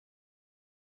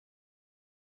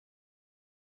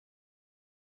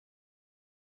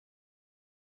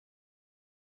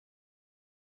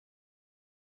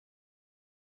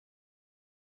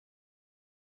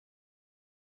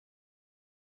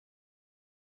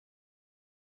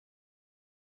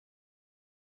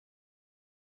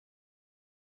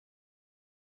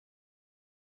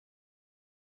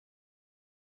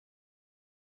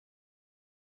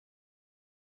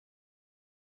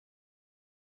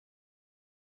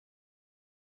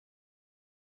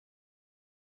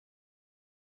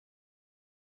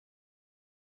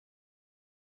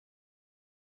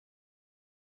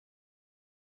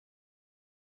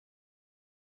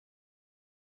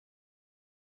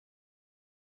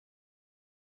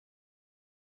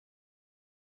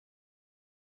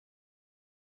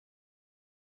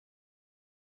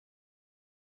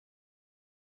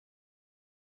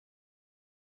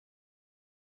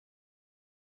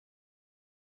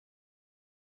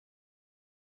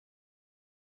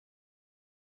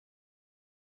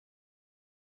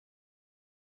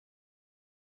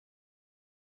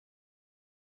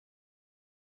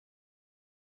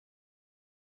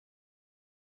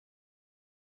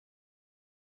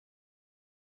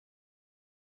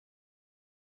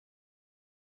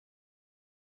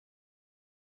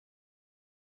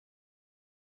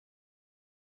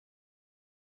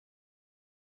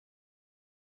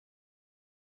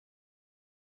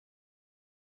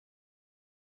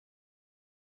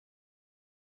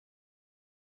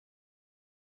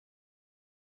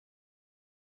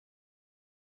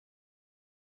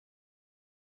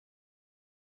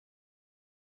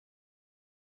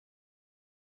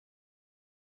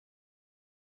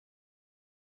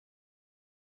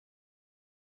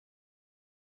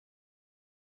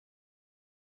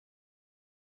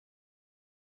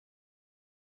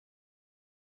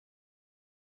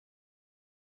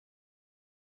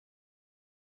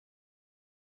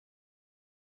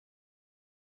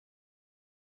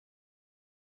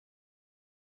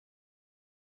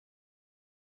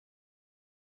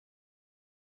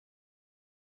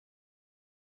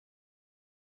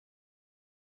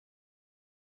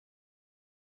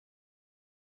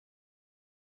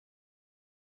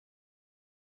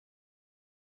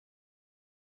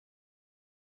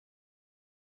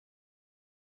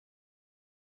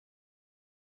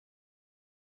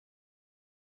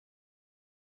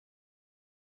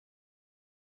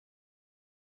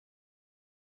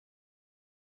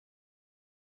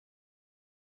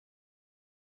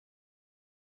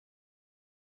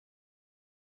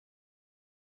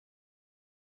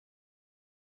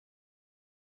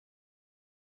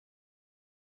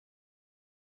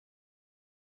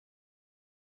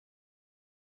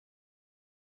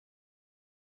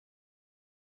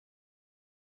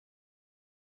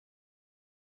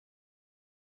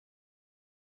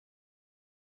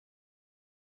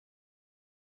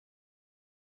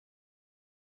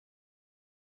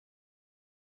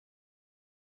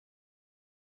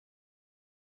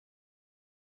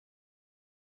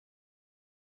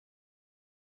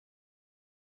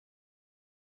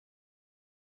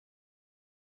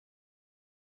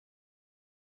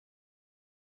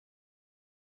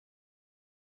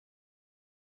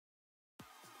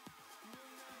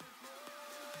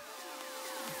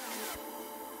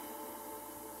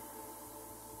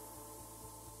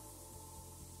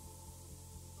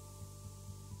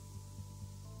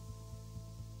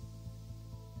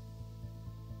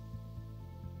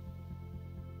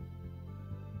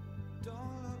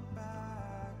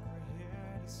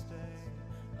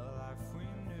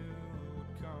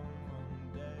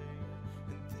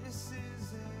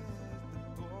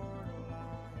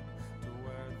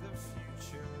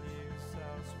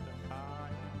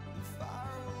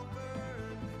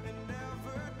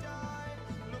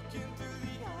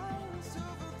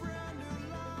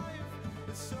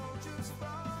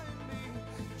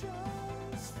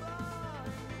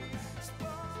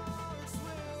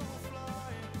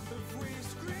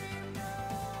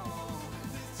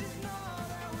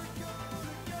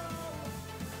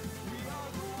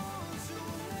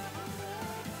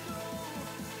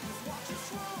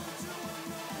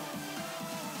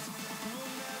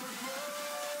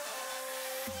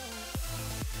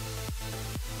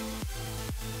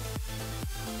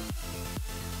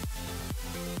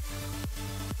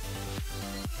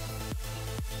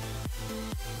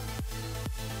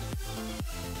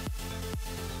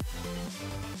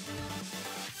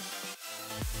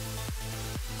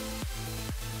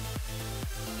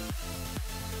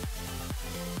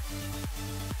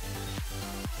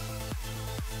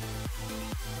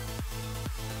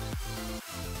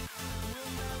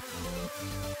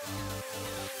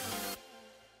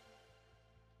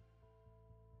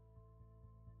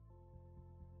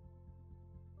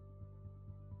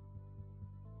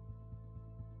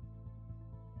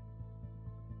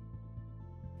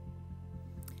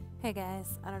Hey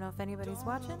guys, I don't know if anybody's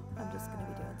watching. I'm just gonna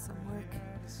be doing some work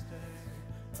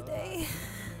today.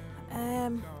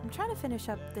 I'm trying to finish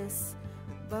up this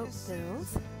boat build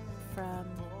from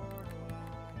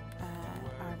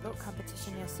our boat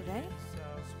competition yesterday.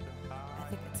 I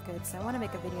think it's good, so I want to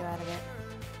make a video out of it.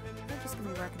 I'm just gonna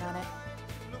be working on it.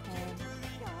 And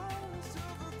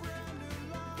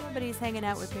nobody's hanging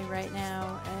out with me right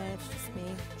now, it's just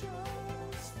me.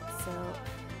 So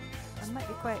I might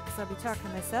be quiet because I'll be talking to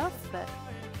myself, but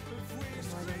you're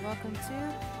more than welcome to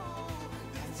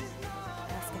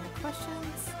ask any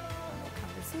questions, have a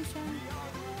conversation.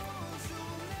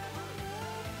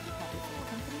 Happy for the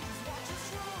company.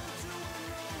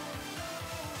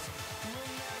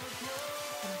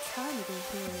 What I'm trying to do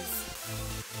here is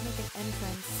make an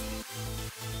entrance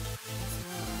as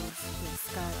well as do a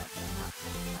skylight, but I'm not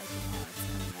liking how it's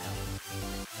coming out.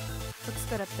 Looks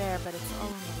good up there, but it's all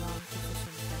in the wrong position.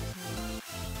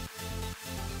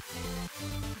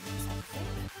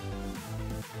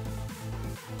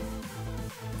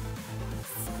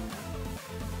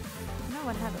 You know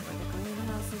what happened when the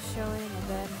greenhouse is showing and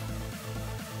then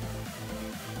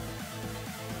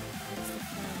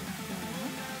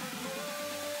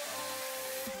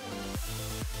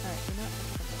alright, you know what?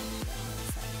 I'm going to do that on the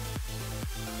side.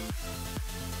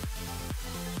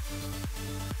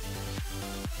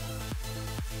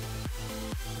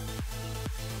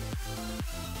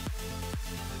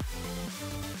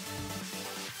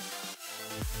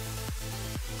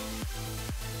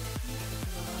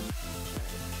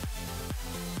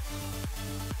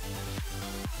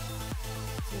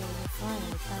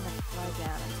 We're trying to fly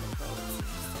down into the boat, it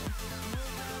seems to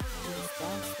just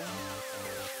bounce down.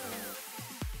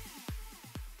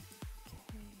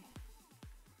 Okay.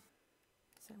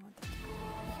 So I want that to go.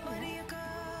 Where do you go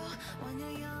when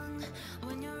you're young,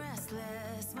 when you're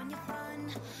restless, when you're fun,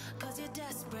 'cause you're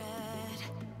desperate?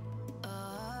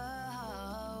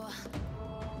 Oh,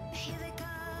 here they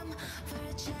come for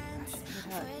a chance,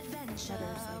 for adventure.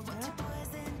 What's your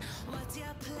poison? What's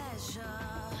your pleasure?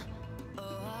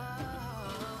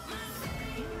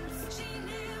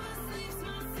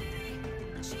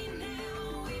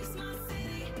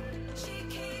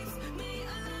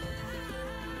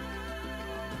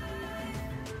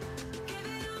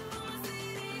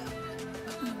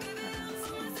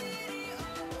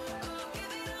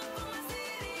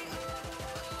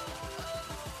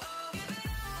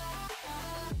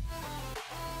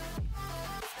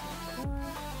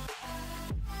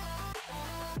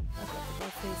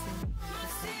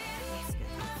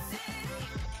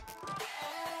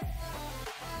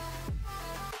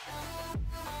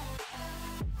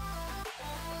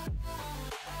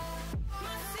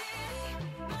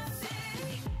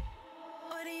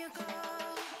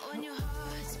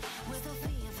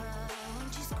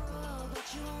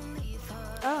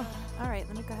 Oh, alright,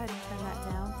 let me go ahead and turn that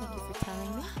down. Thank you for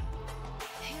telling me.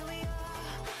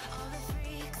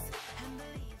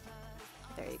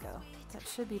 There you go. That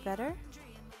should be better.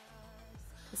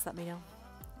 Just let me know.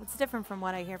 It's different from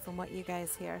what I hear from what you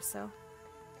guys hear, so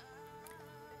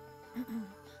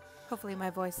hopefully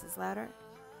my voice is louder.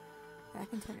 I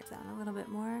can turn it down a little bit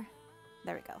more.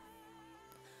 There we go.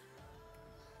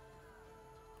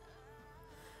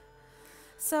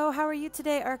 So, how are you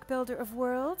today, Ark Builder of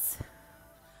Worlds?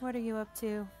 What are you up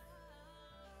to?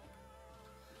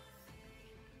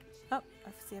 Oh,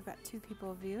 I see I've got 2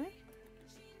 people viewing.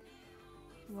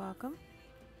 Welcome.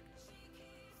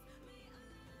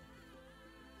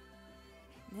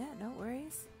 Yeah, no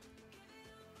worries.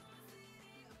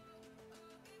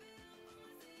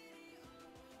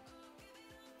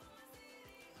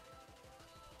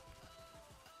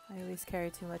 I always carry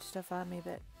too much stuff on me,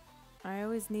 but I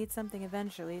always need something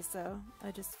eventually, so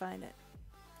I just find it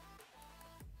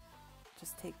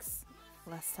just takes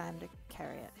less time to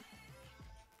carry it.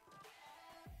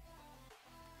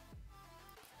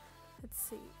 Let's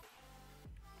see.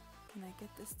 Can I get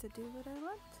this to do what I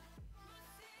want?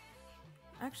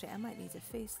 Actually, I might need to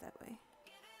face that way.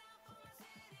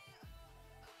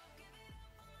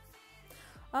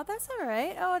 Oh, that's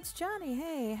alright. Oh, it's Johnny.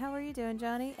 Hey, how are you doing,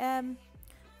 Johnny?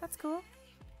 That's cool.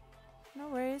 No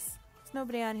worries. There's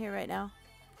nobody on here right now.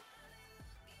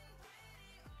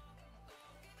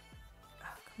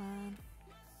 Oh, come on.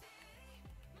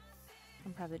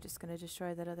 I'm probably just gonna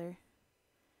destroy that other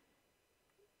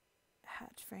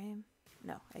hatch frame.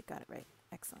 No, I got it right.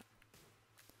 Excellent.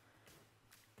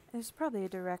 There's probably a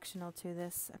directional to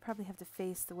this. I probably have to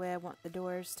face the way I want the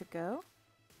doors to go.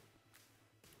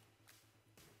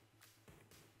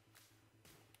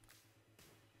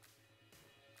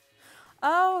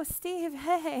 Oh, Steve,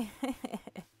 hey.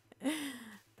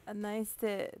 Nice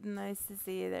to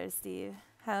see you there, Steve.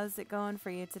 How's it going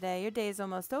for you today? Your day's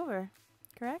almost over,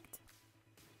 correct?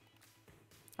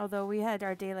 Although we had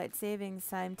our daylight savings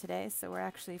time today, so we're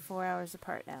actually 4 hours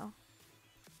apart now.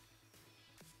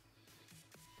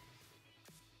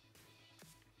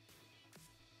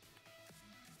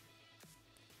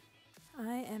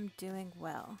 I am doing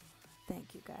well.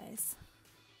 Thank you, guys.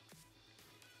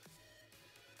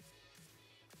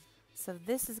 So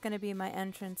this is going to be my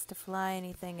entrance to fly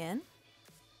anything in.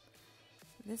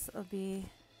 This will be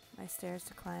my stairs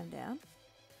to climb down.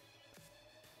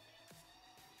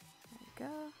 There you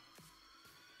go.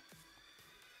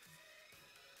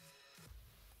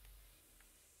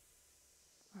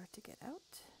 Or to get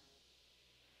out.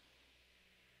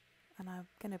 And I'm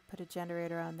going to put a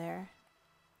generator on there.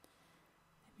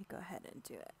 Let me go ahead and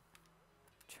do it.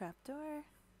 Trapdoor.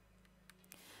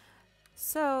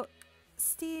 So,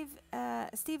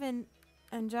 Steven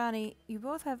and Johnny, you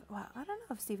both have, well, I don't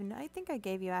know if Steven, I think I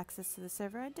gave you access to the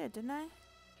server. I did, didn't I?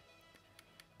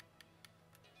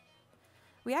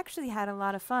 We actually had a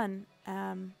lot of fun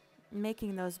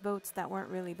making those boats that weren't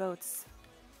really boats.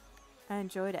 I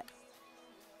enjoyed it.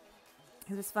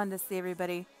 It was fun to see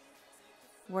everybody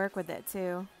work with it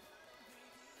too.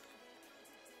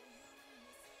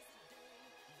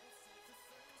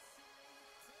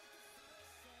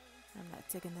 I'm not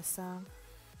digging this song.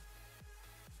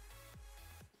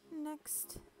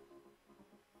 Next.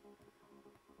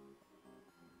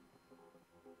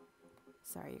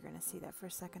 Sorry, you're going to see that for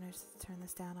a second. I just turn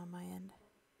this down on my end.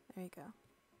 There you go.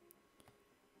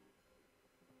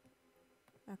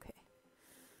 Okay.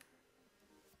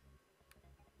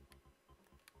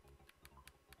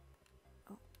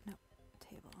 Oh, no.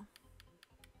 Table.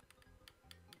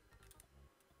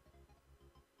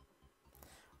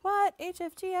 What?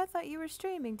 HFG, I thought you were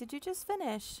streaming. Did you just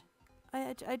finish?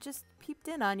 I just peeped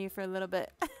in on you for a little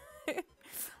bit.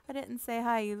 I didn't say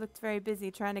hi. You looked very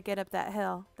busy trying to get up that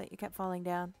hill that you kept falling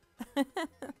down.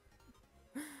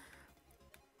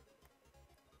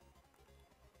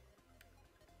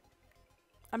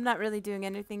 I'm not really doing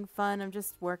anything fun. I'm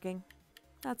just working.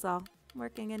 That's all.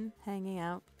 Working and hanging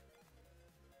out.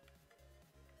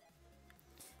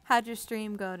 How'd your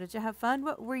stream go? Did you have fun?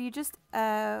 What were you just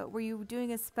were you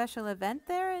doing a special event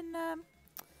there in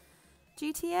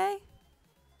GTA?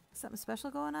 Something special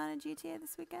going on in GTA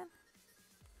this weekend?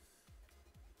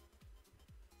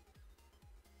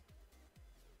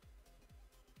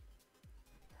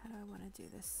 How do I want to do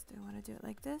this? Do I want to do it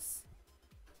like this?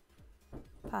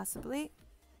 Possibly.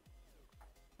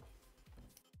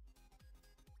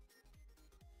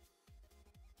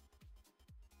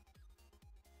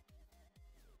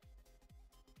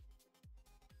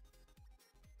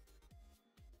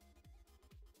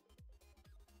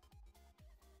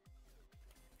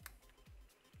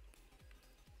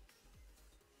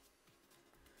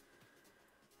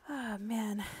 Oh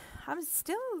man, I'm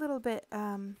still a little bit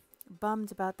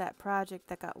bummed about that project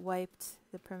that got wiped,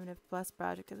 the Primitive Plus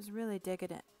project. I was really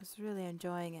digging it. I was really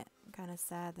enjoying it. I'm kind of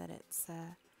sad that it's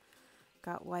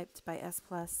got wiped by S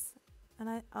Plus. And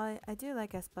I do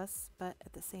like S Plus, but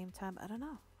at the same time, I don't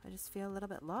know. I just feel a little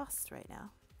bit lost right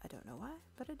now. I don't know why,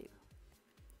 but I do.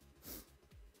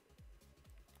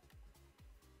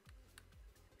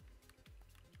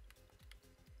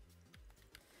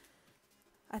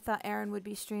 I thought Aaron would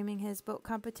be streaming his boat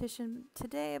competition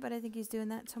today, but I think he's doing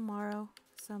that tomorrow.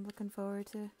 So I'm looking forward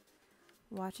to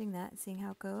watching that and seeing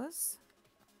how it goes.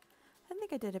 I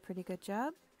think I did a pretty good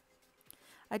job.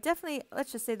 I definitely,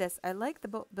 let's just say this, I like the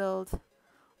boat build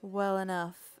well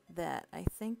enough that I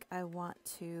think I want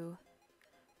to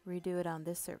redo it on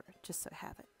this server, just so I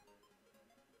have it.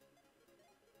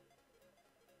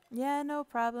 Yeah, no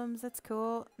problems. That's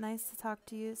cool. Nice to talk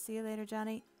to you. See you later,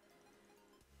 Johnny.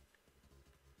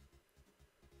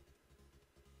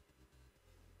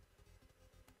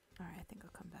 Alright, I think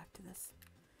I'll come back to this.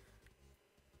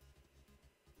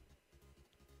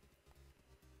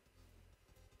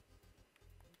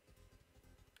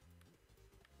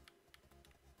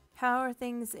 How are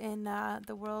things in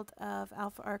the world of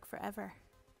Alpha Arc Forever?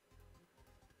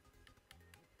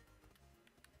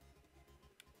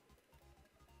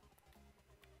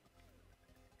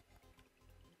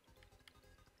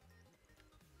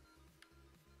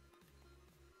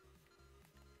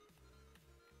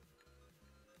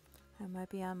 I might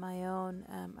be on my own.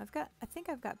 I think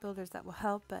I've got builders that will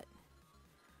help, but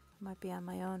I might be on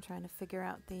my own trying to figure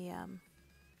out the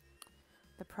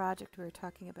project we were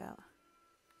talking about.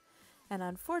 And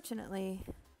unfortunately,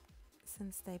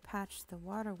 since they patched the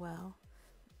water well,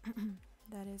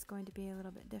 that is going to be a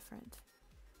little bit different.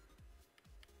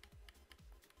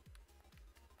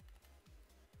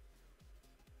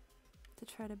 To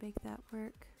try to make that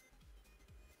work.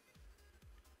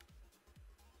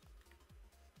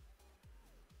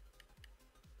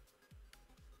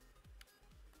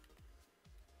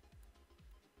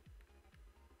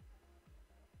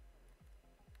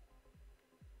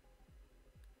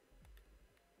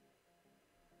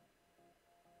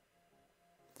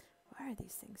 Why are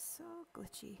these things so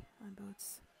glitchy on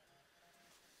boats?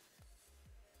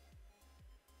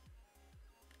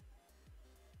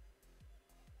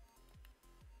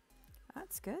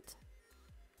 That's good.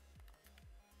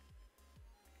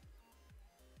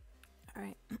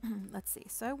 Alright, let's see.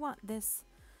 So I want this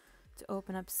to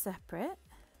open up separate in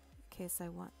case I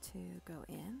want to go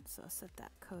in. So I'll set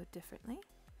that code differently.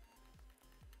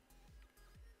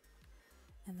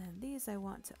 And then these I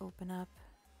want to open up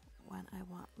when I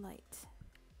want light.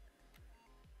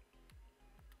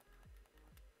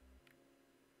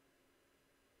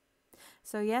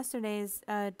 So yesterday's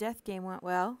death game went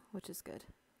well, which is good.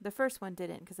 The first one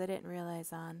didn't because I didn't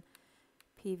realize on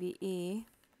PvE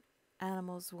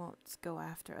animals won't go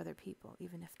after other people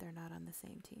even if they're not on the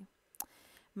same team.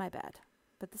 My bad.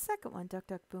 But the second one, Duck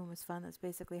Duck Boom, was fun. That's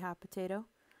basically hot potato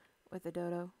with a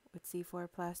dodo with C4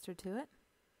 plastered to it.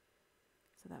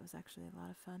 So that was actually a lot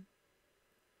of fun.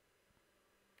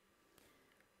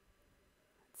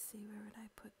 Let's see, where would I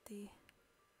put the...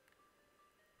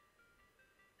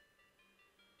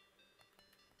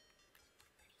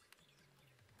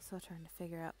 Still trying to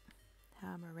figure out how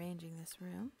I'm arranging this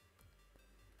room.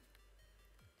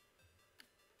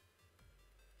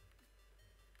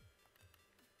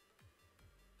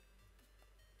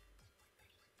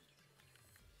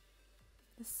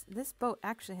 This boat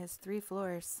actually has 3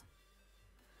 floors,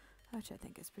 which I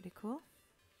think is pretty cool.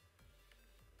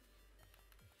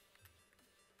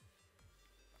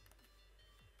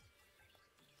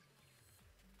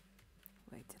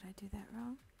 Wait, did I do that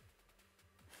wrong?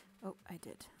 Oh, I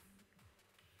did.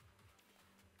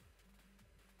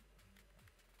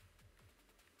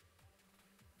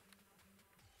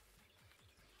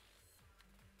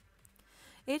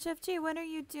 HFG, when are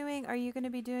you doing? Are you going to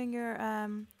be doing your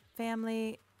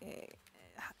family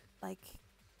like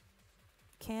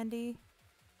candy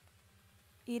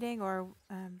eating or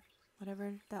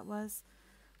whatever that was,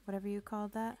 whatever you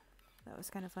called that? That was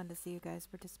kind of fun to see you guys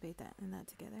participate in that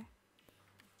together.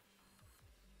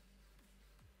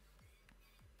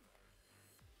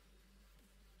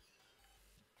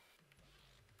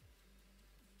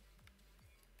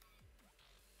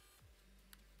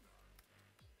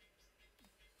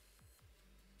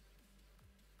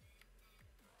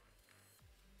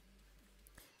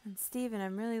 And Steven,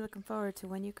 I'm really looking forward to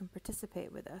when you can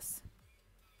participate with us.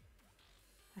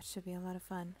 That should be a lot of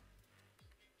fun.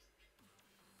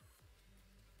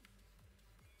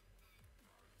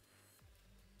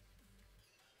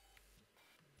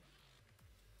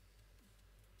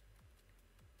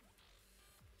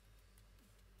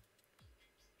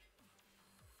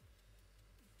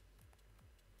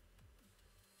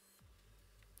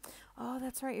 Oh,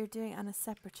 that's right, you're doing it on a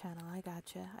separate channel. I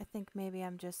gotcha. I think maybe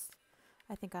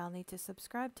I think I'll need to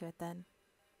subscribe to it then.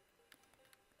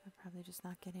 I'm probably just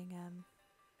not getting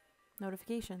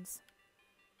notifications.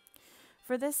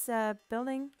 For this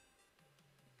building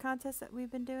contest that we've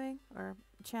been doing, or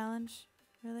challenge,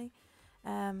 really,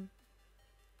 I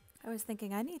was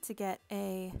thinking I need to get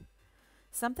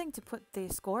something to put the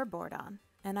scoreboard on.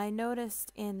 And I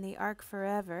noticed in the Arc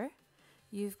Forever,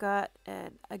 you've got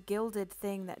a gilded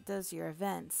thing that does your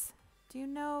events. Do you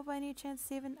know by any chance,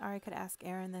 Steven? Or I could ask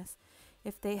Aaron this.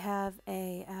 If they have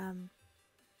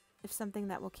if something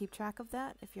that will keep track of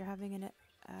that, if you're having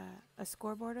a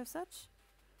scoreboard of such.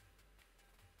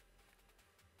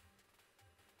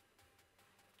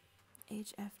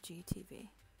 HFG TV.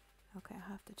 Okay,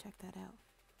 I'll have to check that out.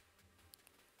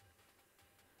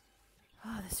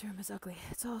 Oh, this room is ugly.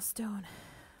 It's all stone.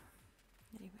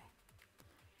 Anyway.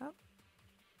 Oh,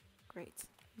 great.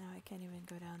 Now I can't even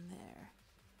go down there.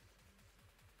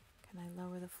 Can I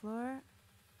lower the floor?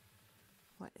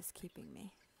 What is keeping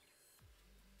me?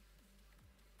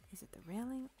 Is it the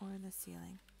railing or the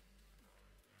ceiling?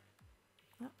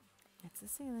 Oh, it's the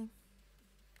ceiling.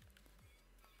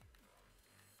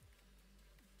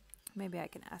 Maybe I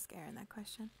can ask Aaron that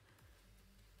question.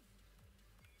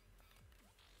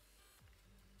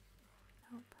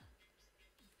 Nope.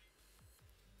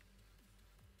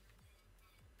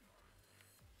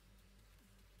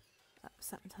 Oh,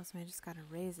 something tells me I just gotta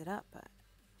raise it up, but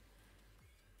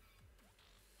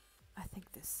I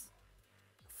think this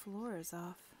floor is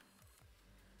off.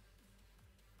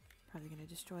 Probably gonna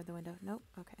destroy the window. Nope.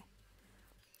 Okay.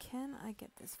 Can I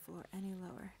get this floor any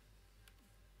lower?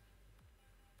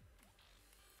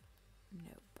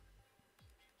 Nope.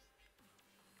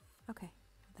 Okay,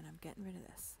 then I'm getting rid of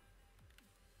this.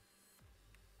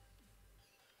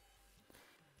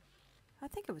 I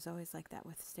think it was always like that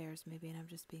with stairs, maybe, and I'm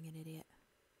just being an idiot.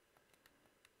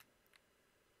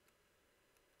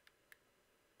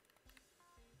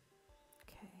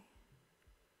 Okay.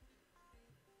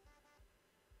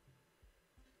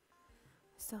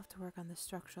 I still have to work on the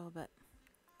structural, but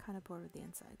kind of bored with the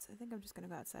inside, so I think I'm just going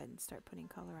to go outside and start putting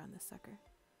color on this sucker.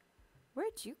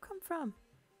 Where'd you come from?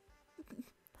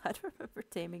 I don't remember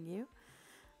taming you.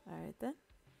 Alright then.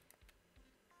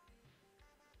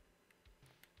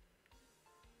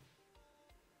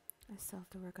 I still have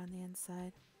to work on the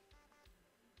inside.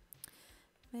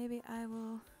 Maybe I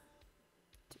will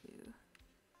do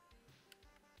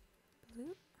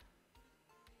blue.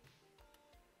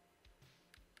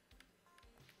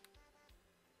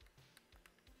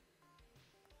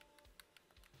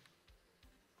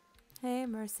 Hey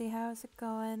Mercy, how's it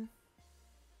going?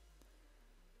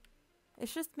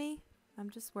 It's just me. I'm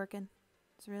just working.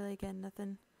 It's really, again,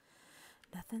 nothing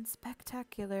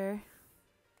spectacular.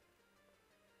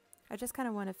 I just kind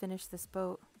of want to finish this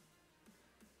boat.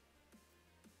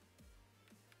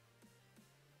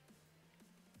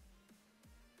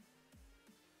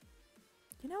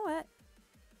 You know what?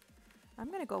 I'm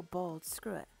going to go bold.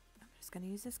 Screw it. I'm just going to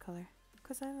use this color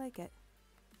because I like it.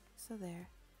 So there.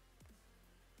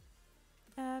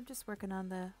 I'm just working on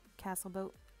the castle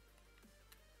boat.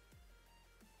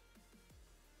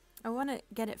 I want to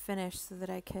get it finished so that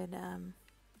I could,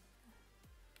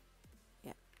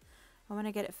 yeah. I want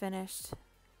to get it finished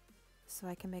so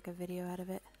I can make a video out of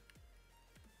it.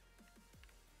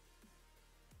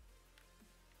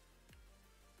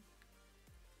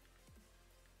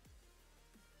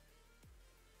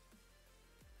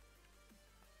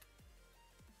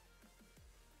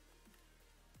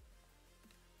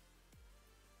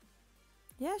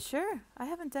 Yeah, sure. I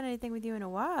haven't done anything with you in a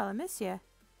while. I miss you.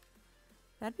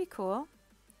 That'd be cool.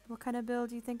 What kind of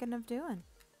build are you thinking of doing?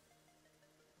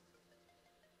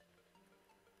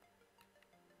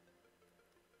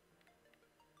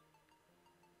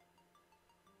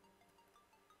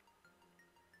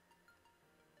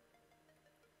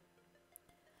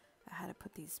 I had to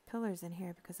put these pillars in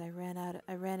here because I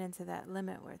ran into that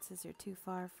limit where it says you're too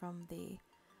far from the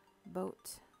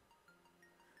boat.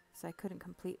 So I couldn't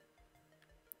complete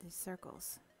these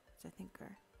circles, which I think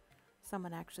are...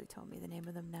 Someone actually told me the name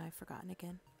of them. Now I've forgotten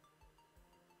again.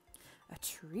 A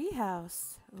tree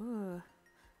house. Ooh.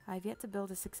 I've yet to build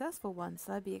a successful one,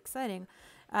 so that'd be exciting.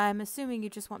 I'm assuming you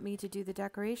just want me to do the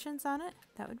decorations on it?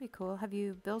 That would be cool. Have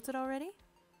you built it already?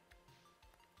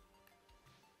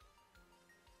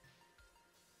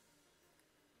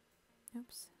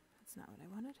 Oops. That's not what I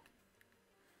wanted.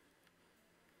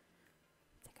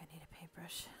 I think I need a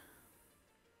paintbrush.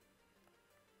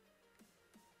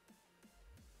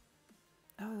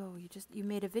 Oh, you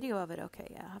made a video of it. Okay,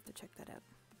 yeah, I'll have to check that out.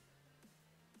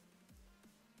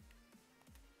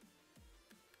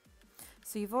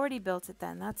 So you've already built it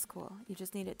then. That's cool. You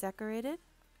just need it decorated.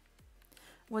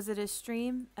 Was it a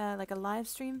stream, like a live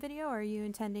stream video, or are you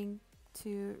intending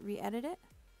to re-edit it?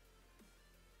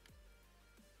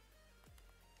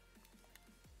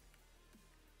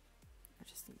 I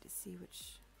just need to see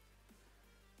which...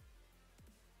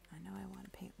 I know I want to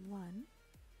paint one.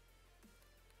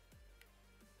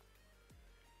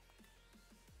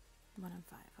 1 and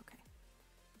 5, okay.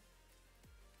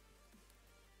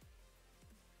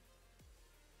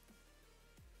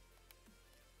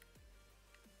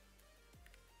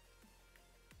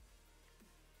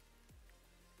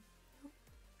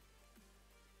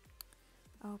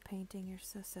 Oh, painting, you're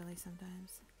so silly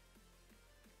sometimes.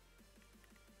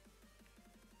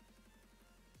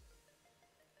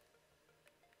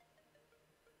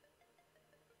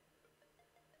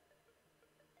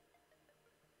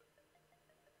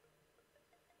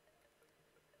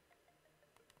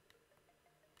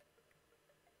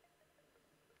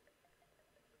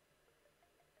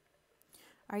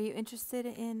 Are you interested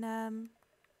in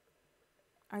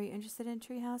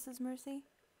tree houses, Mercy?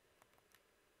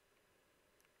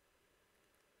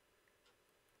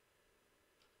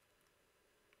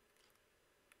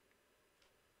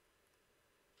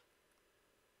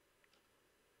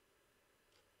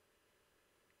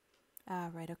 Ah,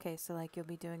 right, okay, so like you'll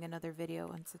be doing another video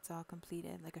once it's all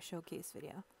completed, like a showcase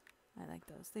video. I like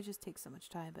those. They just take so much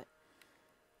time, but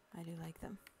I do like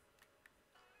them.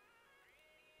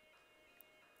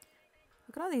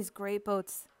 Look at all these great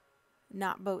boats.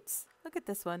 Not boats. Look at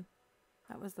this one.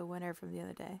 That was the winner from the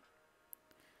other day.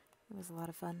 It was a lot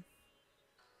of fun.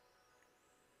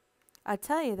 I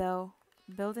tell you though,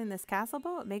 building this castle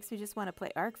boat makes me just want to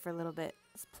play Ark for a little bit.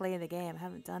 Just play the game. I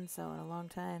haven't done so in a long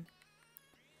time.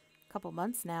 A couple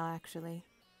months now, actually.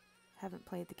 Haven't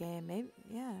played the game. Maybe,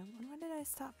 yeah. When did I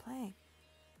stop playing?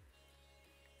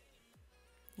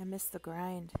 I missed the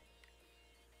grind.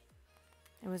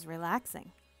 It was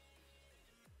relaxing.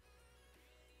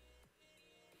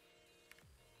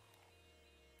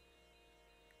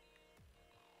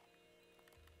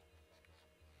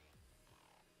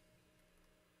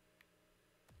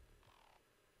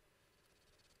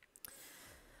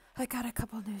 I got a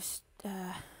couple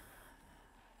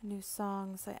new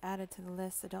songs I added to the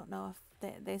list. I don't know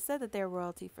if they said that they're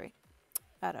royalty free.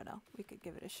 I don't know. We could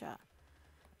give it a shot.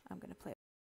 I'm gonna play.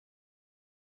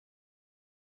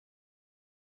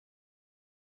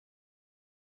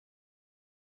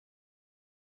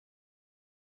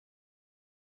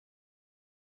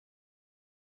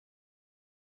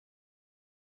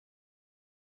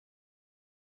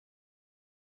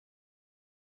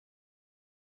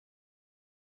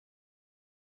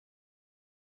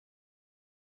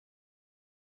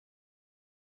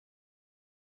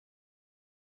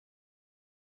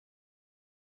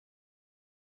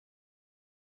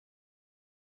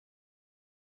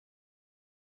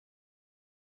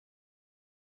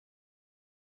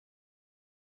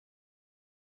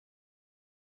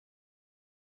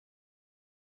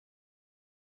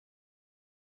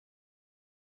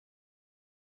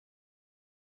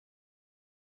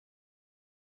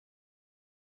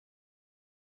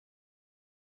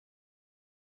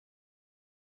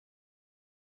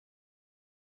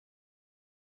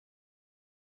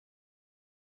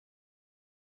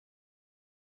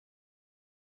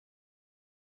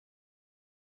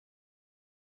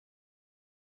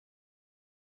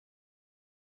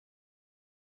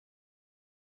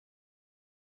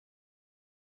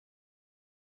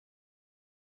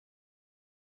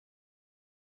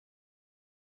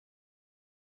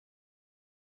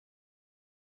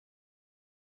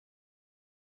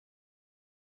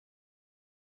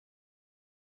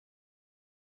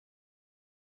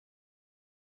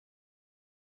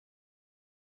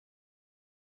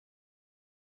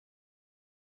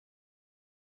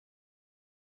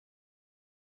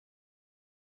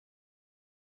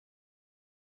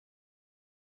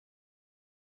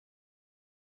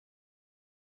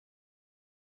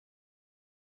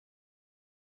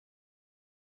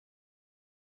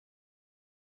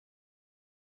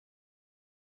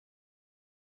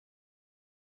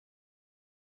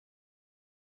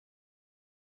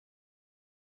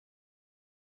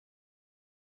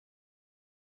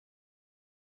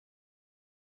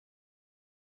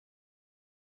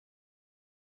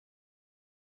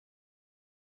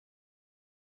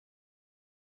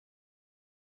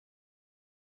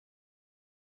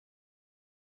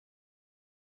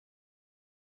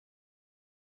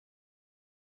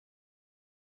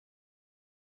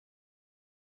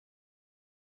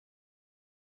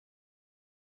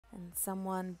 And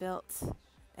someone built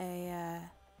a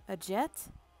jet.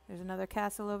 There's another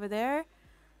castle over there.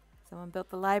 Someone built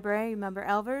the library. Remember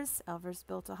Elvers? Elvers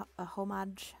built a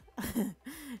homage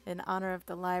in honor of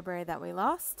the library that we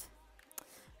lost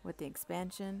with the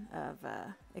expansion of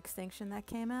Extinction that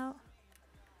came out.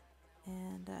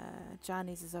 And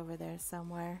Johnny's is over there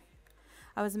somewhere.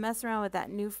 I was messing around with that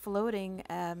new floating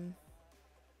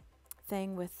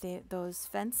thing with those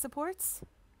fence supports.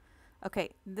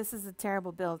 Okay, this is a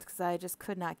terrible build because I just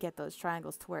could not get those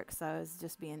triangles to work, so I was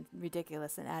just being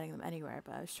ridiculous and adding them anywhere,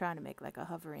 but I was trying to make like a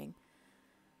hovering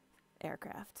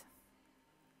aircraft.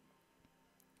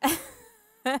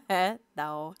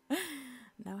 No.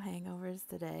 No hangovers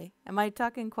today. Am I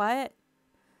talking quiet?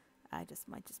 I just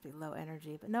might just be low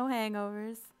energy, but no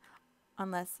hangovers.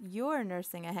 Unless you're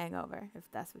nursing a hangover, if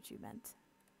that's what you meant.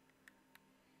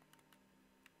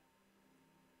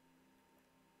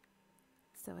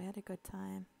 So we had a good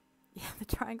time. Yeah, the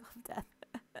triangle of death.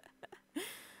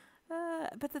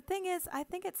 But the thing is, I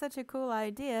think it's such a cool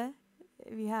idea.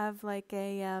 If you have like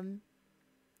a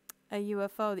a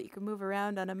UFO that you can move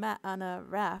around on a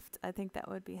raft, I think that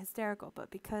would be hysterical.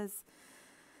 But because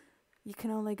you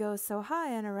can only go so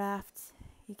high on a raft,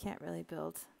 you can't really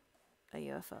build a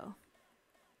UFO.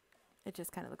 It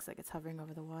just kind of looks like it's hovering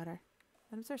over the water.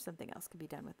 But I'm sure something else could be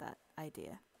done with that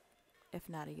idea, if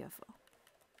not a UFO.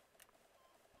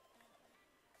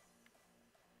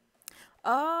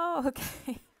 Oh,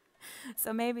 okay.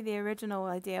 So maybe the original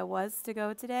idea was to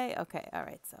go today? Okay,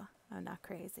 alright, so I'm not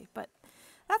crazy. But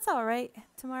that's alright.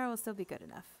 Tomorrow will still be good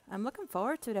enough. I'm looking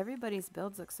forward to it. Everybody's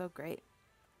builds look so great.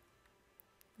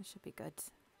 It should be good.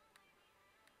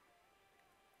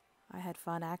 I had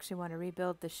fun. I actually want to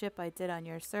rebuild the ship I did on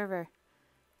your server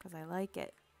because I like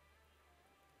it.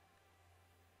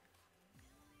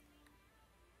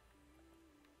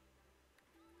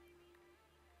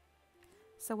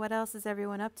 So what else is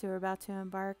everyone up to? We're about to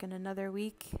embark in another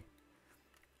week.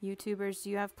 YouTubers, do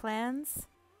you have plans?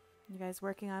 You guys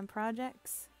working on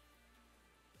projects?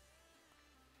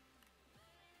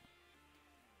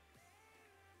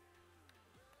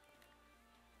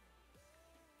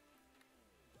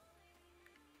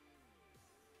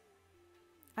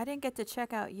 I didn't get to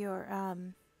check out your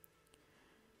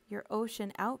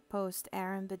ocean outpost,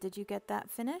 Aaron, but did you get that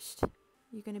finished?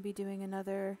 You going to be doing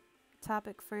another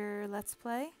topic for your Let's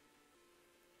Play?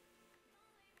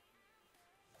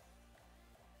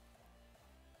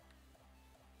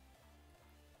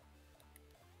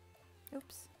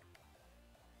 Oops.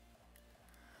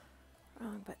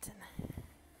 Wrong button.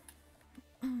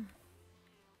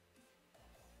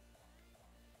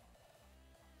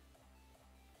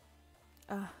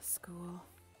 School.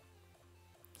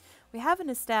 We haven't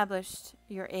established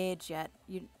your age yet,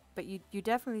 but you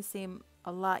definitely seem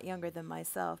a lot younger than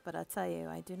myself, but I'll tell you,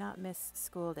 I do not miss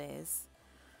school days.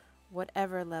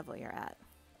 Whatever level you're at,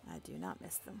 I do not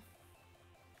miss them.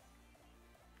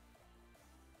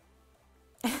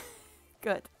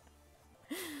 Good.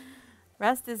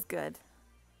 Rest is good.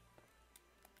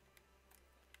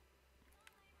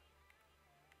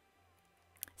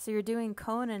 So you're doing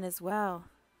Conan as well.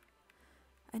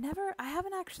 I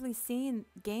haven't actually seen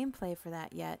gameplay for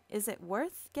that yet. Is it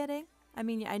worth getting? I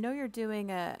mean, I know you're doing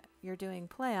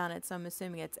play on it, so I'm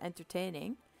assuming it's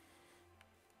entertaining.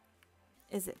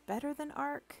 Is it better than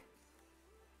Ark?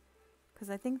 Because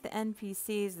I think the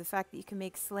NPCs, the fact that you can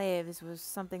make slaves, was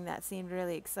something that seemed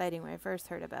really exciting when I first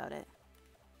heard about it.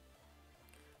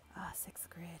 Ah, 6th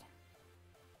grade.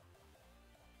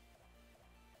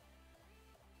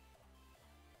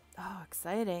 Oh,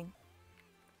 exciting.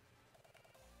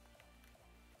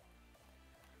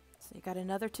 So you got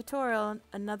another tutorial,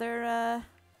 another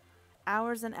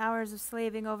hours and hours of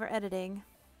slaving over editing.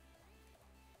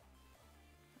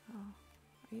 Oh,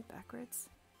 are you backwards?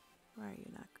 Why are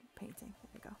you not painting? There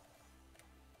we go.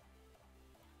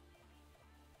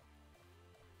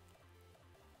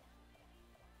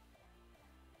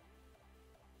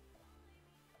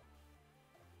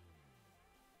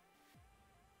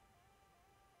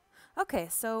 Okay,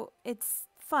 so it's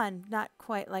fun, not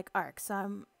quite like Ark.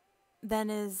 So then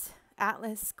is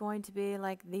Atlas going to be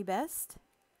like the best?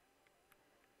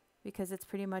 Because it's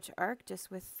pretty much Ark,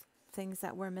 just with things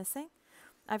that we're missing.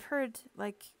 I've heard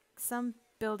like some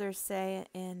builders say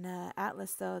in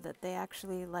Atlas though that they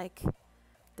actually like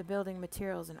the building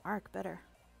materials in Ark better.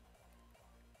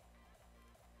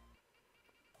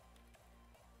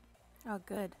 Oh,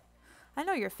 good. I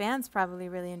know your fans probably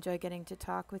really enjoy getting to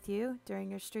talk with you during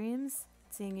your streams,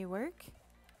 seeing you work.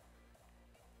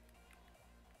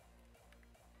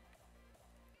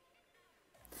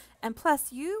 And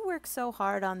plus, you work so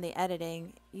hard on the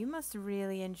editing, you must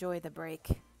really enjoy the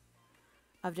break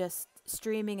of just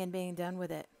streaming and being done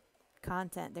with it.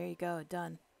 Content, there you go,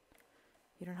 done.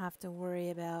 You don't have to worry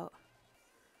about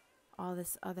all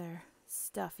this other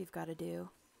stuff you've got to do.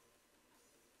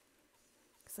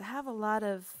 Because I have a lot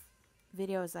of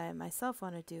videos I myself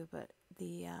want to do, but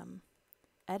the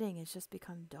editing has just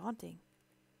become daunting.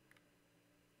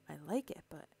 I like it,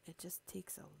 but it just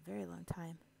takes a very long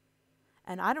time.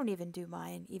 And I don't even do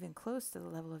mine even close to the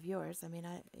level of yours. I mean,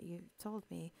 you told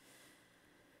me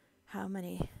how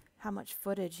much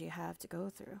footage you have to go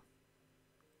through.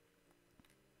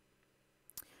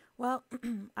 Well,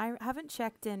 I haven't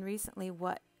checked in recently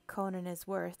what Conan is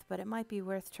worth, but it might be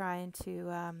worth trying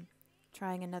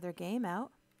another game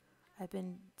out. I've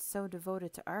been so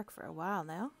devoted to Ark for a while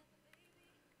now.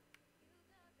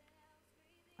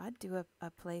 I'd do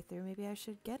a playthrough. Maybe I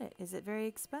should get it. Is it very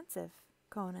expensive,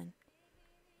 Conan?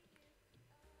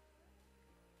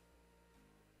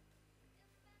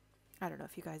 I don't know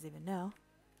if you guys even know.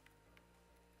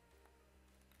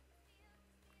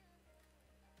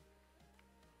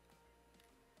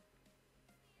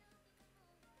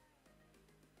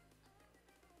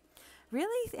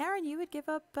 Really, Aaron? You would give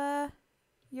up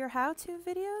your how-to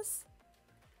videos?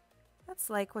 That's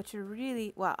like what you're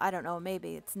really, well, I don't know,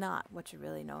 maybe it's not what you're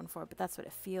really known for, but that's what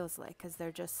it feels like because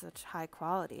they're just such high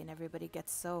quality and everybody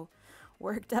gets so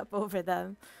worked up over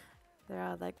them. They're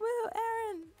all like, woo,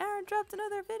 Aaron dropped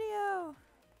another video.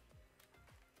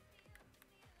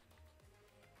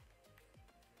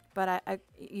 But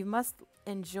you must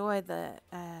enjoy the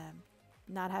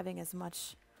not having as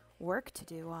much work to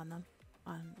do on them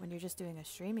when you're just doing a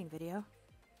streaming video.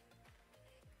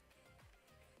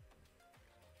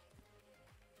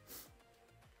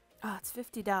 Oh, it's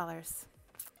 $50.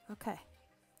 Okay.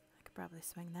 I could probably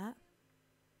swing that.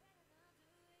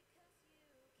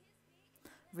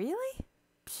 Really?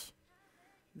 Psh,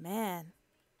 man.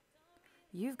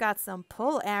 You've got some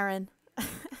pull, Aaron.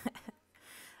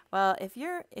 Well, if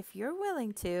you're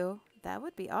willing to, that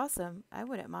would be awesome. I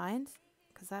wouldn't mind,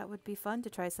 because that would be fun to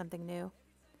try something new.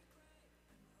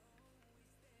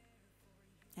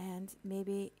 And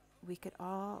maybe we could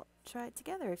all try it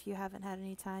together if you haven't had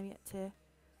any time yet to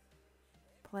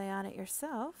play on it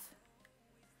yourself.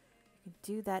 You can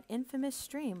do that infamous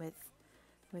stream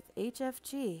with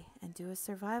HFG and do a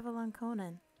survival on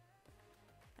Conan.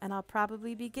 And I'll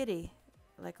probably be giddy,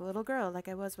 like a little girl, like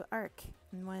I was with Ark.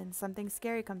 And when something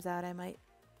scary comes out, I might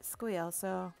squeal.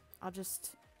 So I'll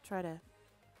just try to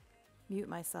mute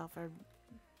myself or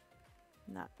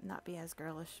not be as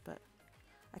girlish, but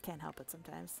I can't help it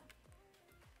sometimes.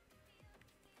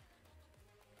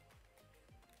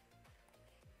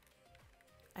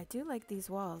 I do like these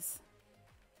walls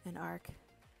in Ark.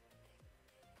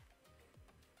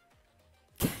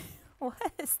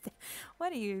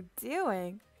 What are you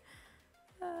doing?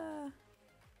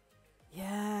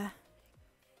 Yeah.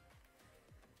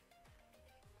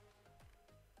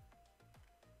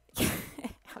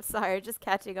 I'm sorry, just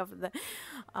catching up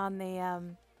on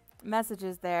the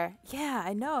messages there. Yeah,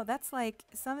 I know. That's like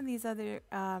some of these other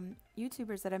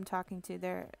YouTubers that I'm talking to.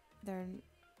 They're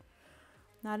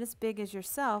not as big as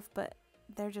yourself, but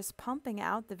they're just pumping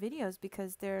out the videos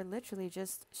because they're literally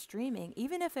just streaming.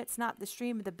 Even if it's not the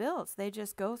stream of the builds, they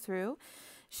just go through,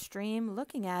 stream,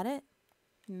 looking at it.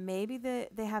 Maybe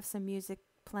they have some music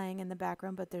playing in the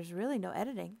background, but there's really no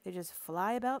editing. They just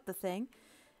fly about the thing,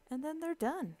 and then they're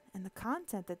done. And the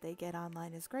content that they get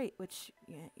online is great, which,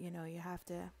 you know, you have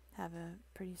to have a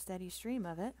pretty steady stream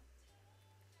of it.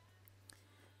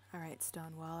 All right,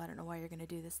 Stonewall, I don't know why you're going to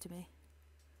do this to me.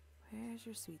 Where's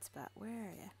your sweet spot? Where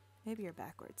are you? Maybe you're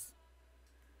backwards.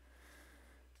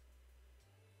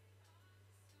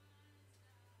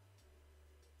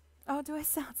 Oh, do I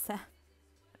sound sad?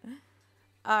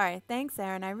 All right, thanks,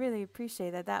 Aaron. I really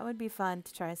appreciate that. That would be fun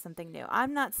to try something new.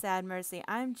 I'm not sad, Mercy.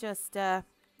 I'm just I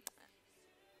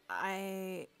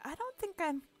think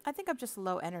I'm just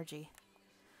low energy.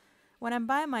 When I'm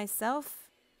by myself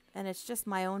and it's just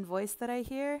my own voice that I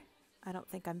hear, I don't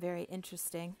think I'm very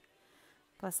interesting.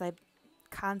 Plus, I'm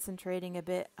concentrating a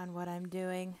bit on what I'm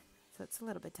doing, so it's a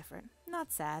little bit different.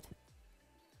 Not sad.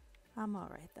 I'm all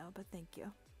right, though, but thank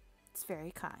you. It's very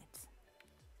kind.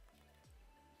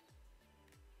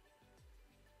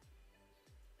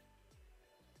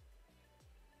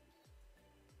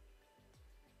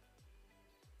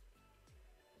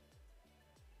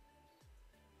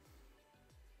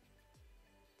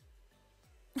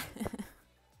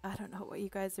 I don't know what you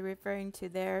guys are referring to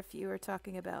there, if you were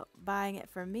talking about buying it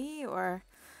for me or...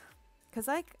 Because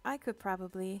I could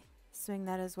probably swing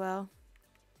that as well.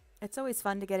 It's always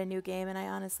fun to get a new game, and I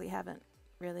honestly haven't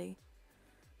really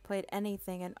played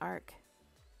anything in Ark.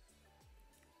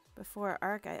 Before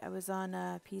Ark, I was on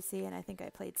PC, and I think I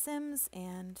played Sims,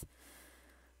 and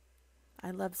I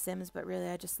love Sims, but really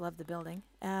I just love the building.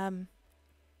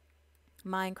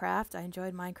 Minecraft, I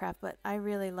enjoyed Minecraft, but I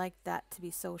really liked that to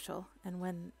be social, and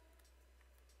when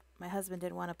my husband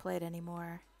didn't want to play it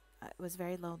anymore, it was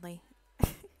very lonely.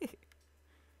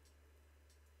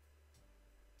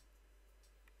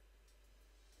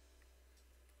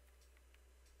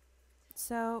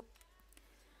 So,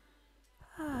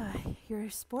 you're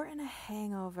sporting a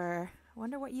hangover. I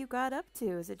wonder what you got up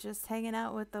to. Is it just hanging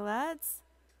out with the lads?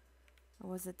 Or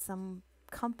was it some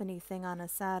company thing on a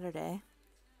Saturday?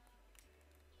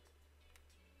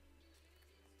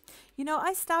 You know,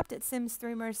 I stopped at Sims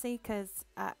 3, Mercy, because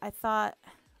I thought...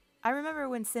 I remember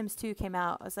when Sims 2 came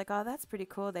out, I was like, oh, that's pretty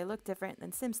cool. They look different.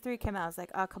 Then Sims 3 came out, I was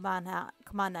like, oh, come on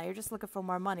now. You're just looking for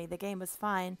more money. The game was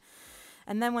fine.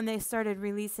 And then when they started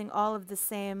releasing all of the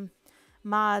same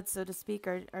mods, so to speak,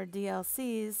 or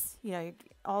DLCs, you know,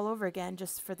 all over again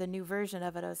just for the new version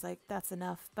of it, I was like, that's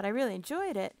enough. But I really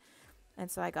enjoyed it. And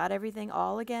so I got everything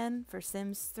all again for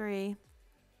Sims 3.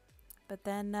 But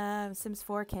then Sims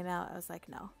 4 came out. I was like,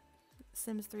 no,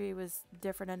 Sims 3 was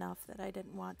different enough that I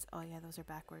didn't want. Oh yeah, those are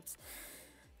backwards.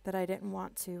 That I didn't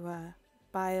want to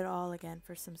buy it all again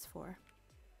for Sims 4.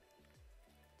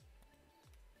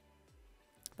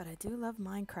 But I do love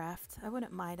Minecraft. I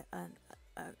wouldn't mind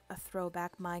a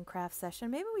throwback Minecraft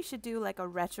session. Maybe we should do like a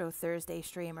retro Thursday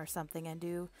stream or something and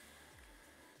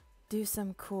do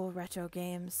some cool retro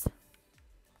games.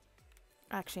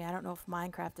 Actually, I don't know if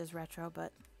Minecraft is retro,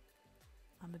 but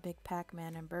I'm a big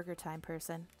Pac-Man and Burger Time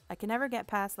person. I can never get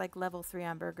past like level 3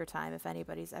 on Burger Time if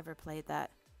anybody's ever played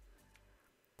that.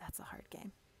 That's a hard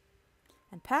game.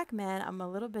 And Pac-Man, I'm a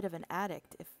little bit of an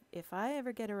addict. If I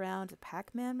ever get around a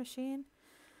Pac-Man machine,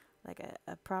 like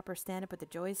a proper stand-up with a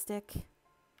joystick,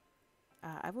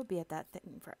 I will be at that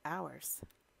thing for hours.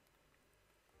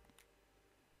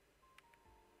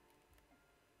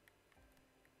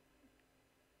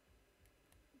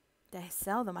 They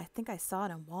sell them. I think I saw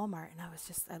it in Walmart, and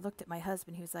I looked at my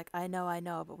husband. He was like, I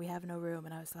know, but we have no room.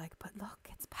 And I was like, but look,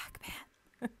 it's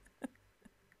Pac-Man.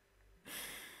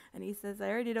 And he says, I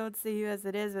already don't see you as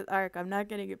it is with Ark. I'm not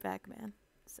getting a Pac-Man.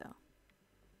 So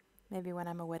maybe when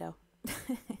I'm a widow.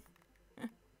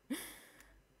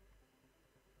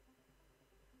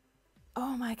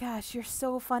 Oh my gosh, you're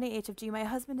so funny, HFG. My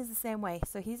husband is the same way.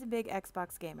 So he's a big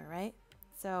Xbox gamer, right?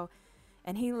 So,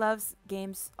 and he loves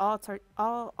games,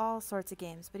 all sorts of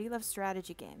games, but he loves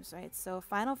strategy games, right? So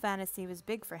Final Fantasy was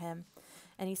big for him,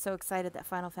 and he's so excited that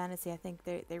Final Fantasy, I think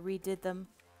they redid them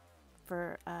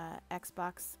for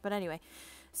Xbox. But anyway,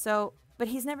 so, but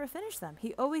he's never finished them.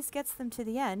 He always gets them to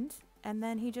the end, and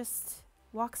then he just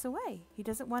walks away. He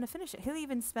doesn't want to finish it. He'll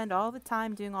even spend all the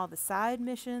time doing all the side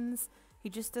missions. He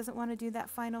just doesn't want to do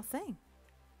that final thing.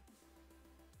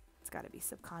 It's got to be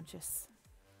subconscious.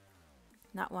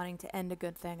 Not wanting to end a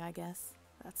good thing, I guess.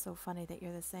 That's so funny that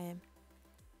you're the same.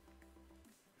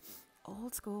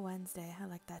 Old School Wednesday. I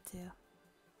like that too.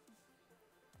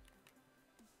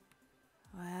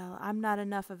 Well, I'm not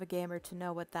enough of a gamer to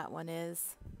know what that one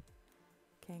is.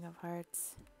 King of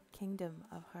Hearts. Kingdom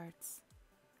of Hearts.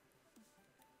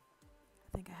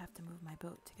 I think I have to move my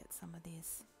boat to get some of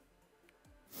these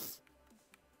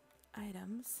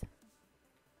items.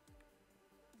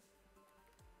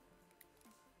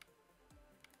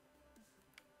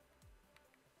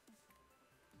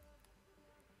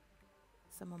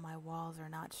 Some of my walls are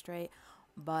not straight,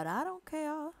 but I don't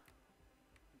care.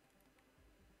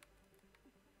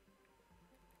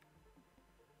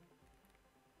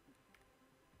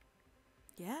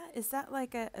 Yeah, is that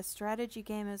like a strategy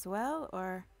game as well,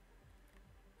 or?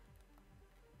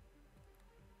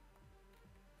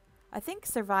 I think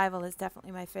survival is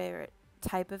definitely my favorite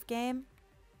type of game,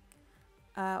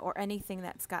 or anything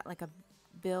that's got like a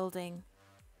building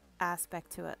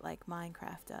aspect to it like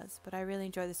Minecraft does. But I really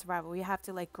enjoy the survival. You have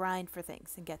to like grind for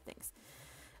things and get things.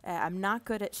 I'm not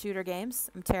good at shooter games.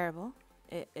 I'm terrible.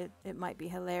 It might be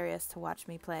hilarious to watch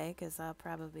me play because I'll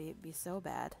probably be so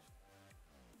bad.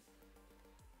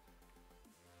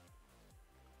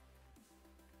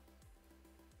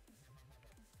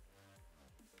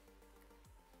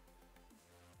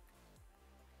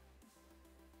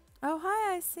 Oh,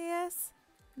 hi, ICS.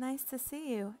 Nice to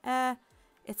see you.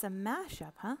 It's a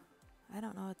mashup, huh? I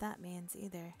don't know what that means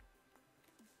either.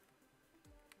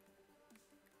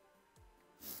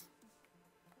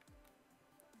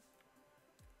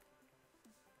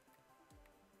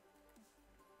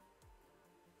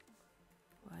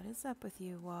 What is up with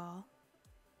you, wall?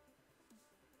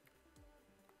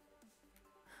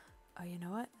 Oh, you know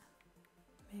what?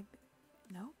 Maybe.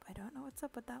 Nope, I don't know what's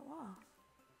up with that wall.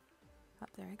 Oh,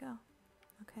 there we go.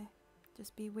 Okay.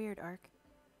 Just be weird, Ark.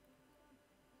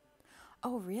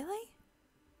 Oh, really?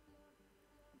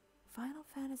 Final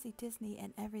Fantasy, Disney,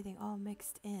 and everything all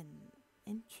mixed in.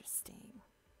 Interesting.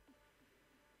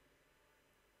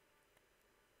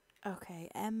 Okay,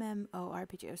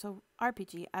 MMORPG. So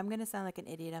RPG, I'm going to sound like an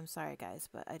idiot. I'm sorry, guys,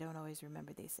 but I don't always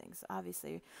remember these things.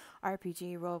 Obviously,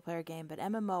 RPG, role-player game, but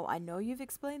MMO, I know you've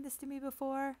explained this to me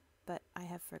before, but I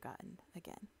have forgotten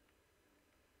again.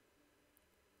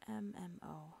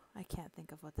 MMO. I can't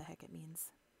think of what the heck it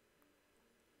means.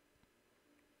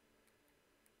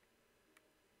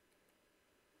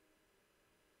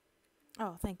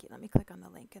 Oh, thank you. Let me click on the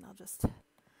link and I'll just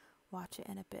watch it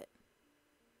in a bit.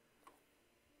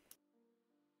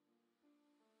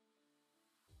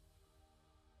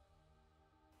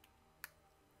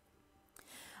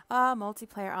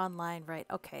 Multiplayer online, right.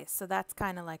 Okay, so that's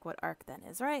kind of like what Ark then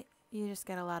is, right? You just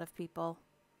get a lot of people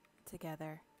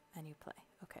together and you play.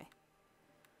 Okay.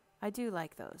 I do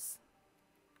like those.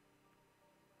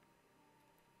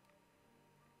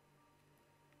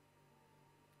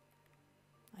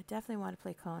 I definitely want to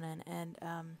play Conan, and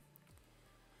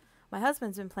My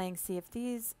husband's been playing Sea of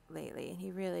Thieves lately, and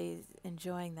he really is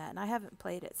enjoying that. And I haven't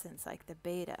played it since like the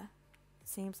beta.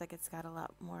 Seems like it's got a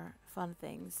lot more fun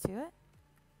things to it.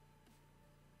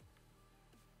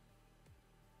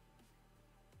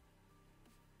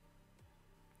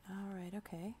 Alright,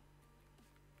 okay.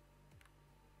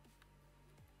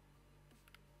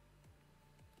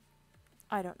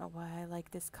 I don't know why I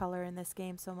like this color in this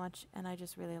game so much, and I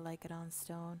just really like it on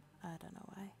stone. I don't know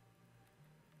why.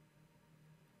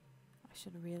 I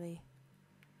should really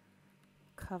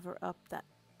cover up that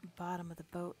bottom of the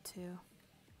boat too.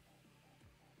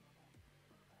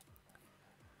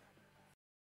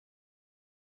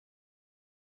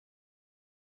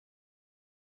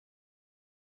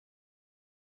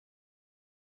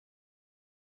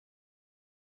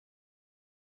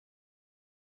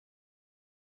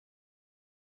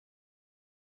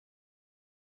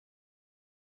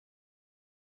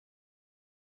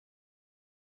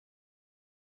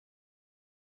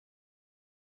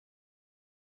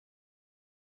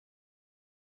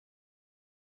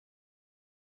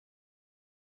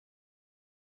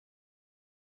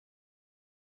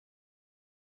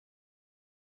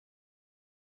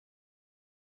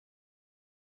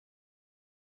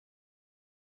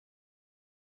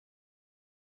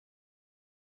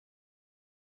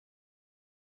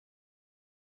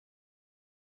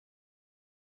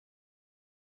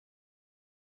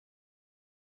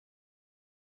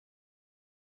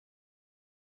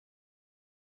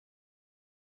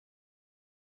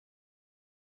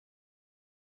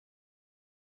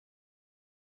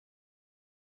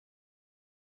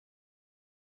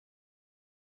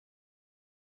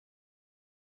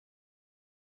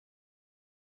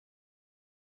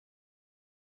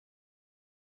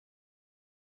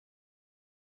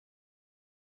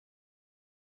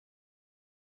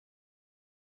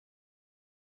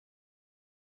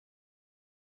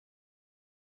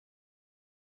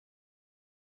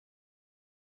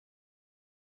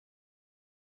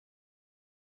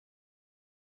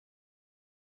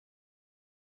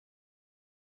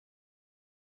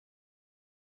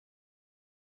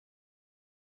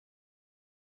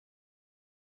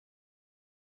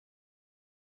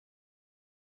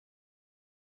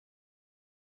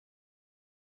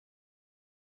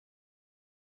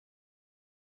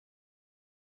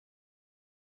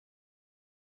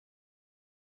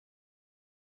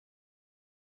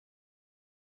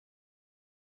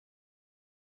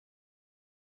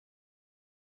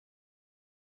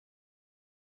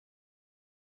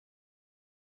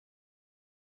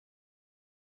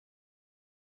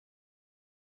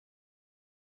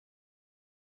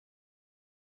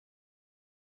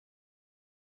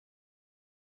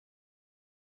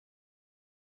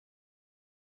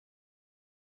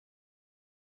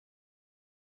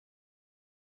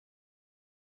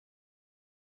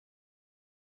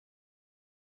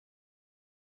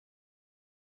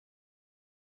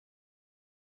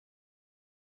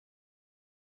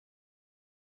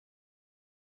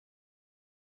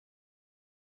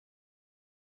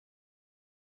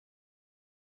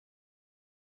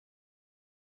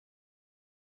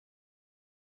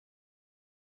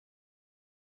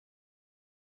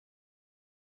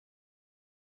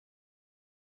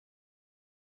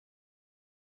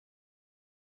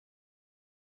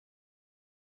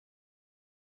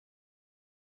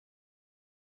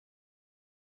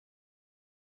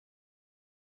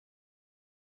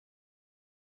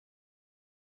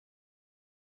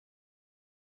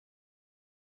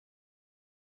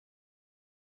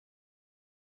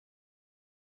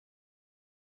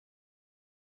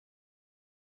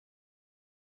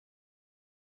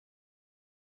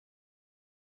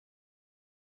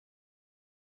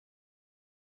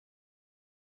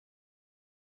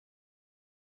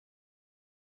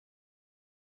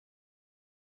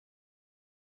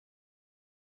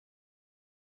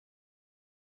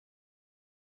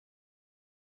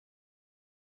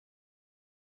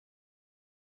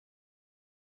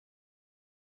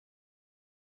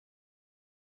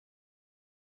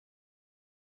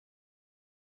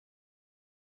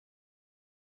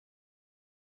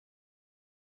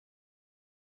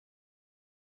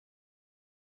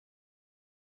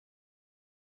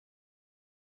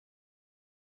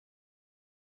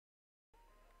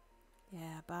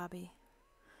 Yeah, Bobby.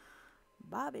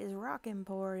 Bobby's Rock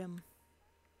Emporium.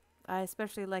 I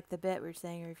especially like the bit we're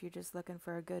saying, or if you're just looking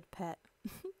for a good pet.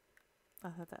 I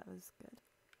thought that was good.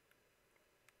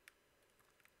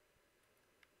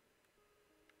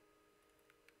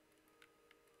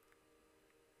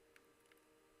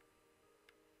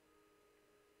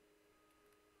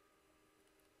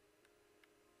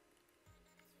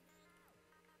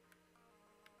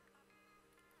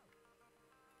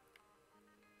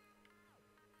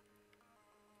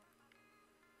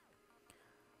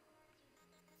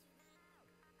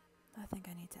 I think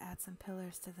I need to add some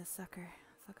pillars to this sucker.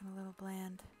 It's looking a little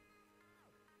bland.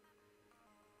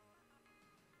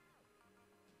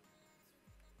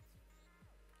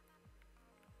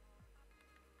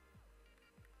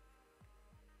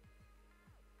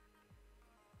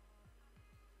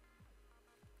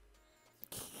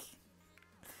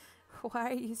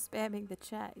 Why are you spamming the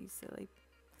chat, you silly?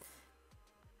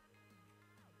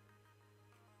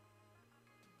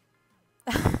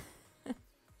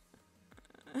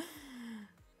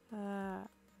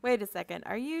 Wait a second.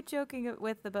 Are you joking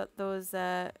with about those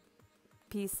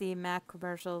PC Mac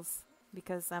commercials?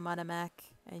 Because I'm on a Mac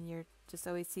and you're just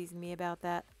always teasing me about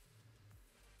that?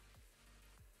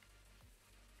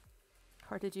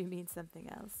 Or did you mean something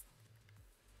else?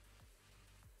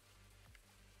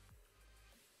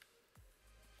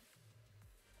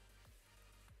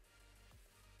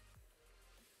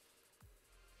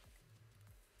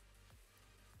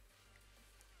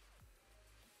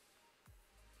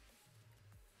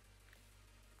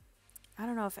 I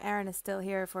don't know if Aaron is still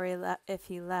here if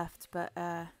he left, but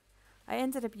I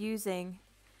ended up using,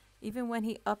 even when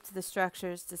he upped the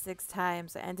structures to 6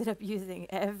 times, I ended up using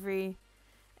every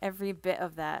bit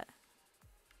of that.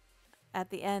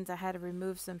 At the end, I had to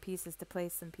remove some pieces to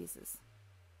place some pieces.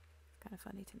 Kind of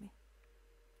funny to me.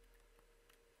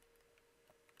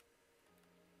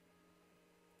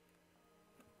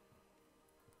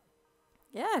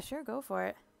 Yeah, sure, go for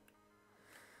it.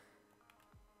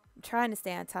 I'm trying to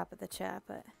stay on top of the chat,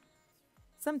 but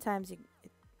sometimes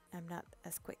I'm not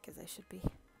as quick as I should be.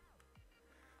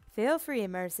 Feel free,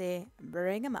 Mercy.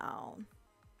 Bring 'em on.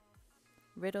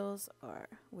 Riddles or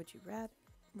would you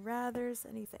rathers,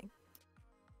 anything.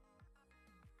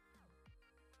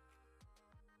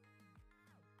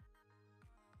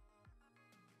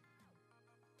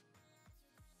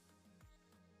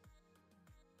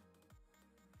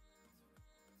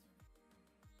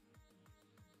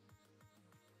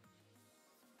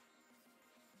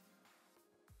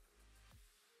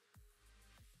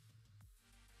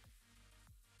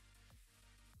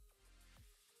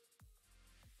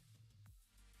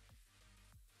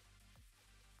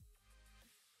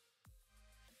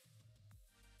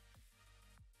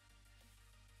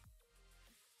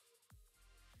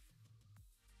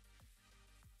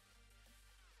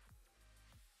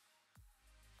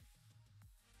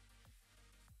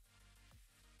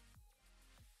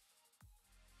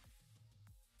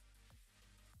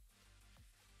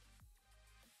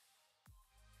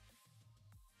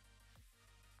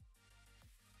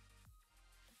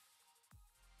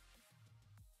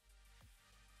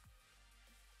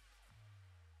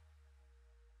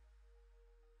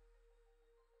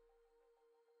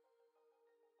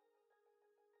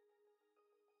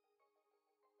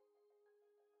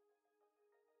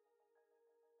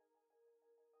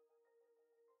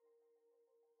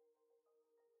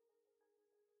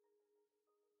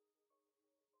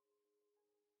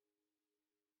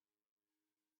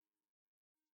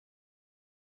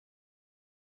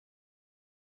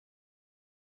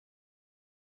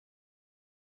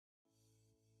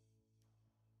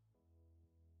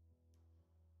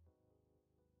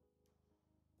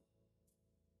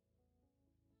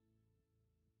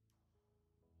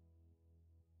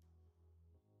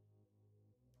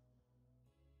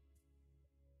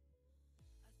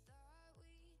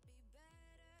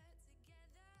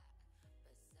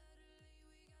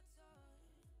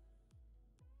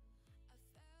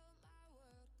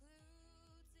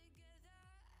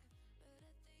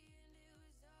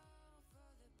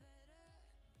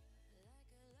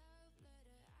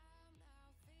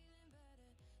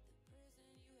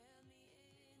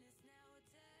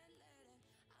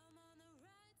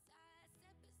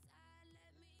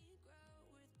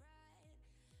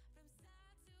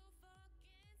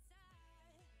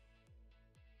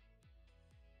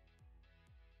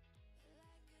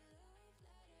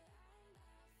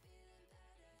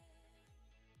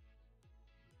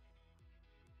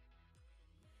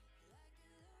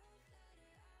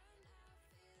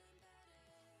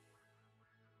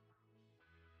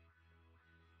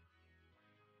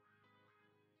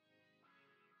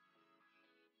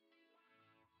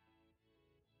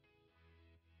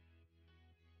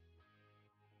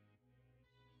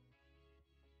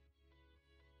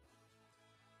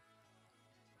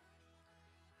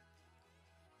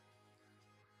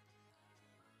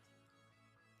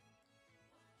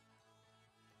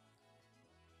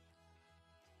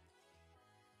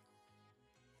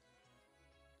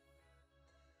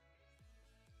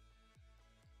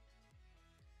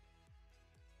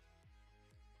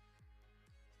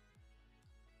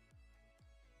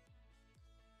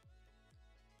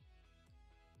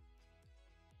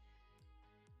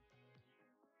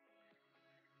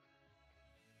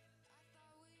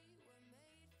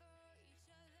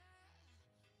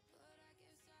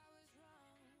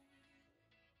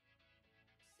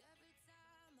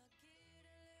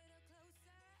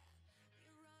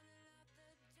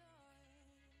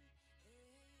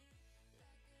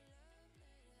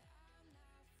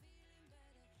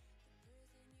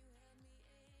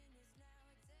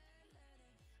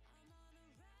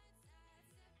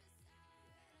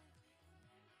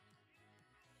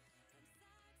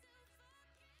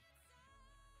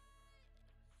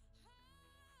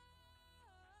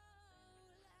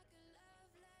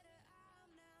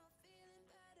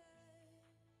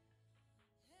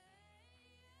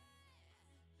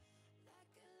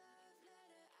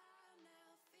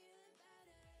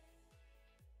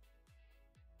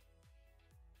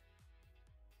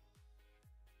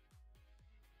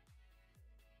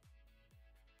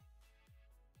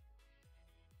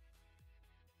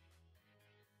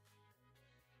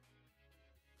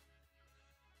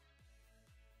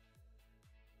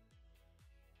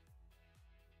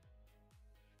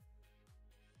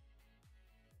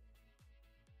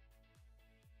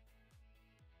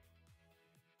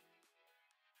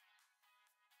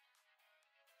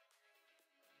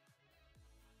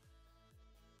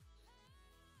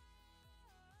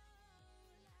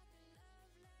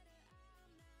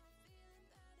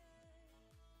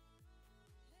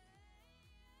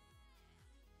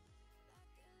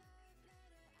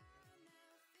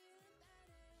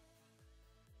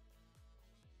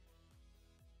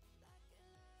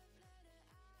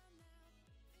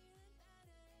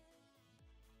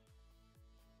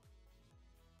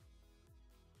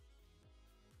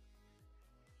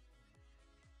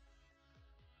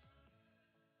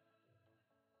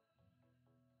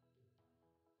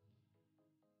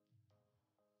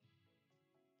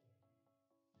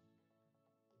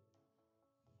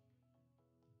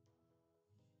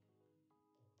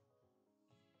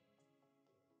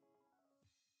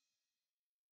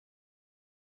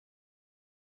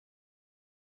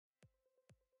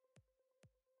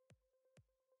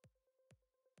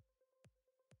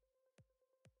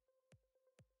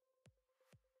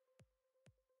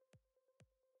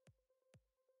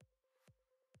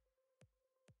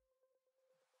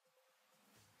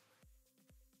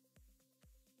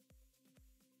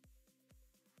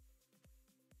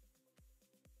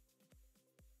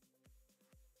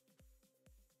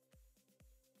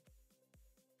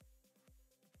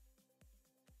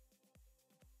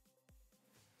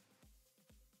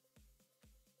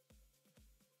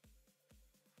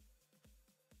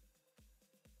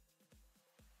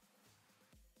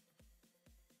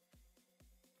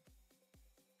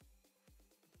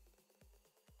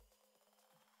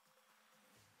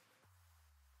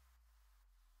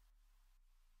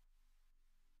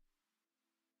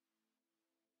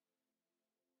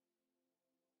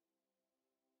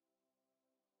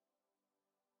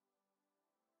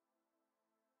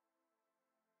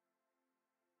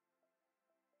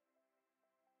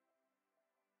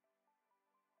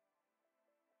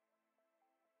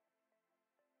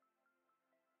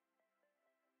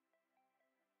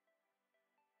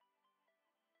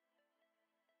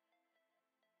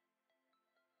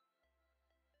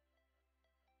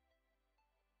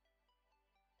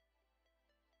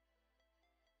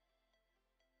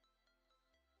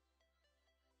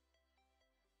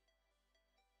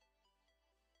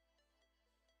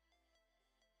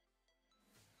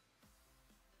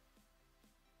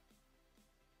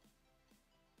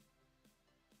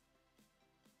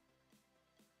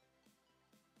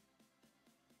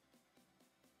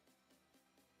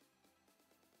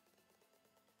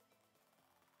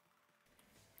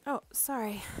 Oh,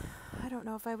 sorry. I don't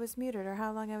know if I was muted or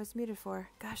how long I was muted for.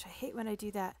 Gosh, I hate when I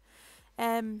do that.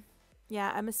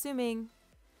 Yeah, I'm assuming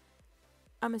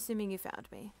you found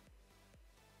me.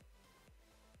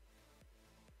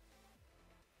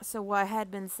 So I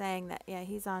had been saying that, yeah,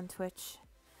 he's on Twitch.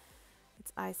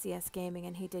 It's ICS Gaming,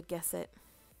 and he did guess it.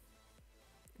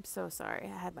 I'm so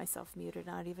sorry. I had myself muted.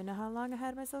 I don't even know how long I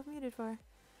had myself muted for.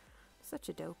 Such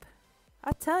a dope.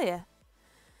 I tell you.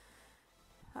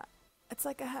 It's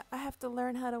like I have to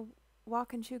learn how to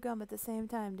walk and chew gum at the same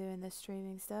time doing this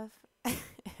streaming stuff.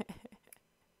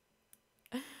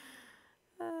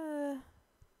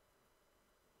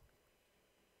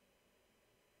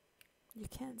 You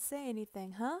can't say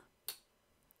anything, huh?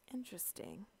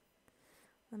 Interesting.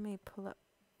 Let me pull up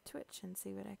Twitch and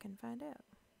see what I can find out.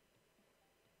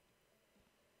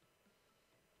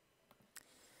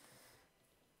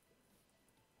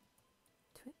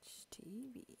 Twitch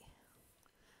TV.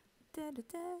 Da da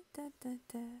da da da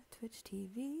da. Twitch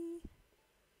TV.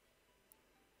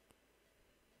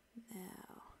 Now.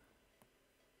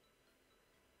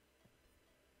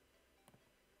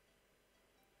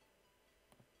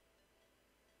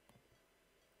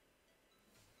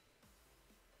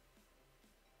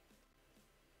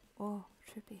 Oh,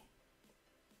 trippy.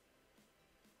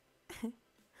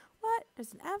 What?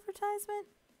 There's an advertisement?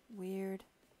 Weird.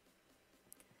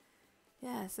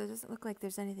 Yeah, so it doesn't look like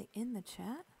there's anything in the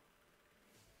chat.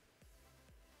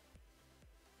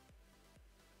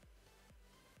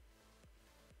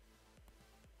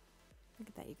 Look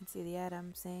at that, you can see the ad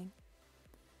I'm saying.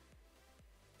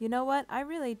 You know what? I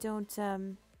really don't,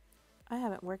 I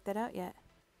haven't worked that out yet.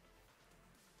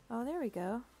 Oh, there we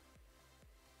go.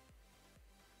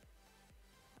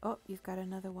 Oh, you've got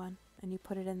another one. And you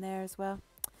put it in there as well.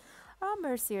 Oh,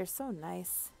 Mercy, you're so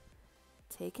nice.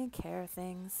 Taking care of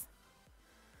things.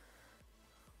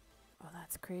 Oh,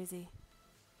 that's crazy.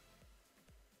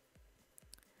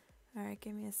 Alright,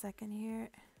 give me a second here.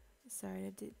 Sorry to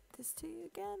do this to you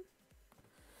again.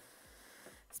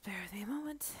 Spare with me a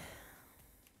moment.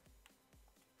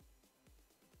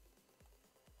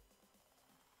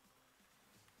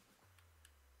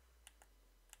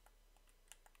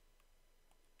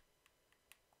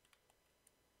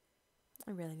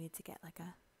 I really need to get like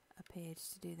a page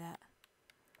to do that.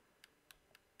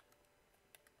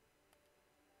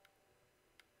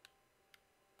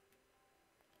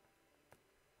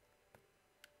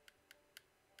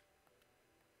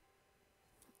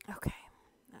 Okay,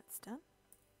 that's done.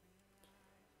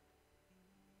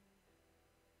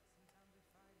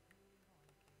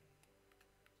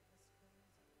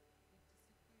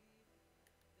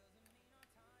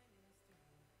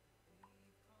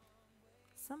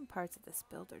 Some parts of this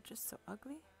build are just so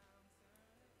ugly.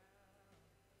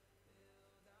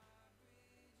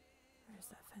 Where's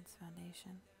that fence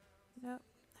foundation? Nope,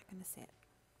 not gonna see it.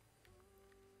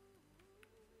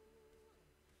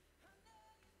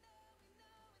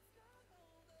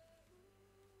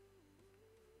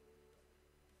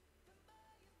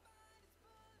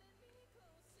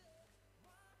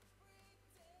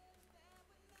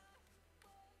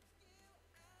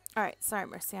 Alright, sorry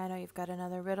Mercy, I know you've got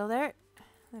another riddle there.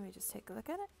 Let me just take a look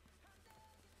at it.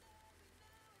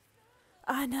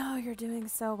 I know, you're doing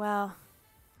so well.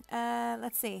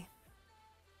 Let's see.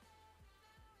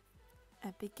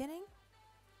 A beginning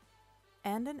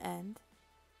and an end,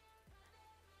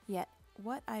 yet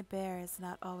what I bear is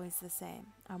not always the same.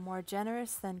 I'm more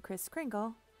generous than Kris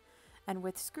Kringle, and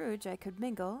with Scrooge I could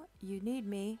mingle. You need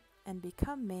me and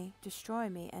become me, destroy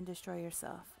me and destroy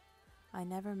yourself. I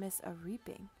never miss a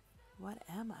reaping. What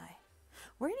am I?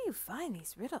 Where do you find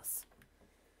these riddles?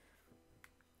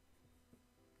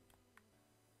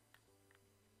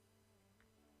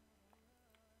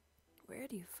 Where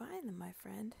do you find them, my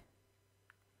friend?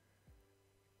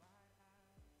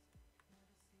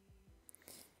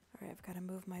 Alright, I've got to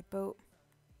move my boat.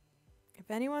 If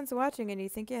anyone's watching and you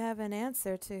think you have an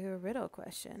answer to a riddle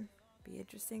question, be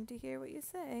interesting to hear what you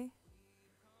say.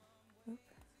 Oop.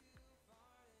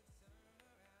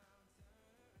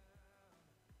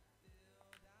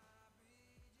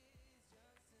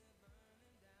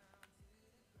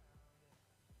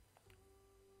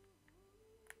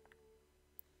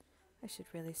 I should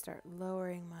really start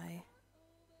lowering my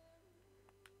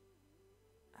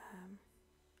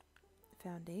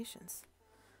foundations.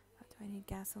 Do I need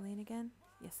gasoline again?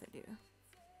 Yes, I do.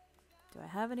 Do I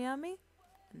have any on me?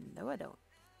 No, I don't.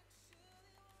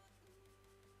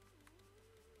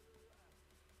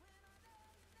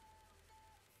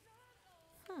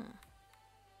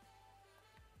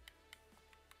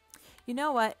 You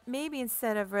know what? Maybe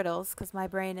instead of riddles, because my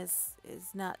brain is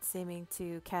not seeming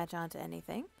to catch on to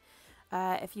anything,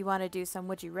 If you want to do some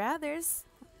would you rathers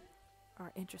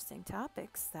or interesting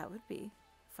topics, that would be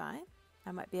fine.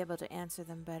 I might be able to answer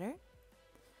them better.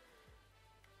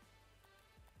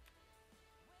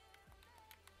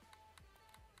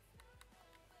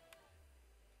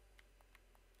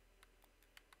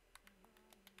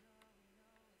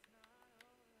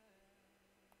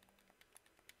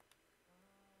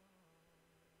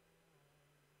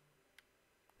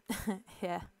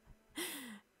 Yeah.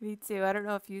 Me too. I don't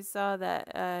know if you saw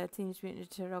that Teenage Mutant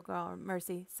Ninja Turtle girl.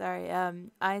 Mercy, sorry.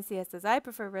 INCS says I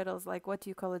prefer riddles like what do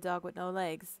you call a dog with no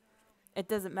legs? It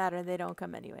doesn't matter. They don't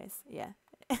come anyways. Yeah,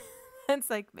 it's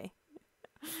like me.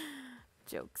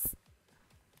 Jokes.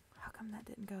 How come that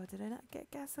didn't go? Did I not get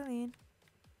gasoline?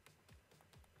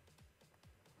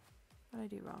 What did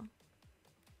I do wrong?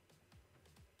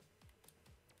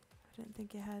 I didn't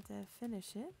think you had to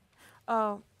finish it.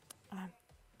 Oh, I'm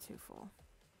too full.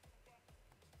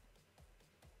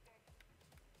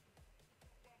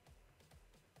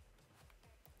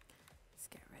 Let's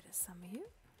get rid of some of you.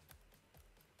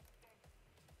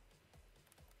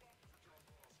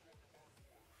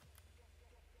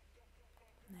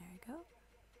 There you go.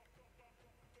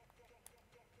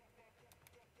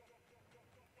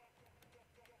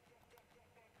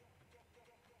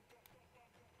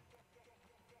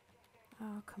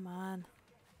 Oh, come on.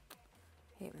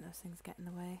 Hate when those things get in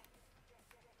the way.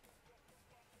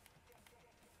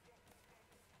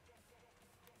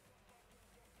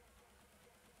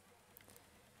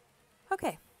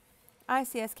 Okay.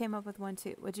 ICS came up with one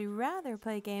too. Would you rather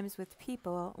play games with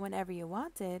people whenever you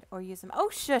wanted or use them? Oh,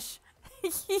 shush!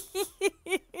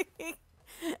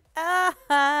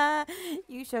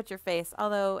 You shut your face.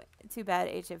 Although, too bad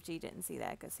HFG didn't see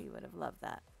that because he would have loved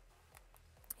that.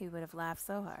 He would have laughed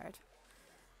so hard.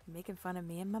 Making fun of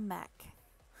me and my Mac.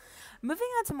 Moving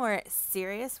on to more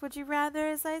serious would you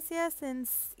rathers, ICS,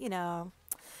 since, you know,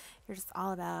 you're just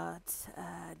all about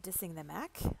dissing the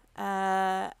Mac.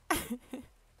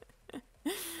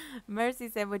 Mercy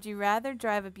said, would you rather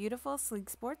drive a beautiful, sleek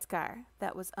sports car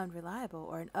that was unreliable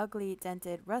or an ugly,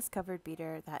 dented, rust-covered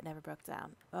beater that never broke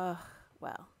down? Ugh,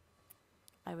 well,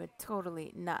 I would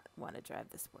totally not want to drive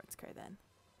the sports car then.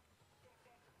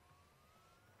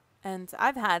 And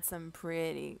I've had some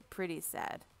pretty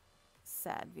sad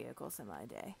vehicles in my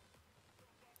day.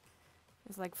 It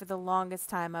was like for the longest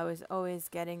time I was always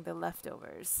getting the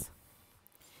leftovers.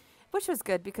 Which was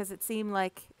good because it seemed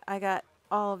like I got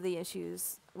all of the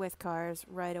issues with cars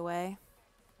right away.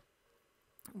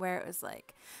 Where it was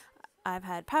like, I've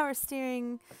had power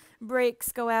steering,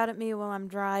 brakes go out at me while I'm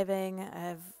driving,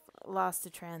 I've lost a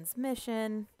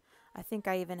transmission, I think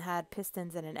I even had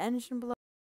pistons and an engine blow.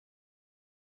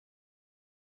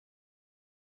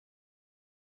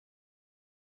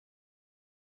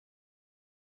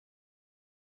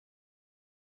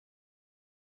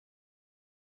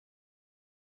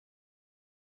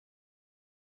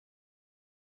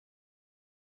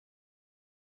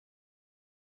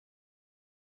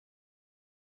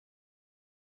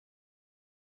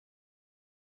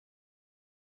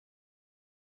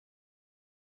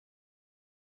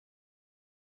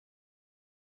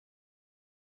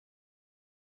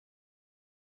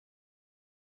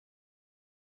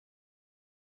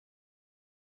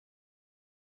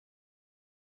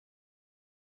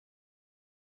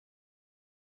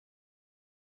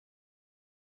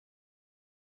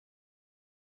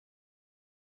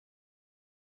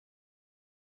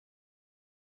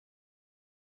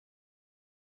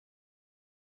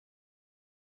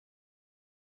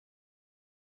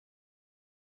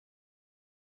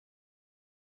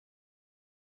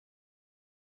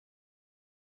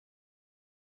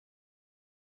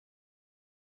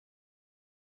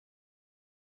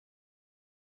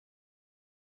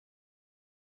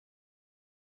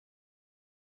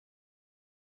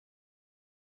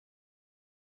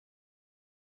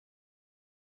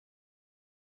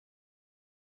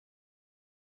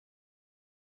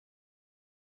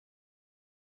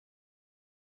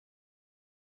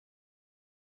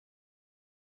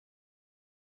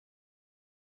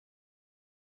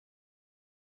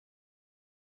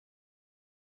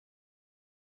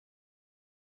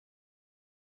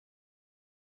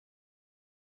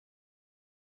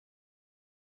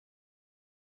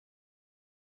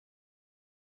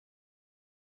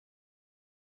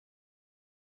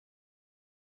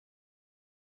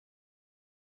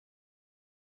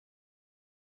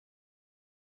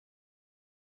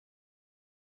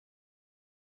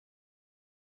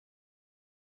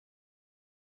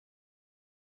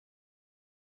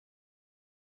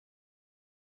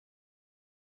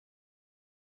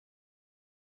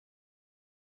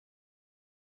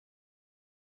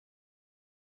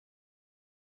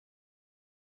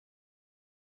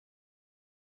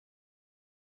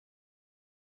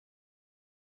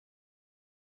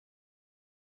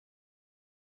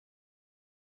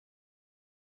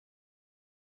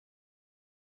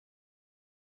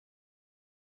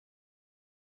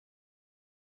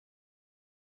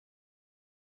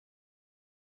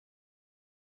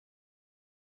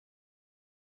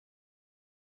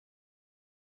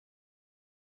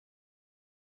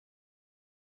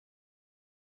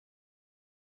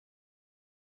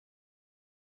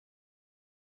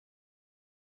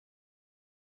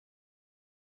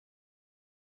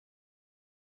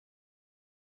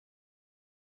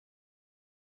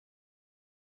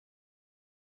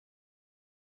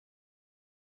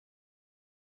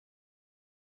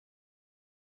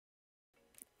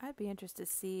 I'd be interested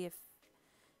to see if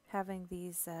having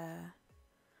these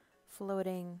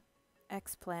floating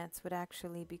X plants would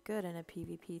actually be good in a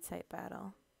PvP type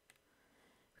battle.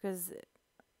 Because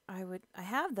I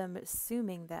have them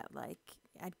assuming that like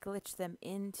I'd glitch them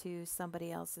into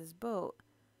somebody else's boat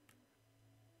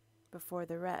before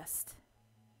the rest.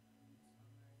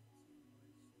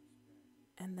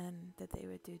 And then that they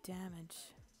would do damage,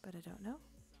 but I don't know.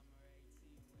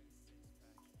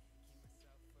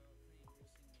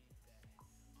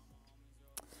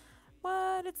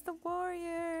 What? It's the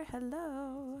warrior.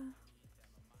 Hello.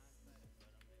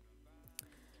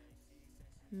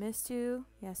 Missed you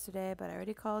yesterday, but I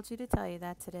already called you to tell you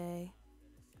that today.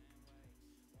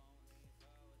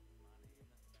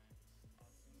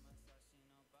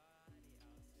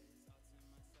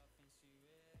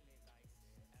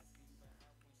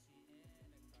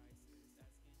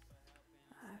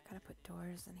 I've got to put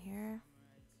doors in here.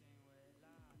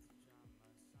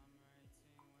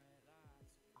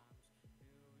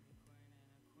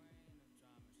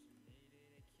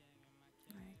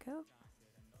 There you go.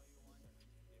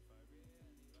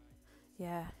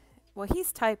 Yeah. Well,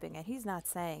 he's typing it. He's not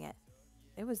saying it.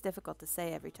 It was difficult to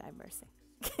say every time, Mercy.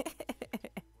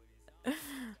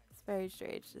 It's very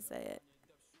strange to say it.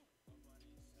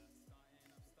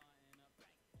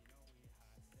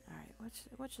 Alright,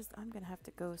 which is I'm gonna have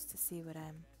to ghost to see what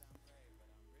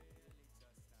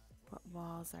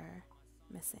walls are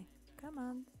missing. Come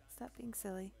on, stop being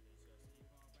silly.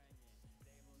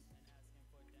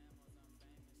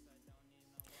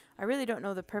 I really don't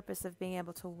know the purpose of being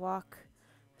able to walk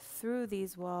through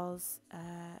these walls.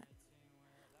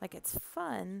 Like it's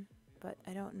fun, but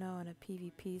I don't know in a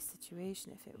PvP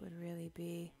situation if it would really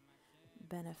be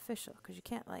beneficial, because you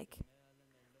can't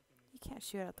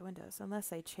shoot out the windows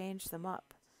unless I change them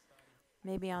up.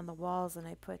 Maybe on the walls and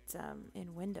I put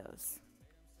in windows,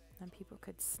 and people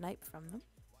could snipe from them.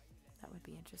 That would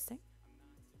be interesting.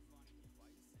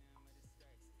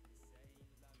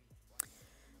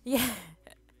 Yeah.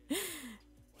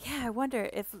 Yeah, I wonder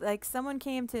if like someone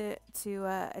came to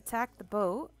attack the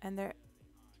boat and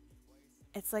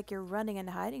it's like you're running and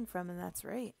hiding from them. That's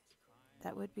right.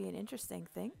 That would be an interesting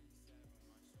thing.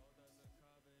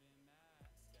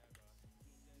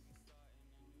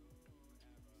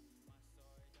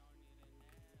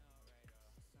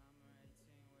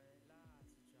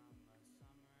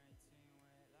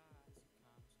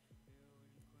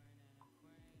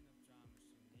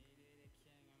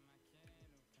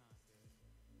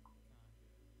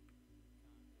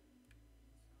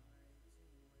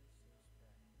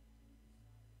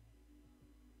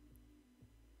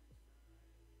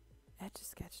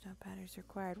 Etch-a-sketch, no batteries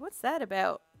required. What's that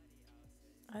about?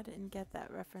 I didn't get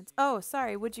that reference. Oh,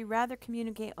 sorry. Would you rather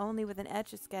communicate only with an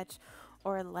Etch-a-sketch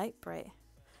or a light bright?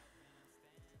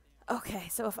 Okay,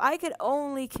 so if I could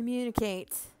only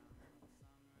communicate...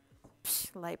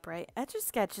 Psh, light bright.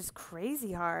 Etch-a-sketch is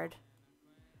crazy hard.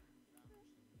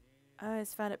 I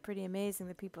always found it pretty amazing,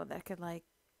 the people that could, like,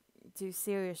 do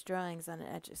serious drawings on an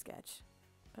Etch-a-sketch.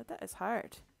 But that is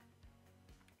hard.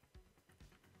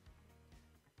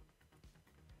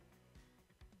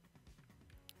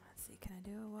 Let's see, can I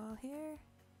do a wall here?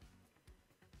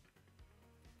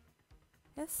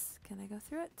 Yes, can I go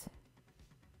through it?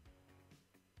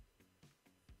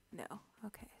 No.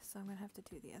 Okay, so I'm going to have to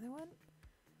do the other one.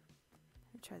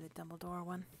 I'll try the Dumbledore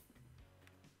one.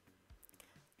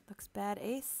 Looks bad,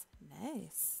 Ace.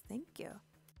 Nice. Thank you.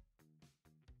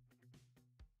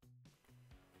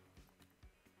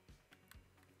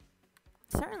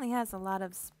 Certainly has a lot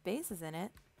of spaces in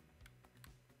it.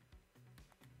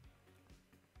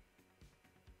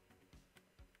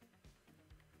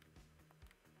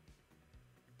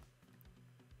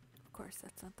 Of course,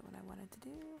 that's not the one I wanted to do.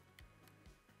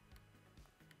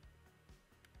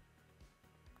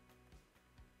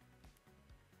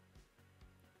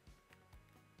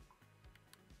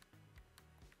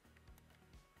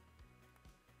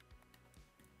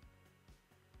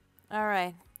 All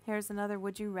right, here's another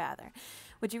would you rather.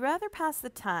 Would you rather pass the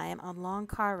time on long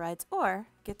car rides or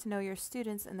get to know your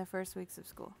students in the first weeks of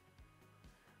school?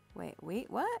 Wait,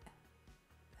 what?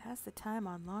 Pass the time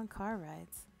on long car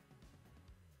rides.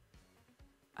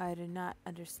 I do not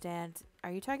understand.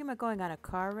 Are you talking about going on a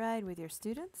car ride with your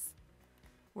students?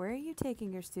 Where are you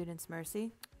taking your students,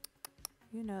 Mercy?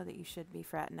 You know that you should be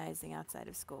fraternizing outside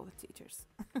of school with teachers.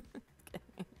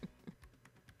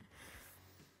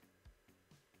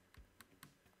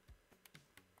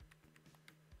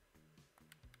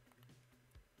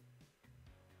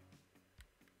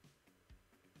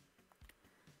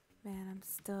 Man,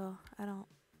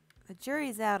 the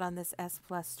jury's out on this S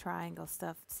plus triangle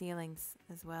stuff, ceilings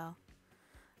as well.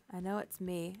 I know it's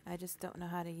me. I just don't know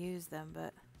how to use them,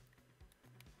 but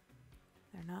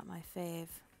they're not my fave.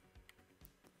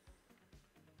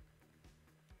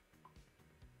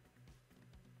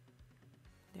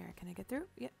 There, can I get through?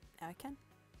 Yep, now I can.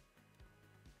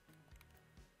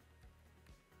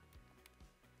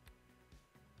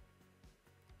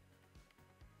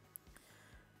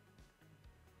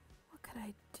 What could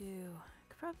I do? I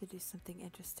could probably do something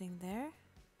interesting there.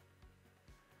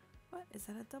 What? Is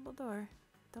that a double door?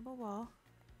 Double wall?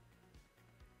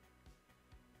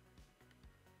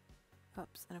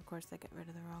 Oops, and of course I get rid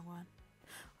of the wrong one.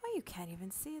 Oh, you can't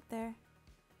even see it there.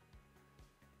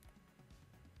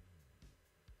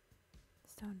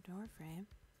 Stone door frame.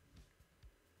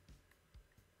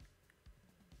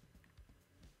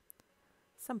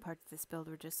 Some parts of this build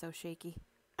were just so shaky.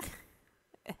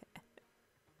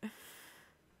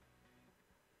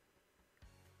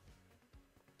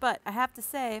 But I have to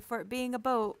say, for it being a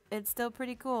boat, it's still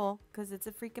pretty cool because it's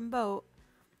a freaking boat.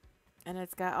 And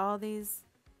it's got all these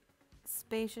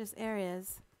spacious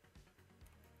areas.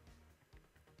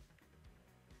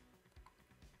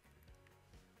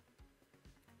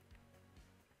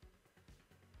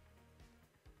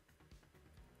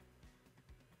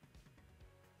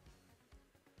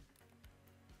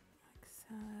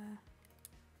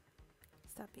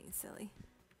 Stop being silly.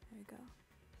 There we go.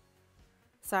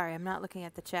 Sorry, I'm not looking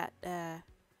at the chat.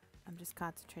 I'm just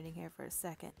concentrating here for a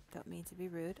second. Don't mean to be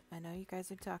rude. I know you guys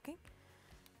are talking.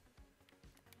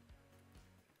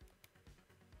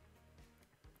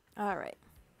 All right.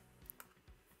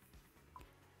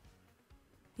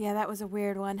 Yeah, that was a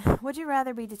weird one. Would you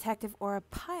rather be detective or a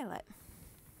pilot?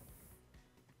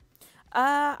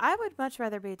 I would much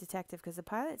rather be a detective because a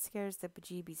pilot scares the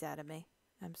bejeebies out of me.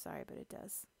 I'm sorry, but it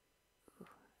does. Ooh,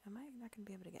 am I not going to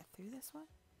be able to get through this one?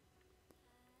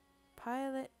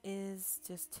 Pilot is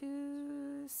just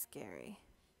too scary.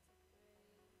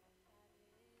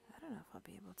 I don't know if I'll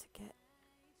be able to get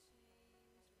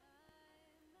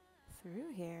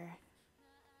through here.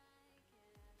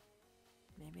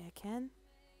 Maybe I can.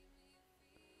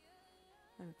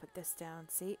 Let me put this down,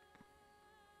 see?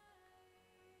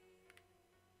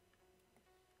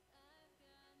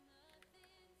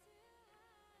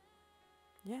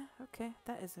 Yeah, okay.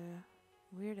 That is a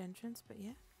weird entrance, but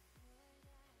yeah.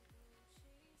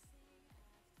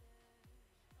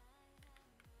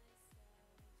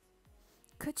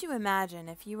 Could you imagine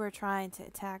if you were trying to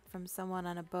attack from someone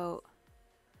on a boat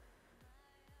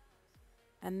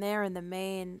and they're in the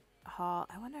main hall?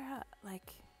 I wonder how,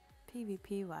 like,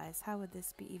 PvP wise, how would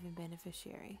this be even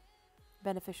beneficial,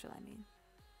 I mean.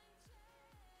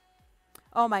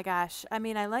 Oh my gosh. I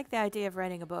mean, I like the idea of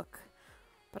writing a book,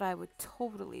 but I would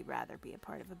totally rather be a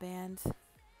part of a band.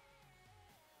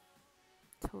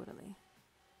 Totally.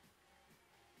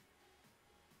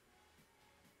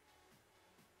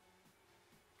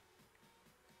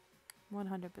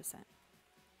 $100%.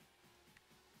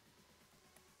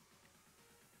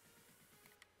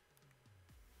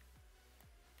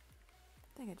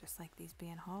 I think I just like these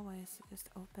being hallways. Just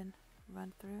open,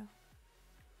 run through.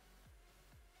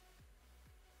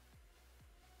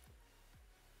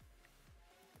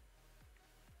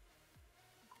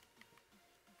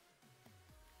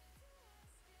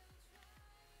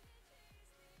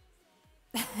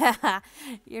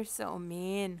 You're so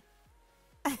mean.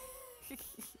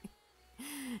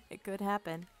 It could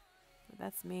happen. But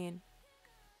that's mean.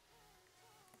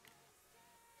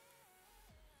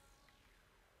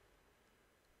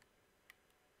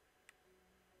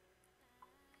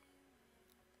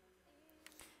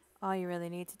 All you really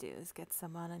need to do is get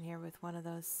someone in here with one of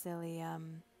those silly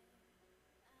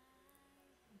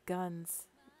guns.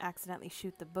 Accidentally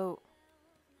shoot the boat.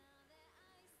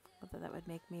 Although that would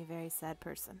make me a very sad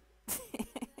person.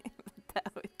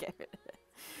 That would get rid of it.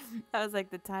 That was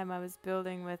like the time I was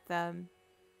building with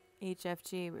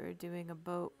HFG. We were doing a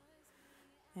boat.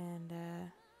 And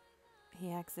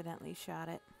he accidentally shot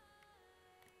it.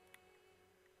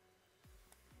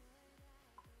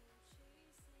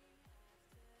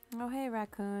 Oh, hey,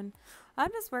 raccoon.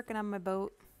 I'm just working on my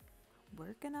boat.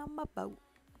 Working on my boat.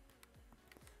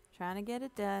 Trying to get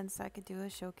it done so I could do a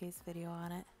showcase video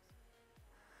on it.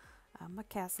 On my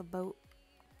castle boat.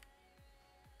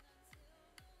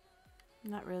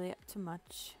 Not really up to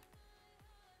much.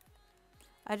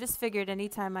 I just figured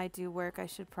anytime I do work, I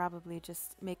should probably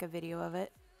just make a video of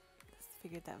it. Just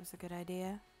figured that was a good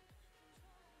idea.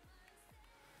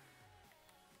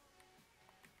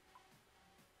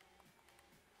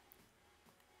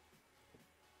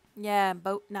 Yeah,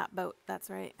 boat, not boat. That's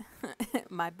right.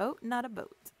 My boat, not a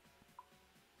boat.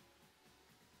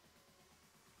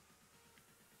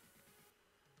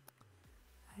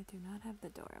 I I do not have the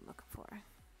door I'm looking for.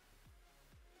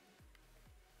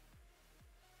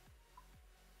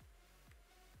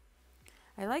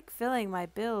 I like filling my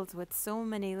builds with so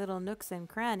many little nooks and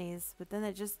crannies, but then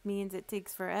it just means it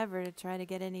takes forever to try to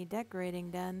get any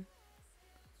decorating done.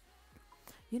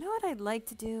 You know what I'd like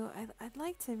to do? I'd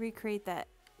like to recreate that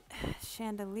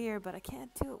chandelier, but I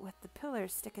can't do it with the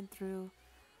pillars sticking through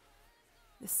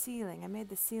the ceiling. I made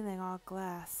the ceiling all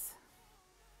glass.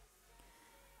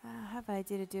 I have an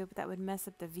idea to do it, but that would mess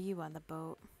up the view on the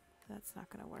boat. That's not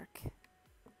going to work.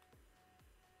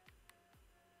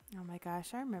 Oh my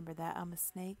gosh, I remember that. I'm a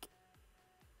snake.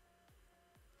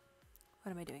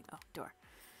 What am I doing? Oh, door.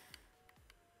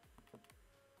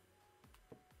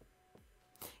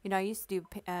 You know, I used to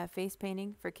do face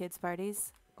painting for kids'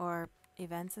 parties or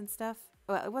events and stuff.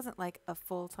 Well, it wasn't like a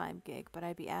full-time gig, but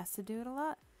I'd be asked to do it a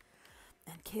lot.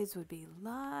 And kids would be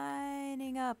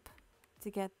lining up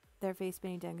to get their face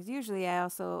painting done. Because usually I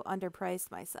also underpriced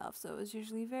myself, so it was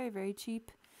usually very, very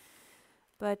cheap.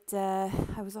 But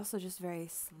I was also just very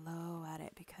slow at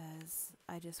it because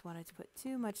I just wanted to put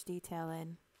too much detail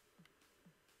in.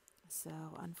 So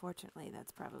unfortunately,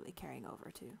 that's probably carrying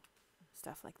over to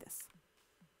stuff like this.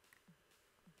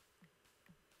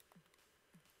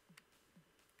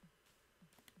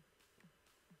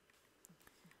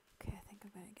 Okay, I think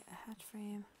I'm going to get a hatch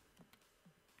frame.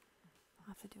 I'll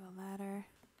have to do a ladder.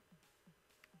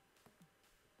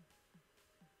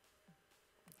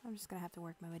 I'm just going to have to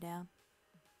work my way down.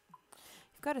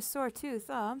 You've got a sore tooth.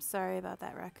 Oh, I'm sorry about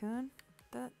that, raccoon.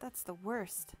 That's the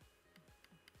worst.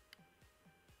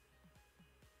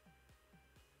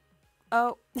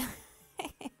 Oh.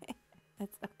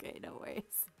 That's okay, no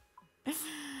worries.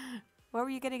 What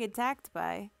were you getting attacked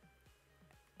by?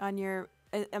 On your...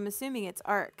 I'm assuming it's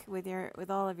Ark with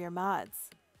all of your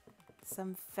mods.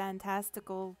 Some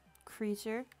fantastical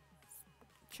creature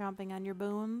chomping on your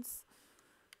bones.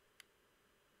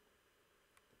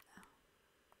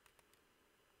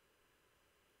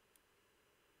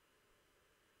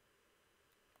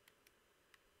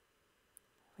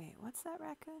 Wait, what's that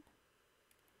raccoon?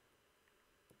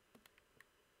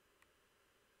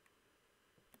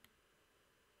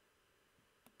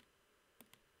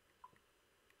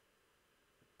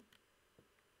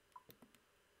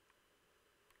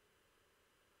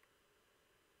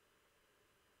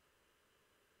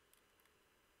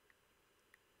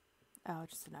 Oh,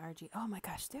 just an RG. Oh my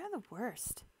gosh, they're the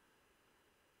worst.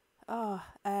 Oh,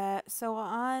 so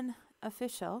on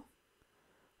official,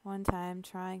 one time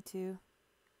trying to...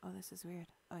 Oh, this is weird.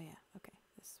 Oh yeah, okay.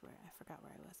 This is where I forgot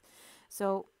where I was.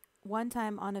 So one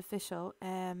time on official,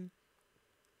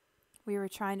 we were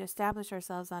trying to establish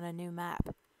ourselves on a new map,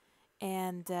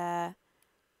 and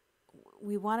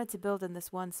we wanted to build in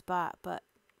this one spot, but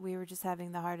we were just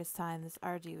having the hardest time. This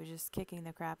RG was just kicking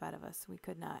the crap out of us. We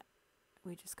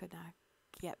just could not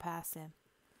get past him.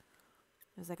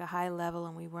 It was like a high level,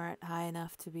 and we weren't high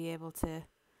enough to be able to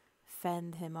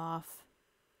fend him off.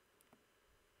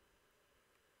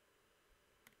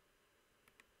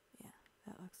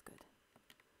 That looks good.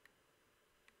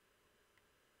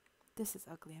 This is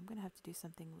ugly. I'm going to have to do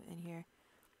something in here.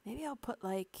 Maybe I'll put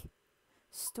like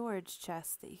storage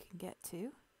chests that you can get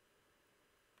to.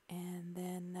 And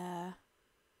then,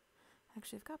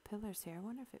 actually I've got pillars here. I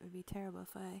wonder if it would be terrible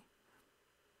if I,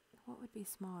 what would be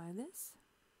smaller? This?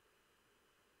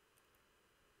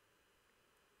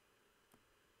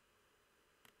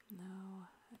 No,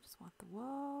 I just want the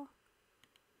wall.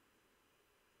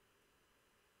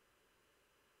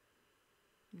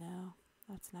 No,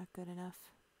 that's not good enough.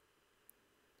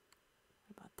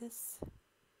 What about this?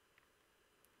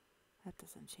 That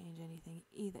doesn't change anything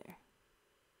either.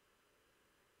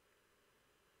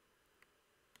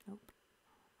 Nope.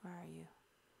 Where are you?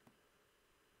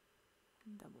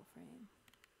 Double frame.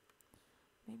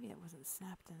 Maybe it wasn't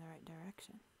snapped in the right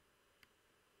direction.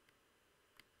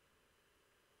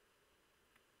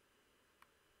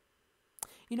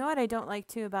 You know what I don't like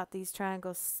too about these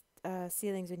triangles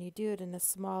ceilings, when you do it in a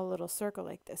small little circle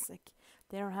like this, like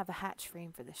they don't have a hatch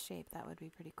frame for this shape. That would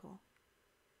be pretty cool.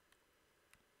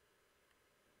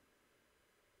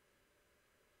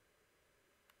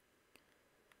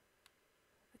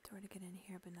 A door to get in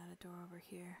here, but not a door over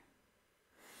here.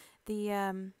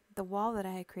 The wall that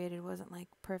I had created wasn't like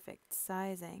perfect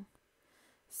sizing,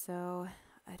 so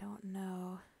I don't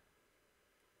know.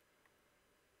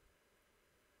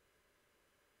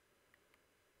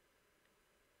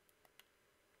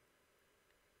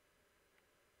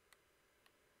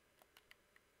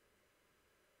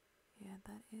 Yeah,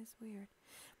 that is weird.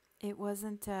 It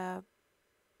wasn't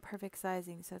perfect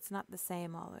sizing, so it's not the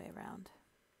same all the way around.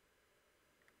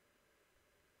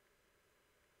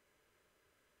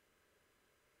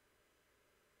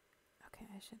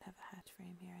 should have a hatch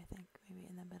frame here, I think. Maybe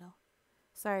in the middle.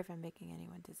 Sorry if I'm making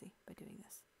anyone dizzy by doing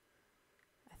this.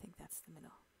 I think that's the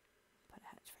middle. Put a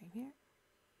hatch frame here.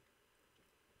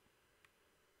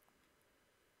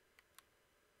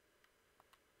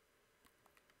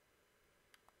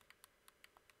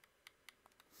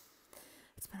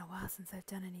 It's been a while since I've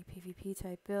done any PvP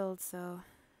type builds, so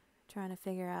trying to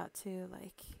figure out too,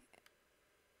 like,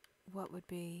 what would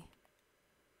be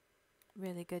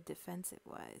really good defensive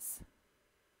wise.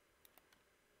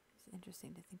 It's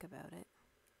interesting to think about it.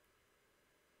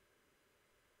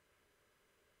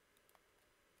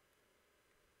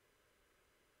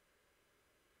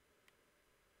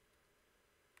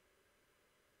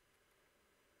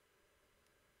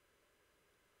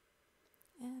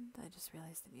 And I just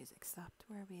realized the music stopped.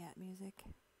 Where are we at, music?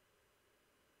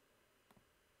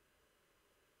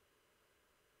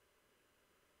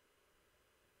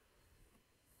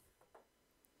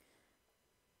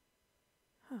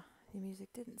 Huh, the music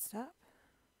didn't stop.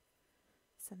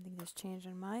 Something just changed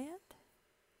on my end.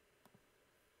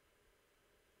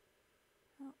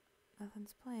 Oh,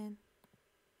 nothing's playing.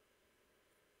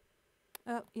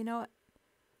 Oh, you know what?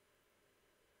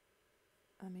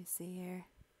 Let me see here.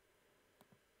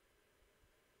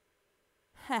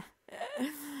 Ha!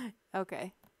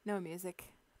 Okay, no music.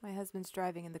 My husband's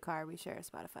driving in the car. We share a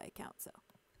Spotify account, so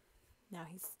now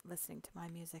he's listening to my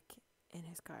music in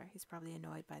his car. He's probably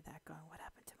annoyed by that, going, what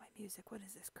happened to my music? What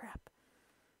is this crap?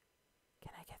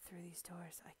 Can I get through these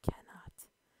doors? I cannot.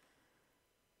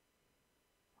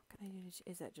 What can I do to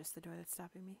is that just the door that's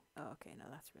stopping me? Oh, okay, no,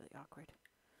 that's really awkward.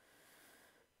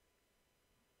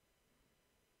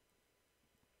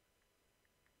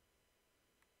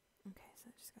 Okay, so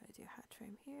I just gotta do a hatch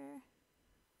frame here.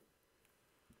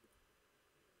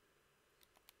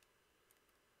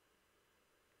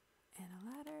 And a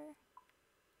ladder.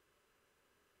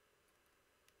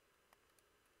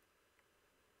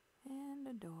 And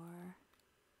a door.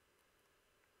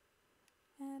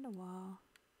 And a wall.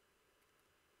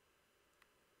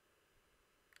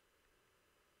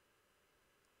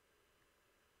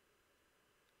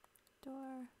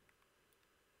 Door.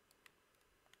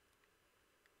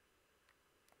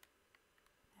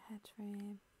 A hatch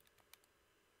frame.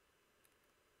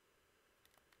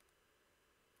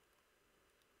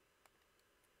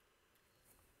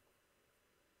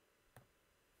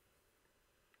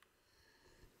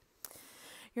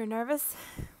 You're nervous?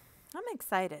 I'm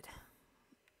excited.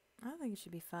 I think it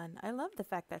should be fun. I love the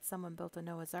fact that someone built a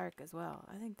Noah's Ark as well.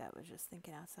 I think that was just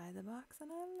thinking outside the box,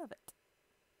 and I love it.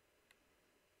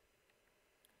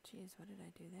 Jeez, what did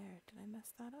I do there? Did I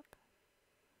mess that up?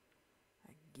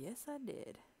 I guess I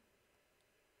did.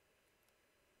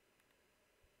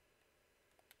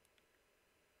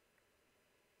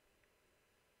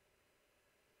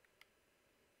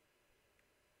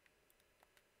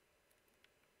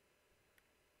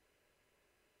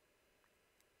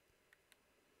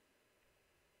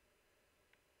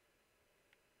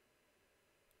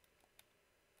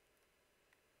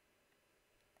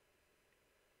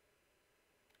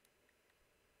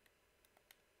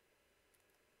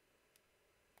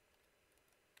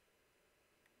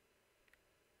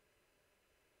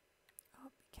 Oh,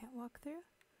 you can't walk through?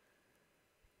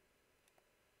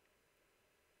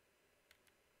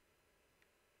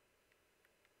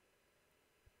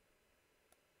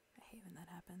 I hate when that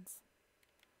happens.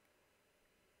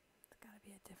 It's gotta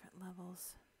be at different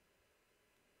levels.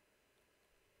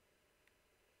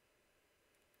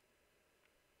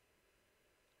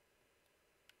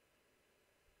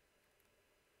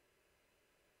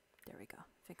 There we go.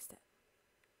 Fixed it.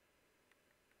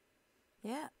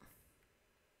 Yeah.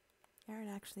 Aaron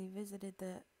actually visited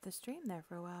the stream there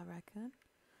for a while, Raccoon.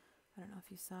 I don't know if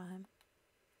you saw him.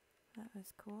 That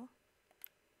was cool.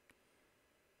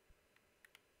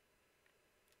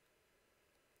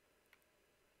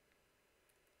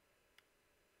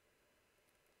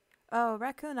 Oh,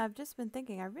 Raccoon, I've just been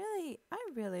thinking, I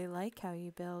really like how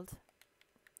you build.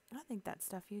 I think that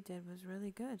stuff you did was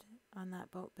really good on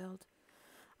that boat build.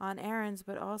 On Aaron's,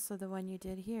 but also the one you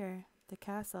did here, the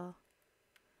castle.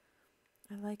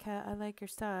 I like your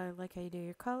style. I like how you do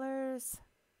your colors.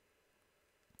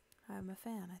 I'm a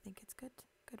fan. I think it's good.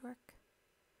 Good work.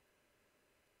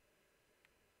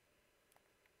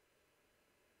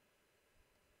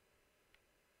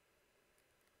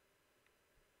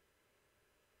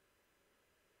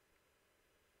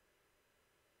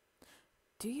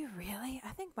 Do you really?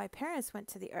 I think my parents went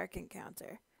to the Ark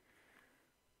Encounter.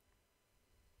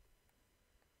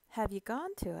 Have you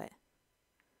gone to it?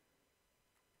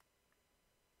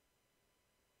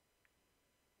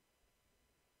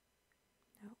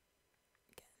 No.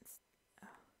 Oh.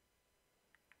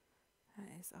 That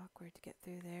It's awkward to get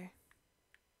through there.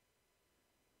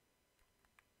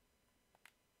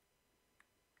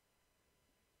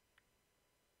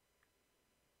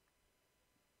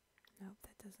 Nope,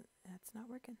 that's not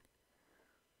working.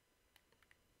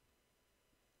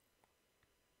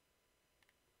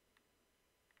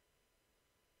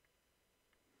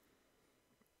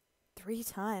 Three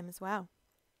times, wow.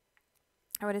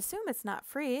 I would assume it's not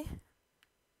free.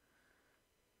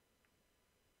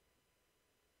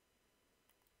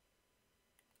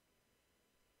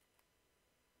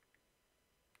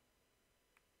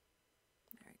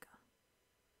 There we go.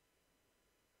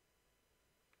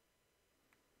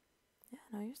 Yeah,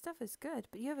 no, your stuff is good,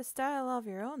 but you have a style of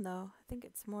your own, though. I think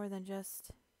it's more than just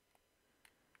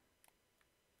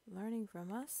learning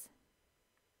from us.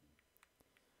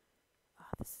 Oh,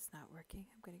 this is not working.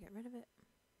 I'm going to get rid of it.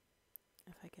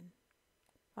 If I can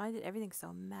find it. Everything's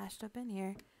so mashed up in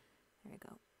here. There we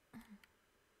go.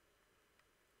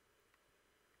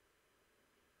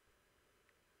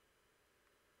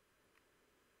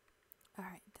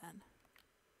 Alright, done.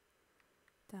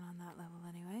 Done on that level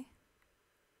anyway.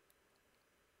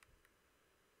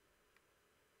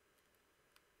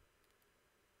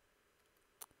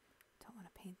 Don't want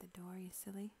to paint the door, you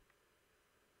silly.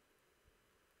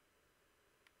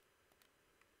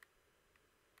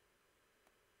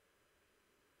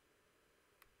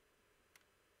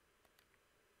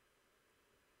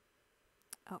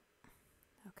 Oh,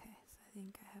 okay, so I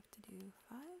think I have to do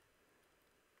 5.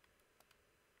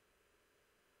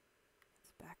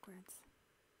 It's backwards.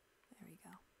 There we go.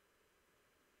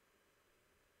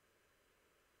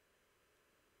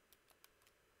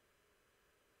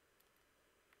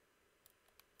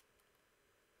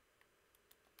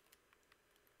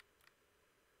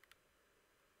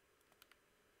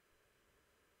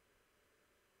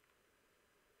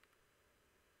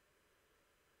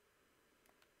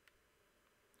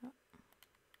 Oh.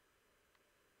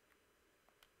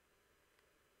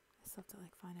 I still have to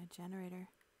like find a generator.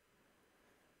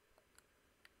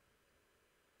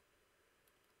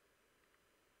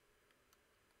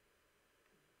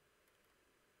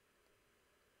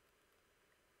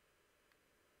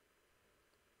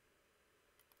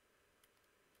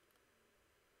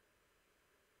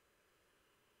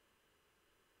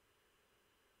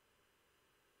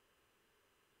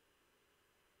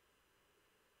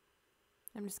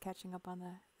 I'm just catching up on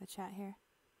the chat here.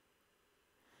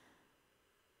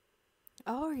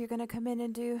 Oh, you're gonna come in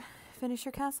and finish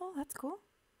your castle? That's cool.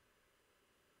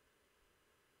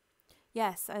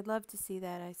 Yes, I'd love to see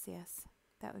that ICS.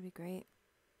 That would be great.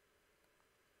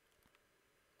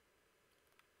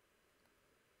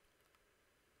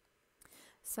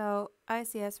 So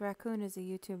ICS Raccoon is a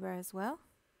YouTuber as well.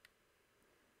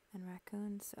 And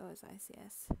Raccoon, so is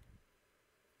ICS.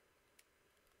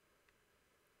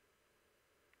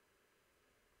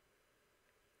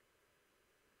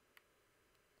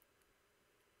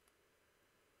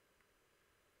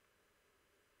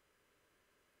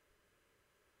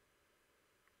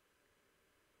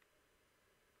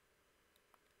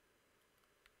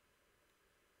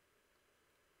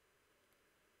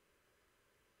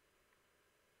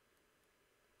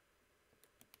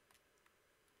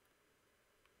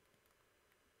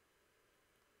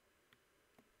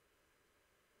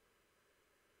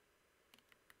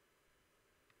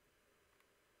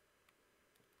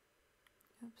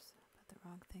 Oops, put the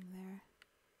wrong thing there.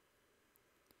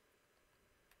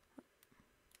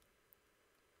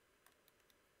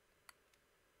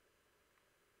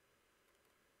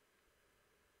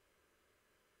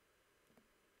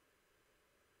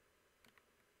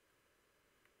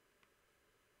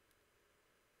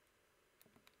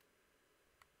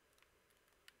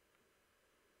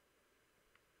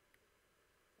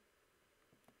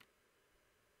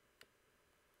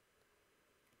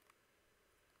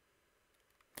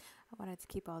 I wanted to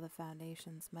keep all the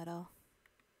foundations metal.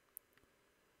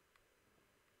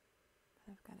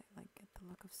 But I've got to like get the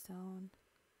look of stone.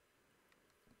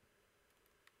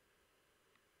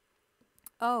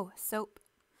 Oh, soap.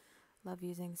 Love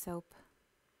using soap.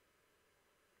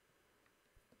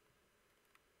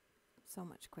 So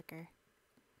much quicker.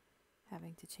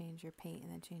 Having to change your paint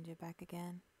and then change it back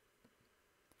again.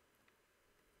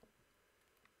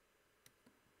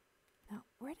 Now,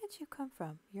 where did you come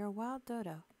from? You're a wild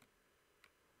dodo.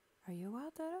 Are you a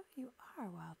wild dodo? You are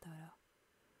a wild dodo.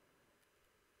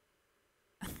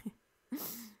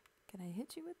 Can I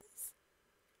hit you with this?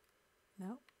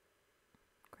 No.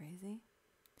 Crazy.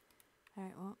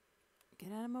 Alright, well,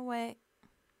 get out of my way.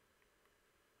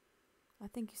 I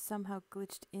think you somehow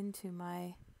glitched into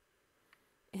my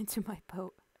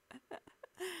boat.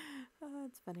 Oh,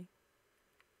 that's funny.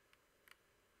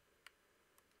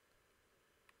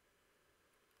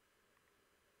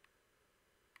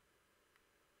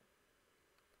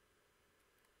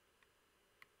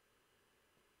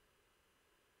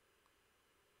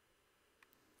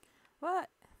 What?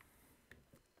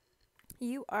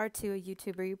 You are too a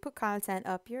YouTuber. You put content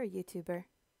up. You're a YouTuber.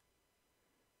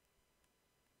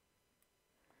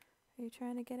 Are you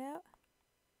trying to get out?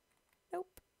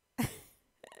 Nope.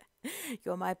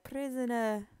 You're my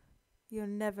prisoner. You'll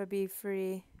never be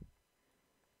free.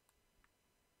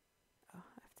 Oh,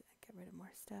 I have to get rid of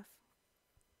more stuff.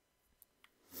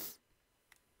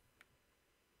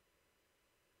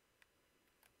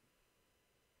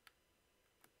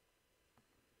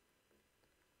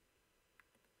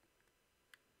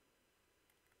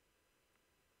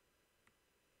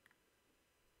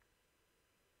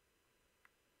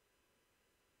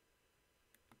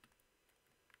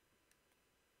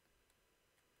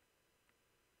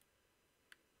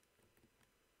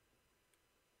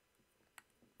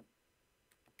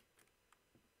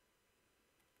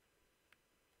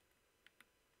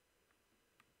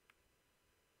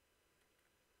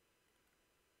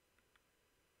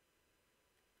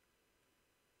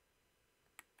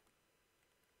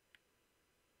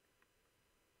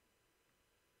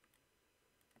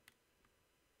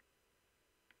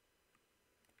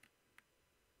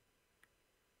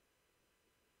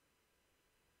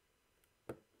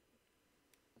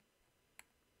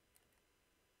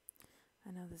 I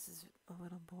know this is a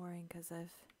little boring because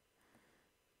I've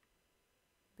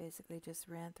basically just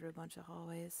ran through a bunch of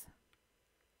hallways.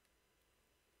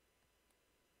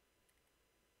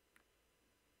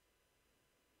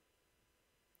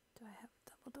 Do I have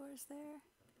double doors there?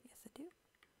 Yes, I do.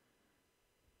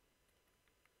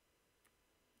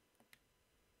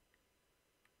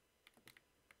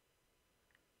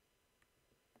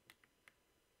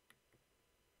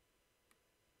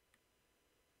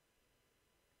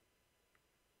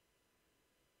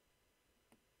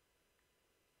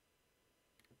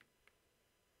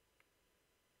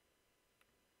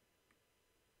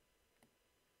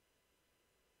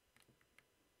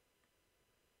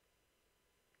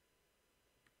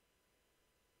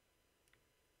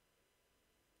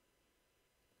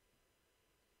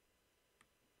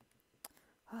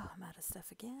 Oh, I'm out of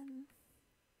stuff again.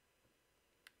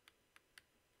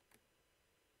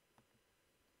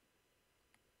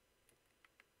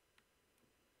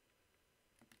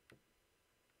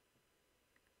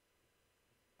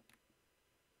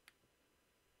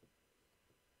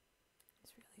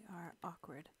 These really are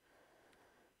awkward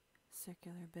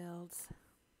circular builds.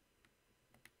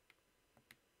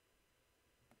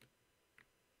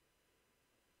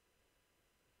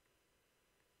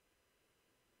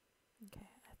 Okay,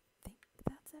 I think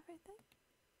that's everything.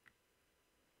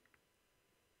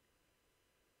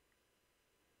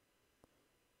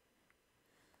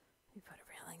 We put a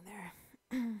railing there.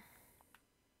 Let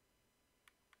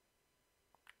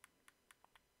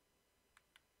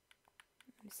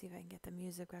me see if I can get the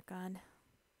music back on.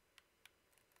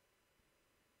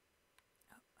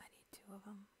 Oh, I need two of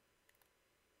them.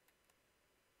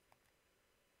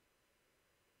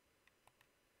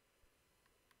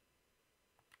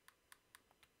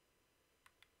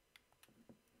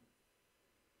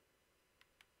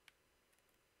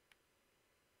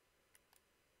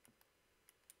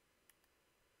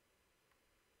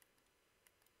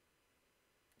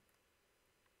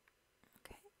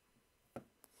 Okay.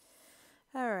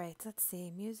 All right, let's see.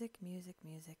 Music, music,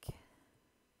 music.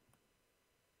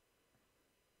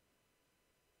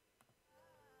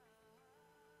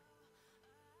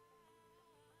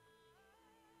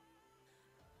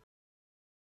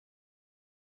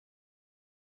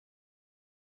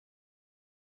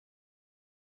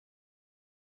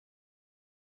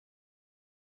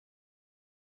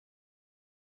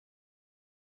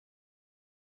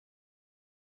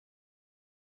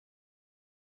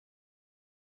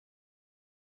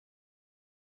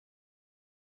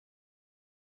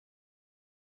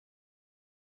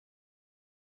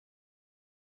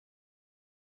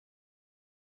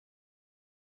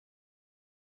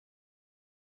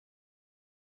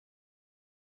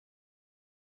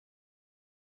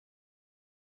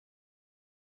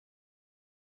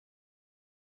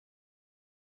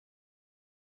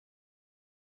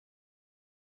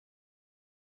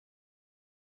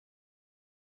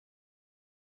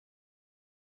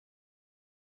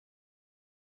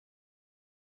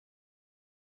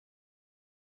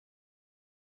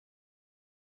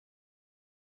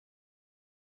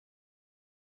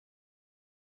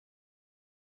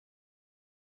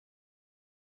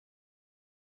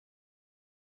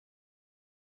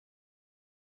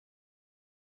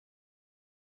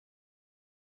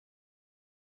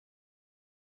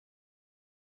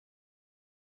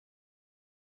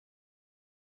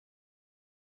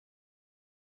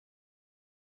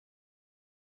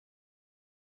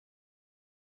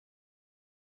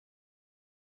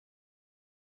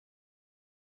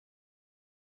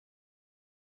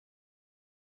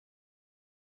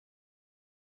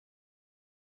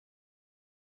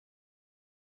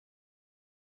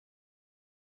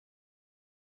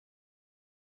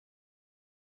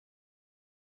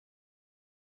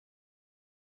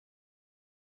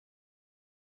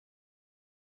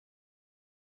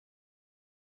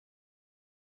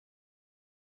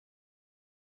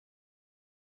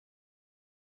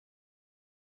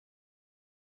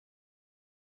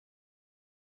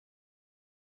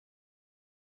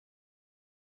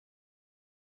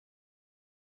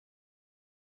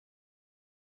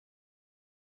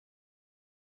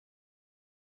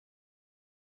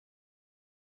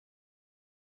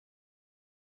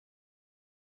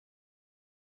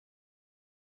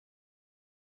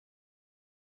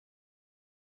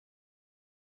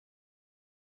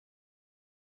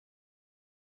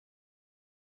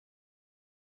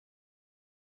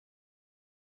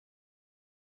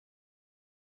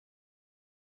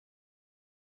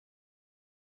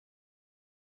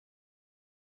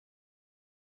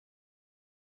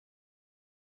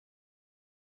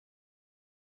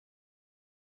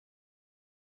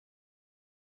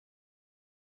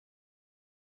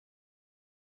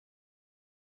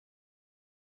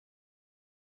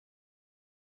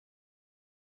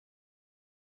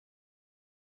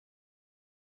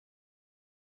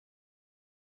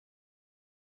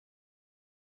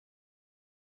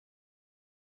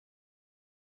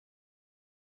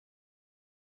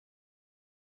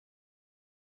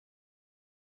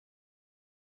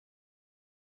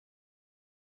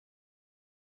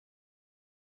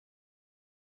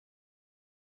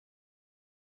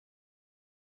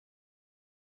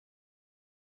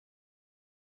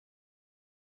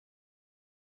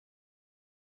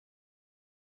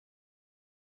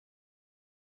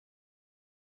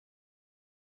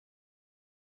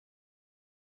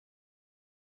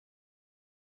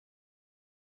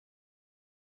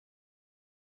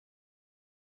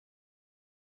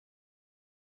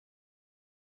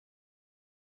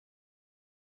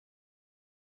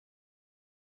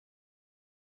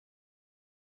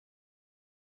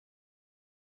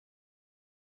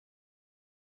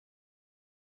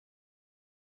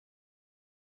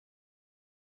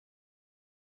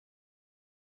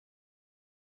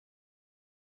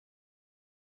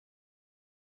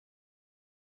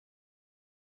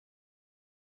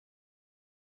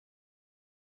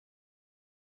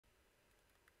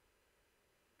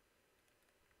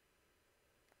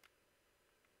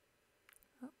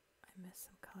 There's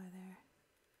some color there.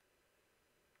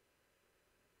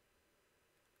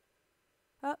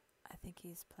 Oh, I think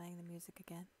he's playing the music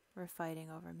again. We're fighting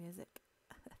over music.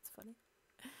 That's funny.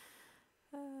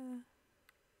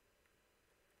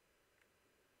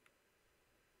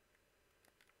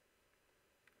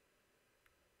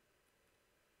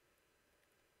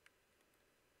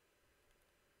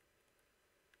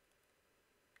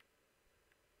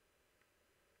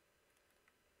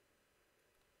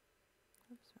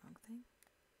 Oops, wrong thing.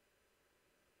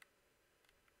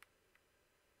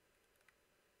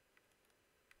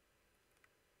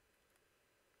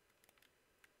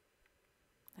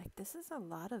 Like, this is a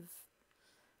lot of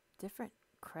different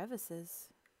crevices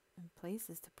and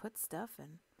places to put stuff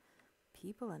and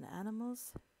people and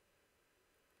animals.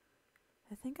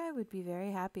 I think I would be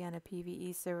very happy on a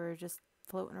PvE server just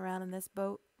floating around in this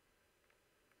boat.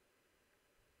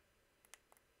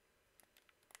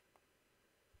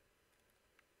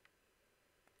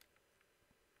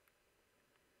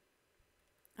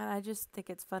 And I just think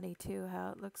it's funny too how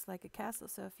it looks like a castle.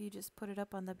 So if you just put it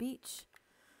up on the beach,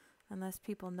 unless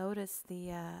people notice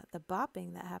the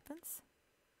bopping that happens,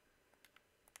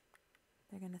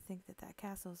 they're going to think that that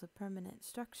castle is a permanent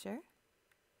structure.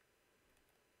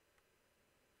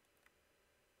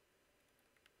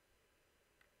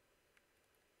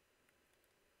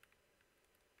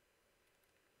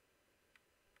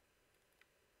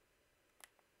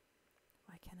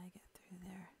 Why can't I get through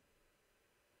there?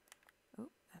 Oh,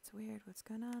 that's weird. What's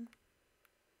going on?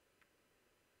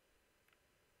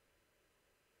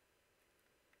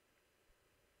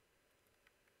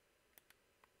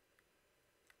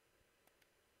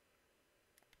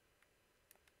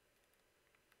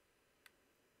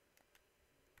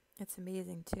 It's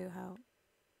amazing too how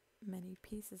many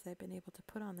pieces I've been able to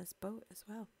put on this boat as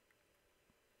well.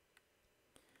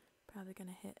 Probably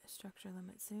going to hit a structure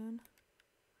limit soon.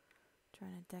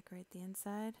 Trying to decorate the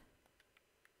inside.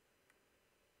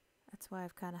 That's why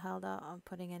I've kind of held out on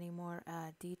putting any more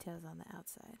details on the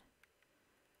outside.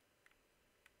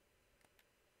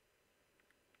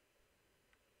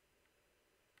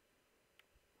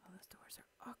 Oh, those doors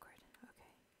are awkward. Okay.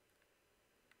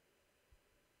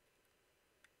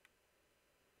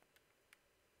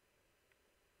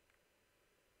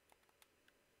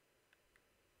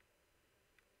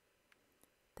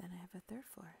 Then I have a third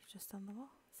floor just on the wall.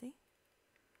 See?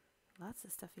 Lots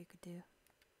of stuff you could do.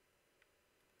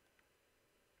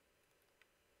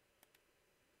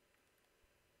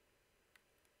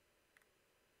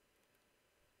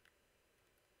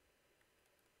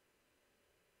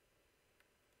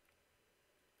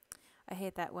 I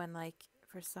hate that when, like,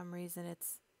 for some reason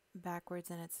it's backwards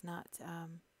and it's not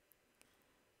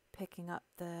picking up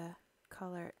the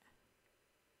color.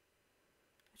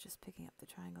 It's just picking up the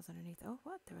triangles underneath. Oh,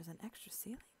 what? There was an extra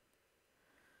ceiling?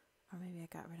 Or maybe I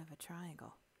got rid of a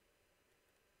triangle.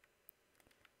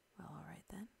 Well, alright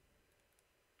then.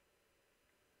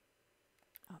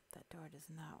 Oh, that door does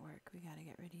not work. We gotta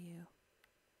get rid of you.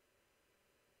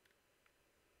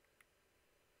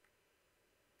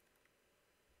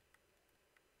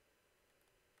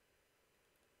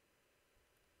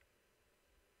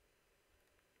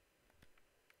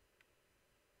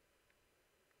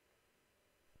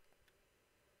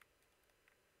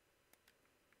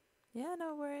 Yeah,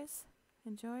 no worries.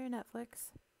 Enjoy your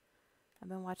Netflix. I've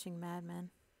been watching Mad Men.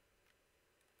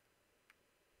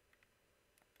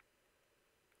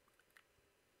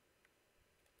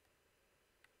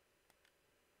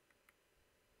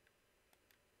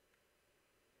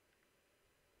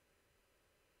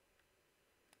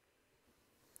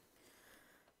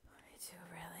 Let me do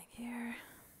a railing here.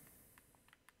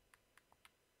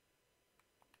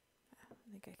 I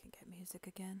think I can get music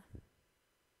again.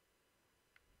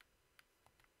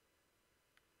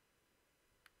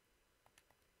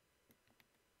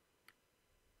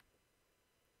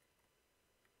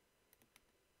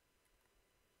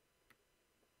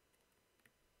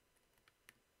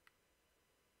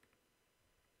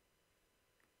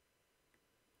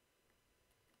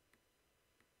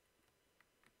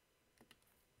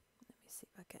 Let me see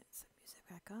if I get some music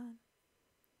back on.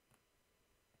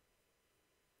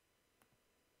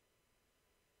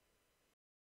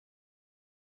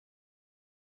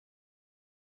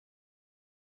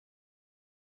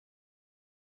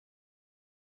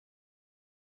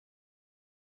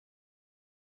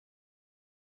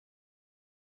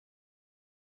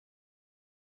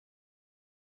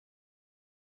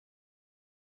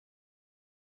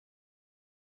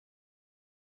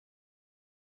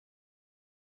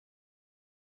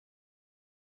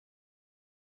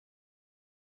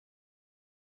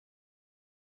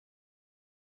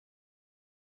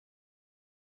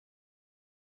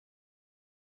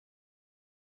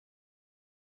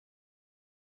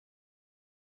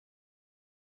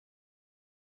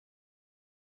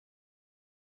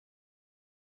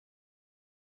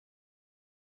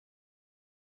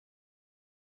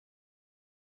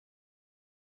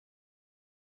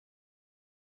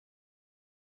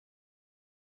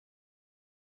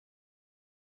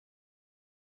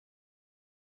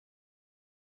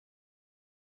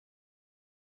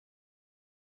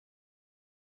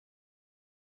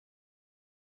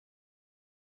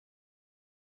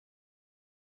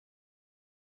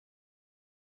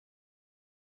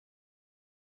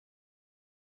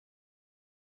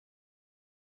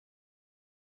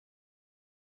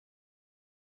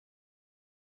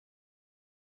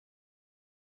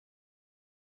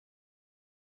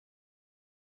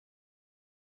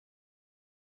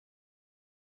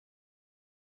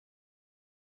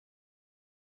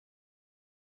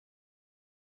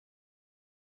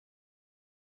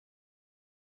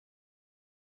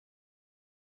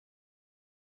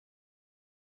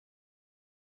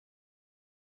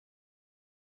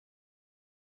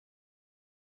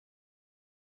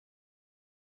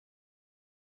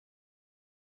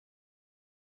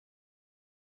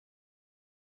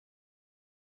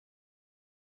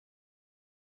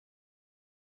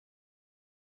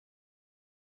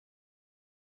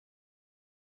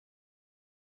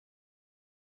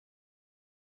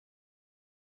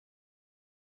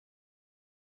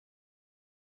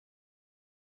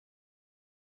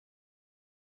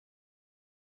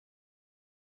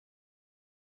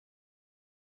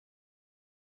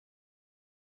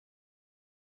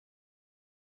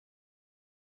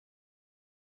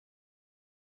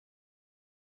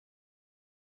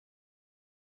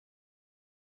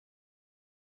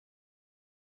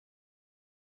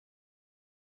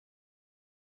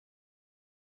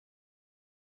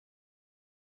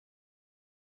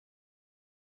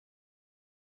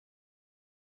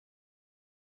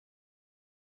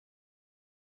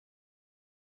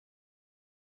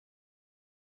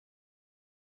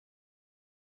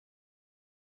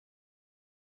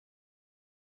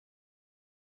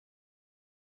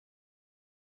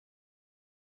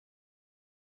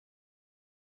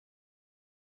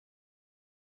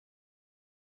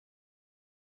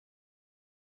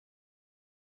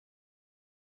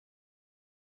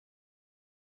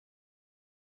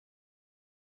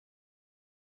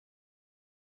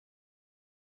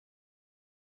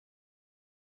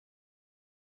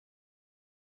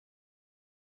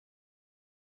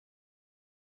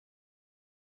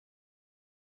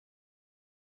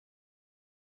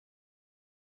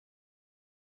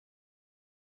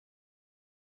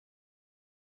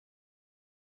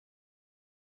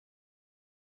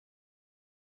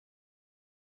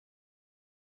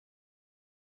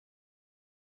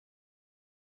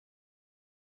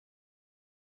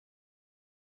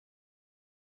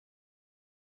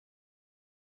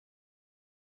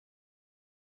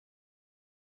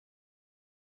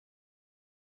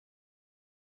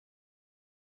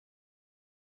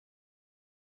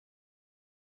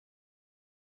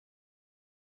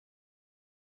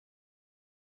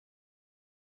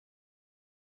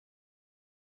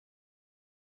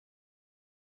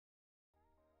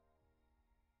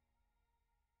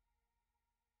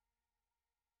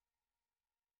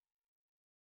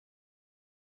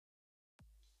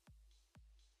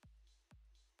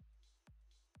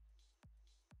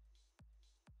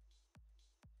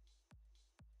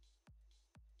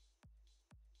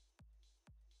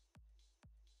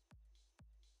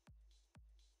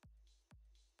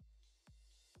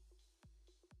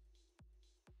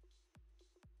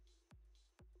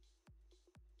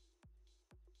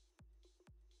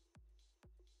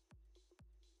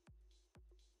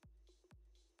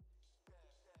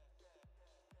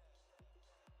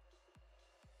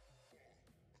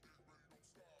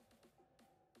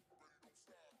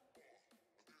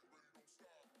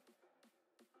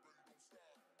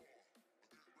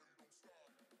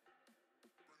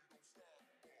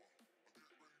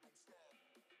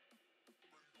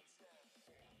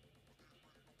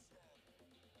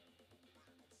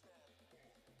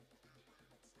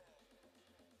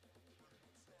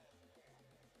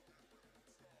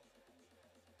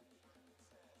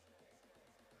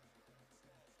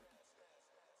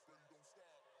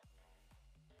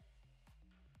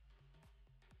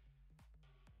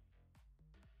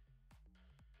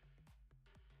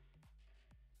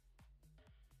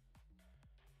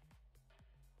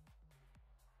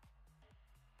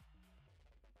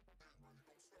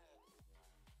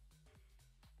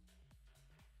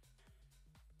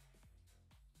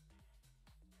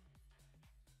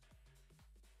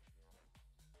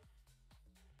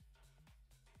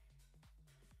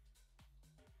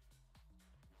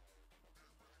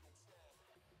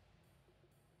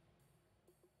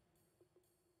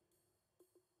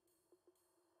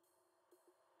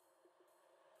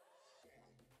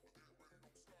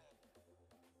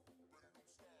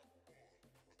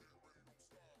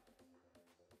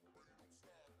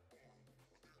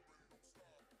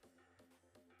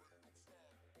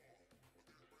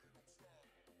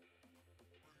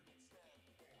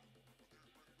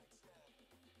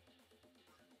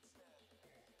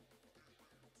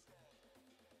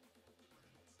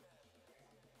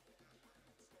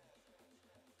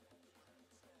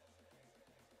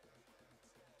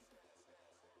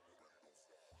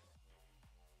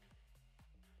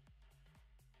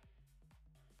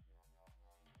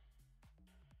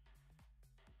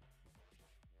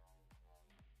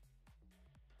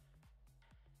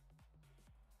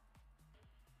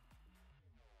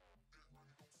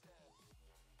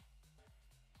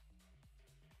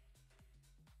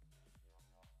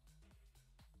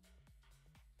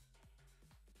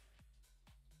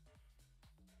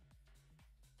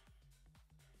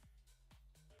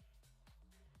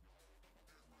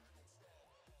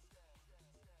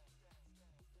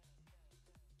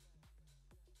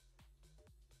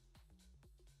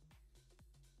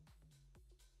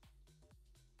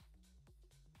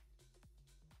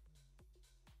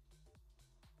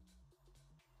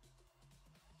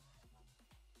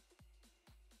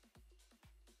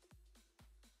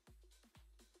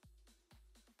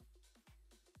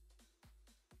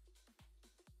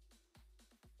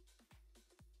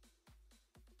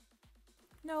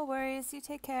 No worries. You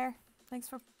take care. Thanks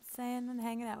for staying and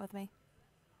hanging out with me.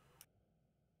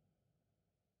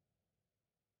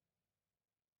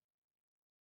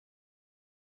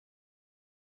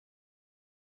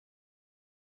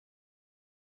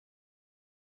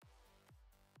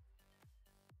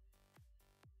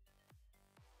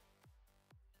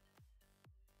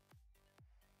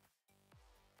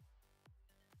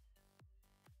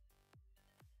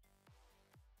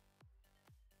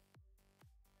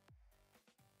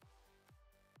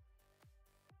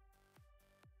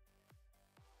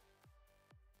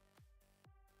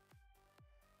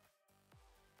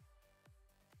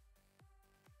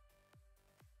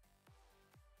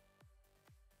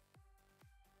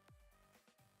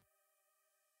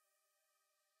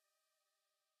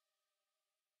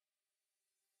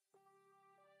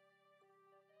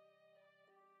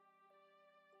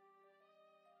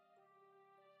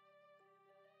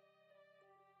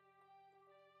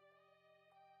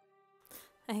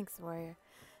 Thanks, Warrior.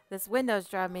 This window's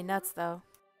driving me nuts, though.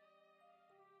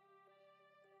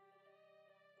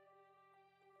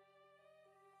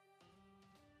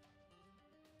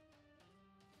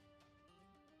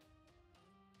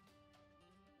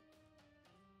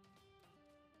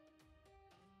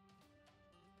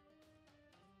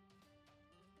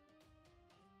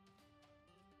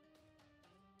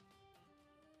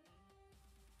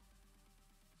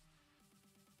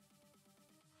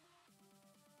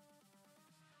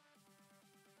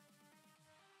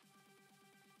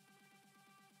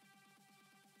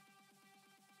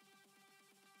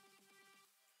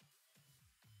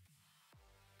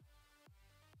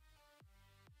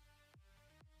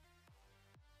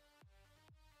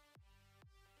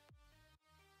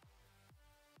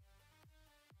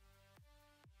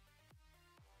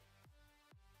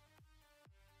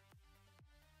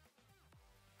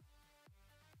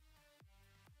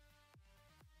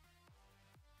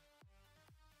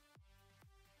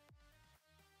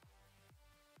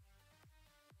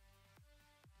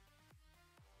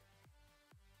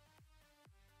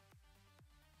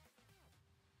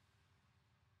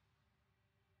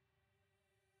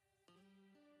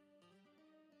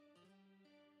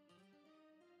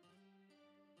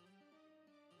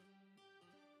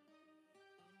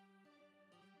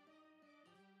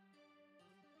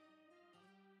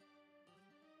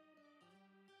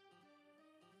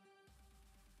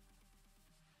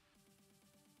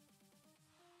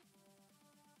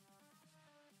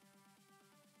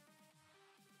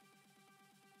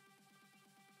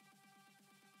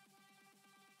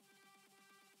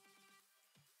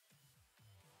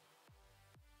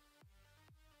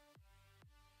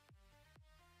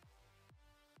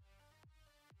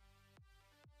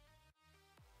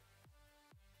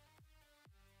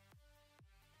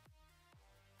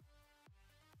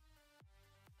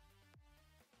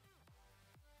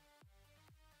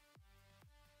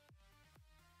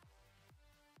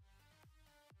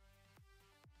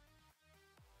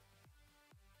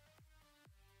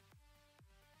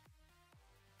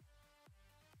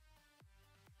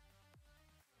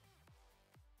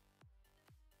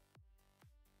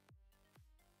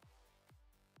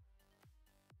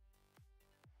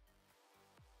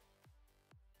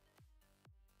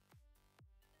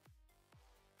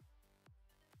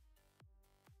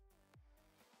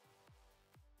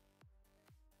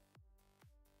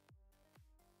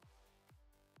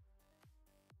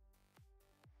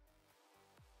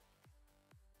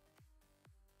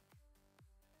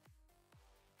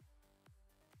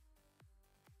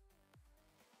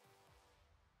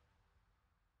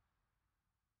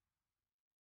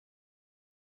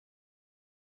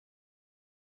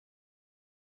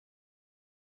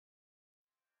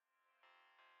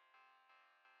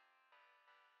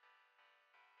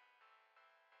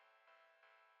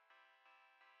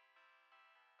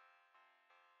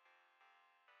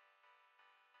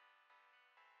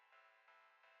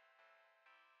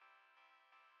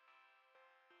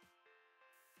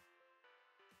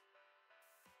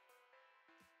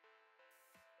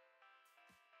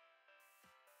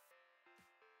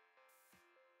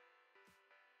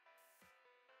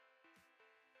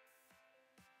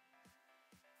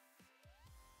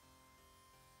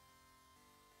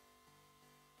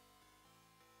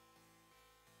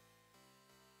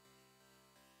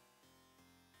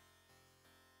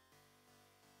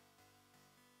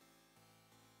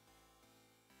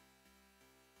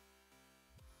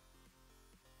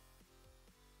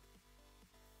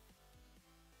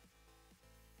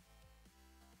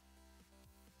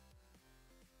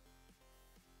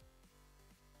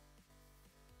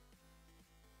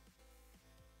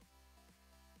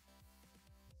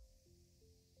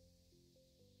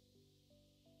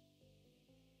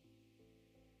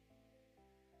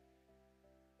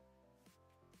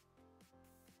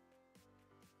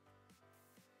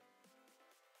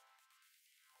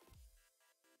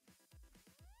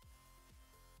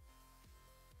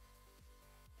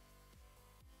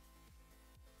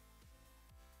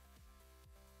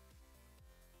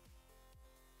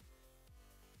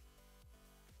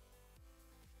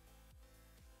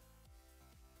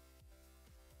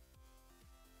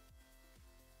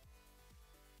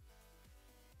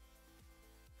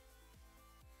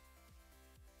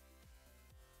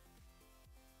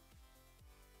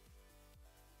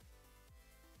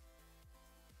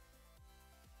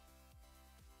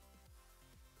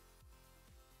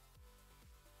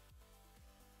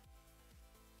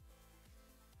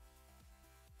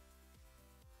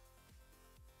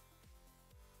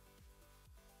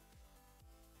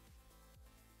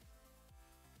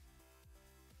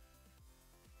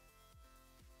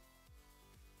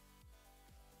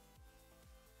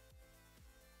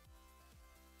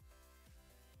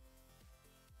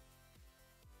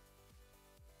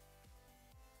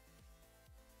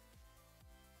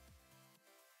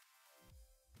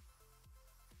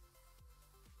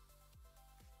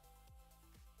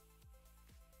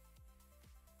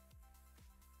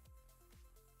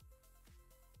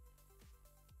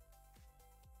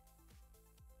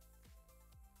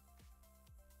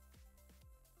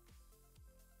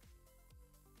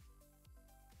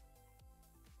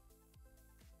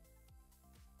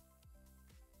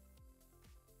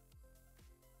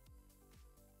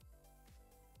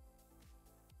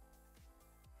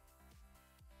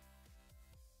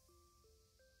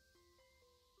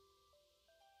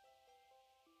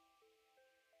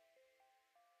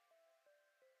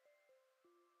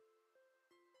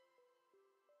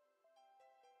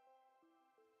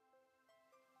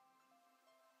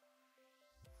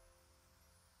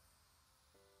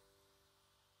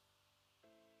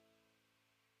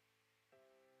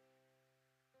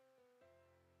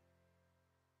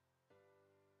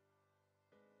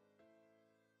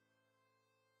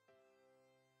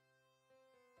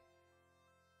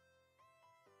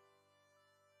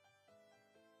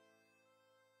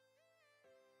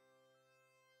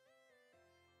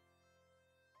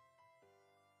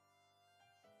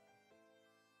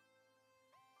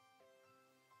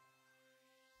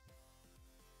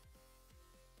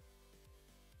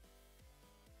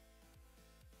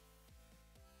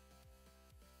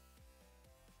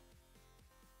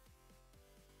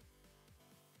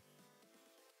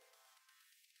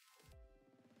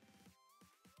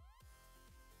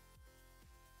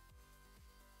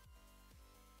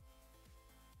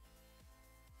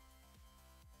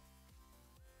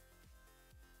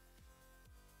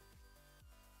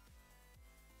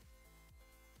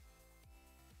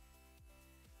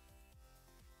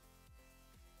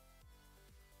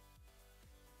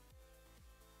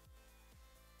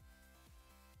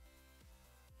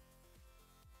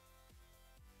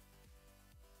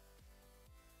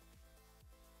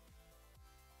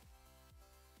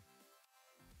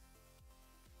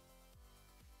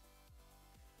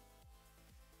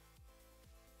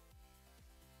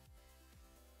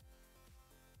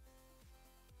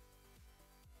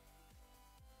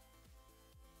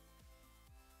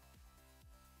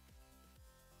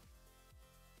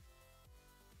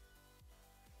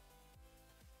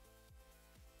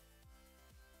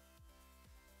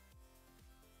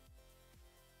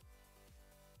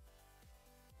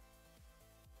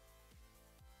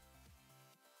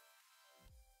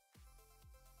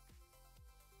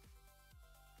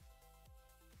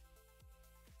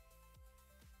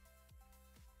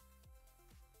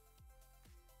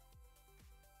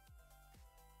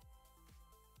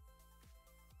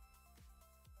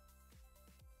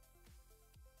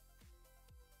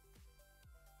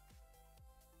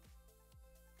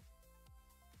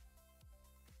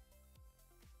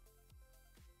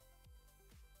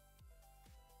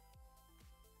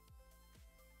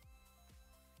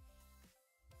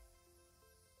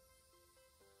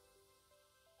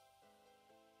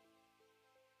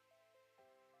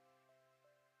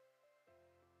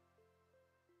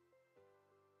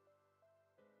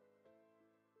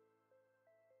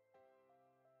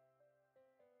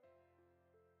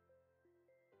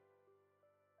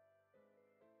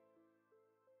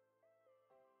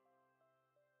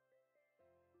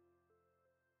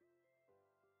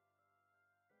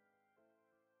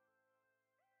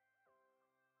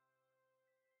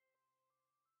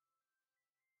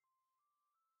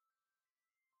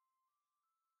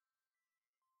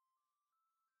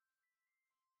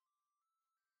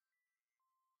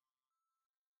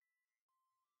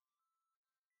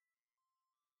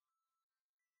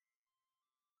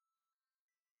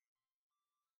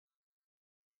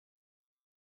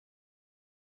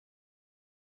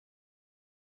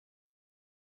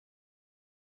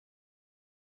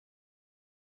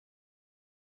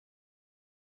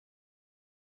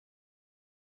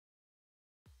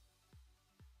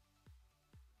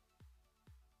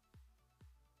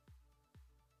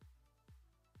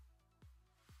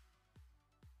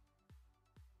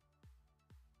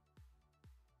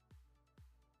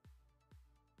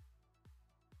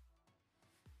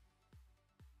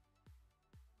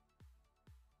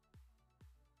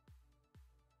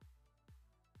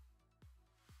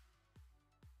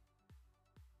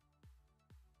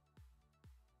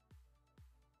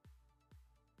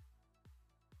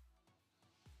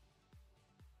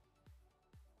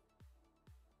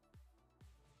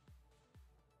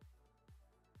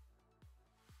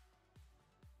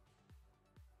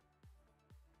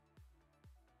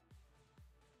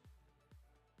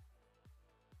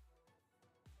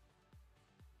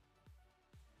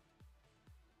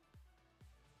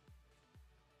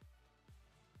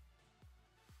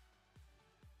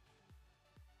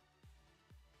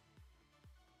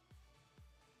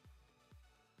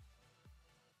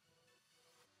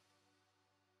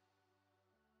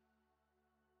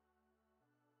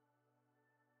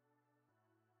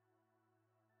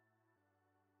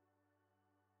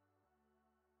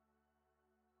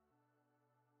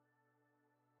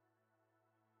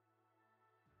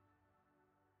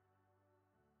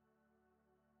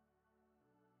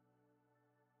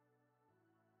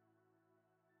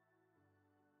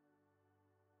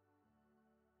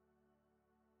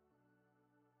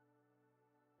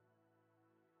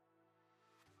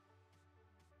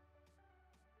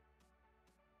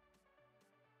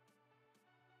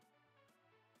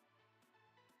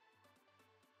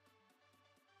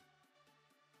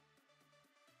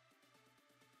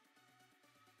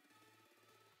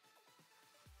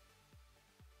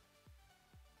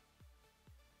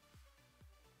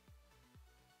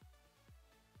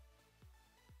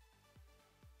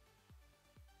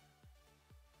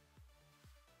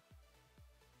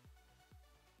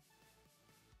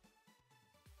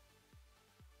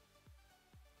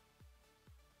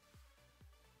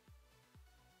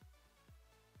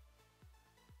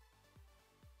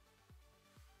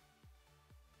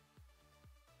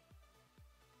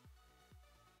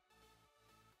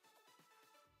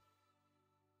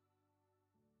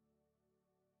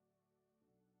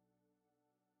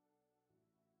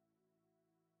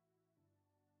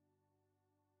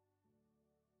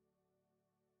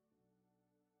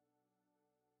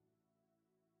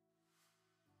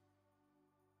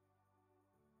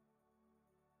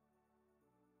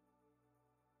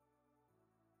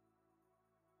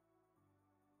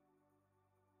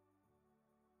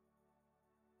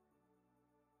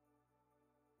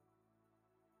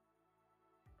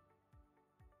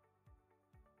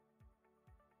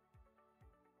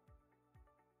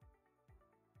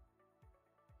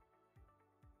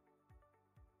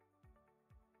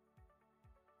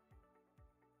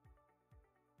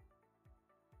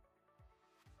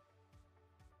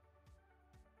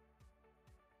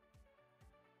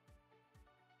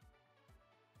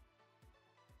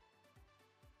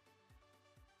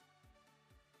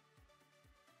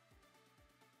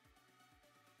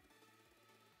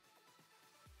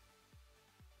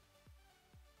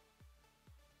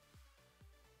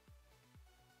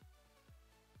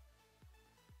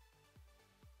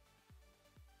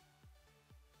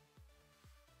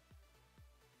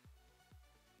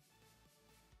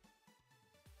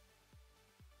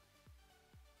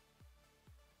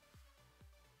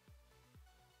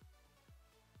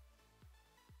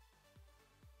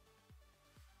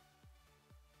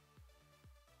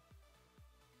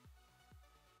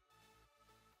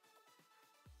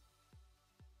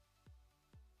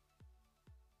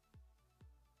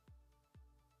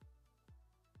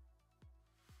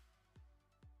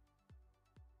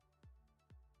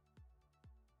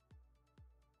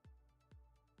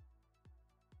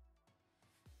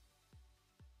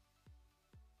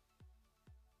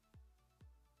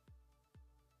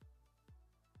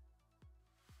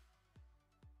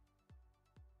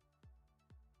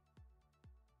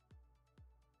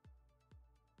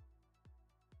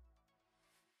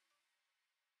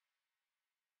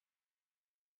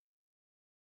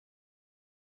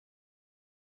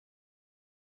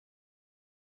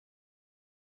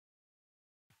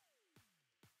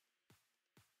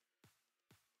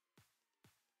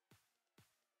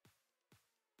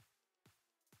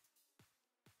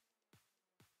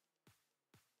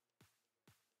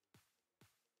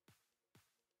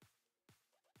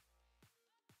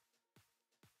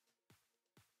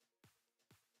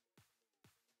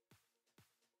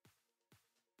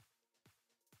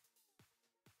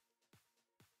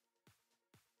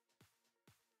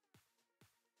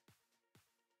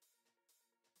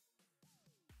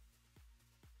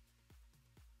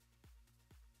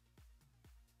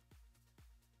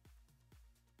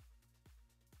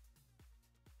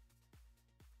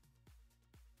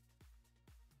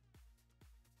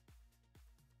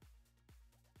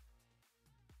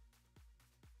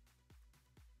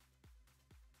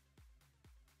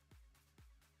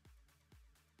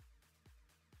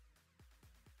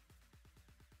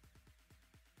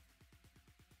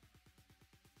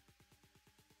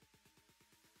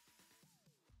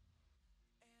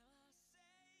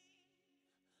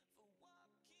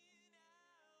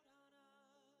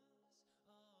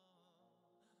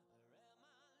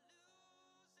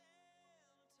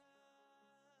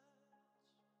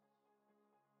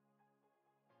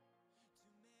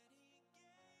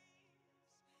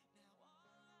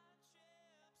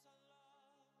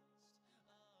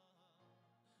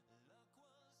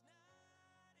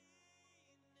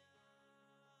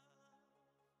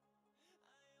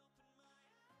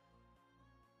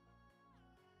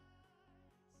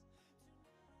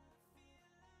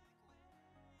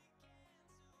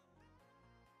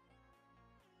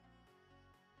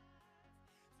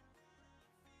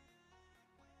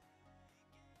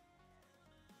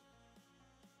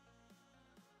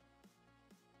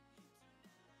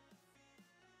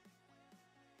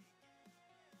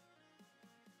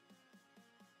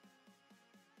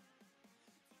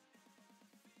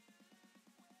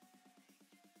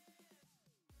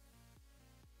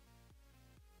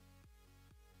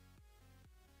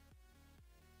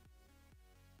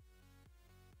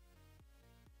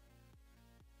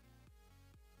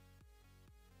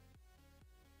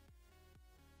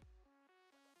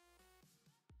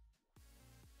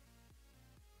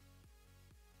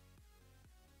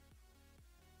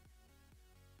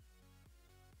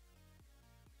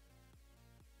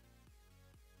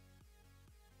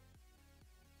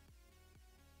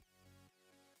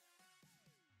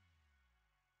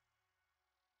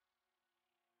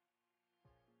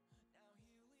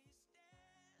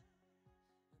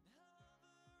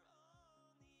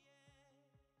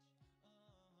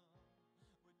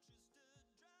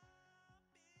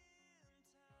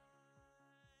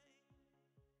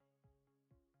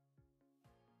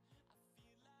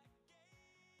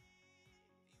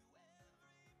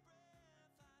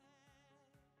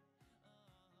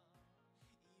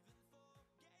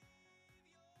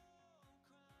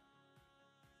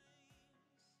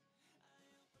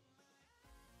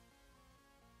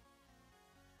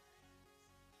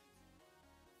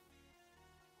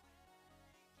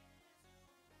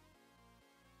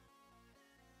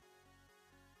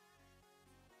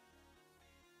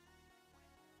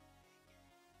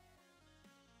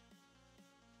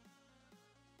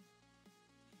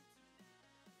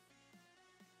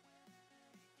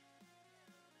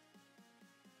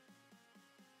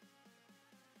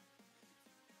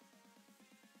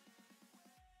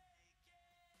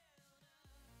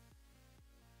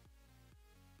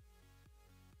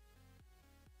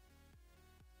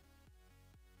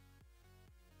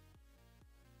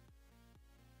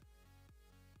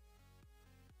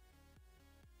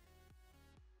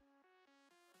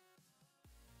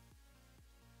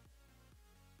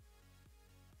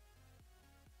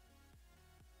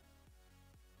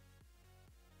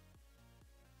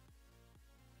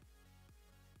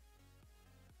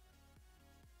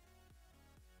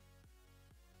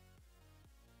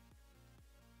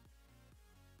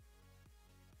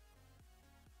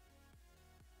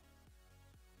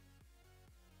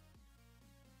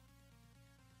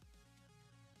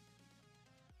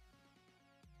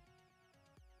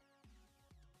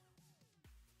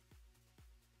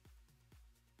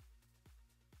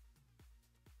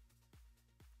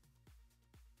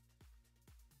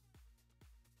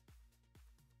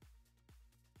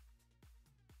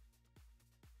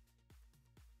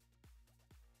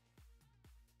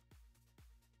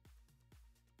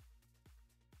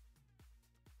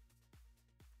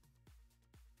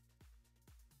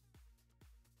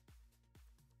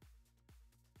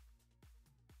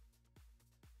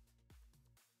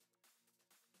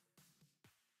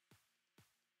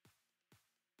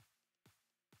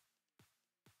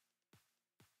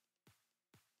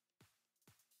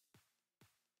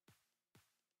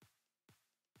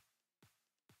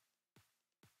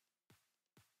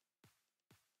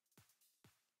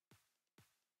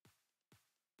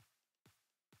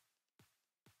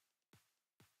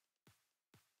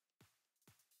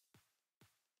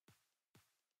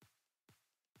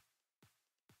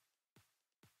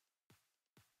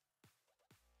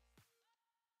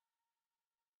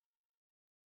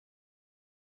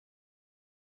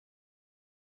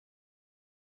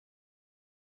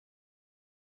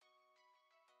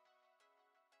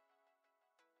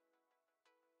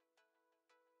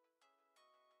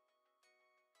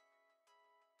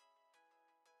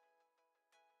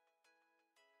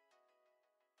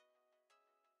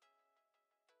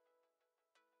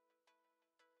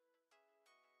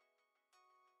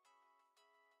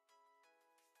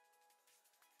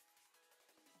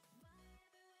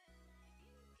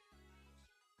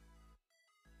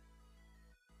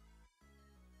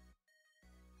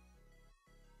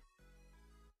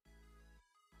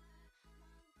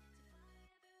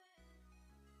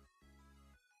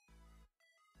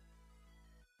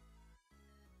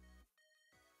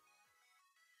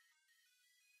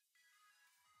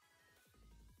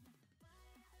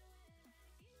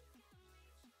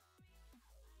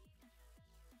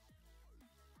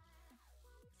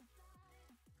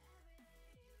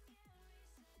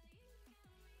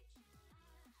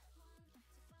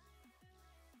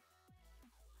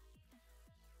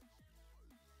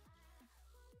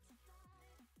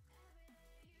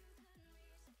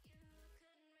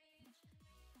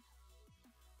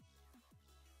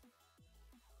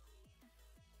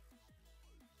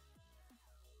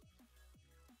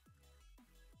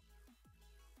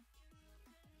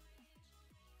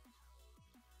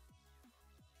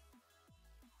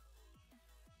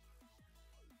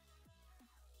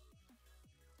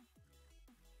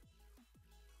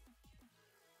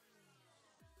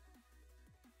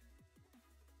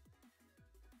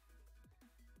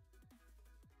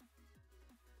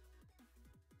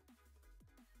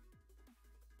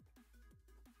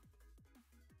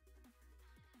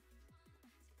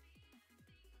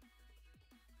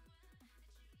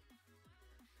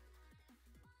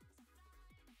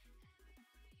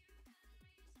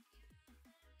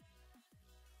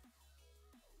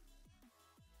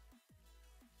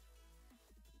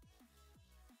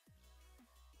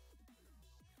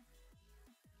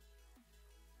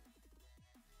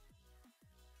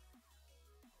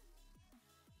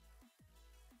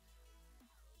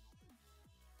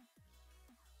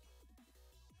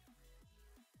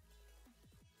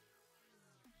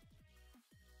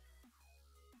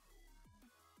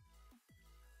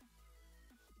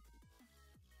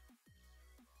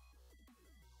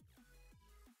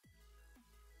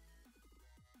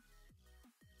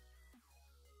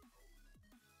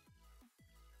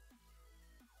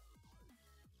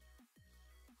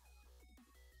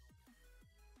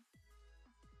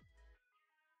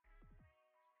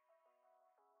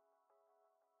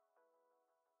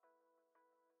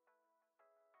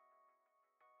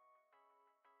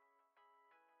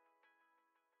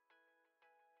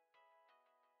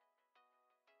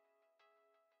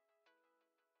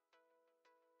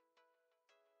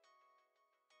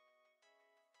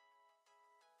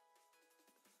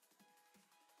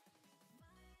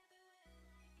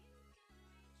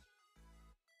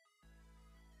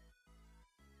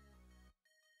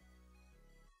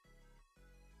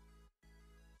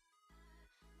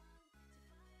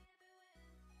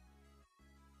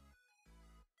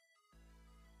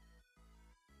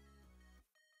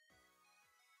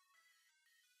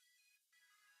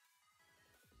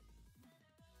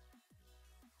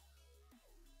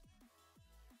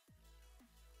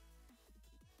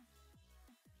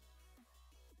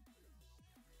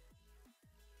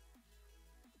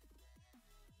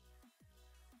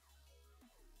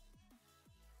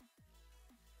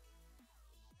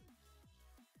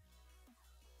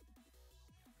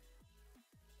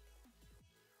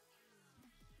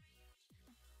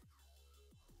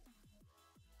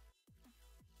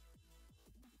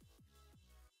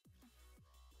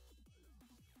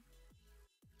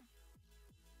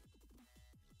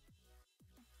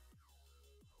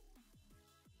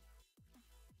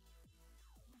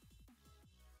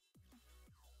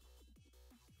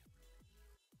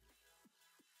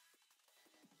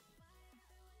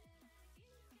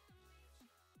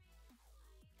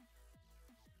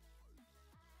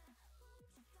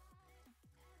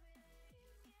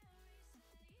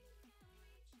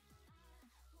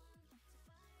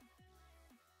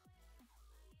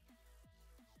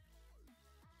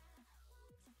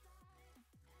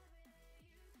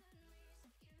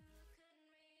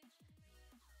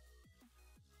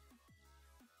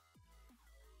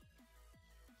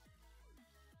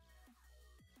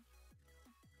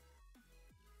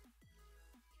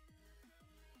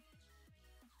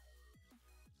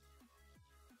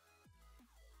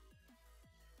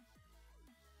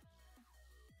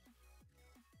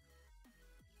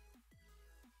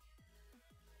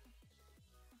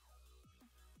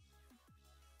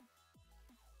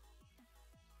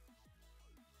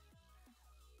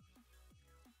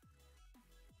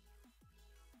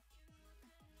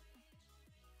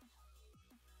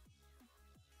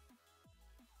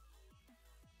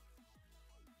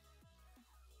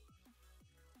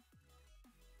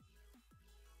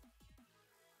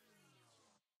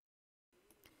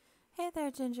 Hey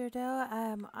there, Ginger Doe.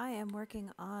 I am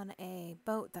working on a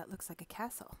boat that looks like a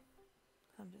castle.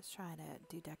 I'm just trying to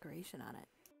do decoration on it.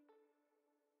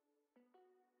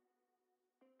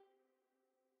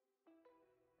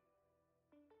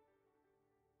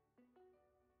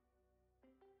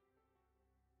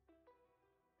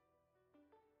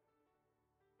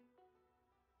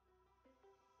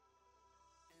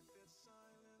 If it's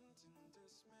silent in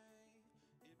dismay,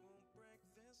 it won't break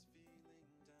this feeling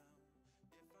down.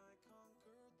 If I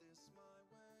conquer this my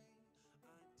way,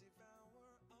 I'd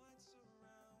devour, I'd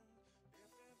surround.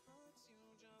 If it hurts you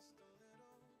just a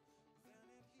little, then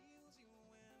it heals you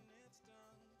when it's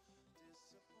done.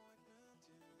 Disappointment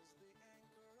is the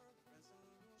anchor,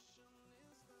 resolution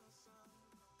is the sun.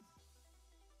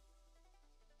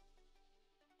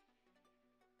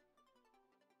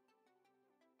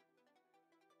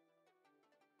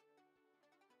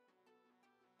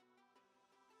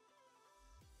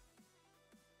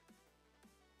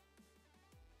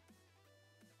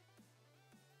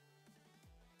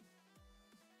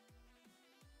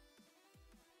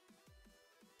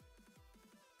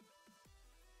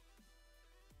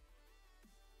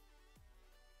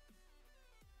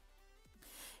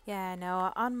 Yeah,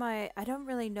 no, on my, I don't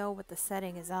really know what the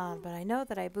setting is on, but I know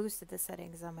that I boosted the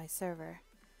settings on my server.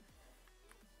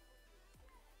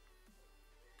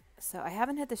 So I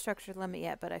haven't hit the structure limit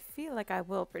yet, but I feel like I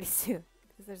will pretty soon,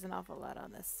 because there's an awful lot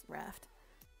on this raft.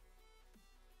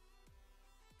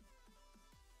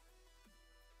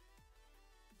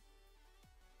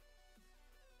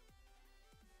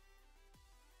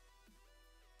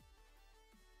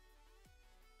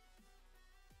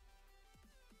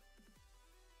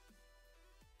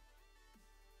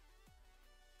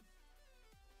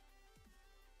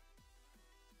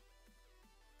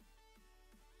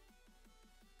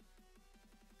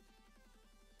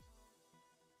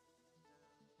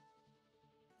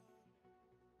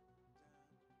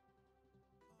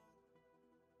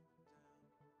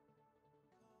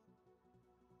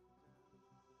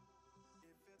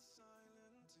 If it's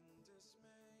silent in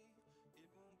dismay, it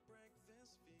won't break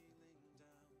this feeling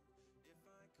down. If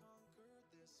I conquer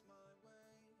this my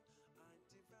way, I'd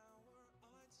devour,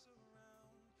 I'd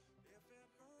surround. If it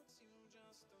hurts you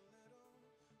just a little,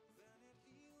 then it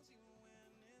heals you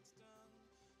when it's done.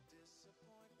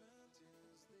 Disappointment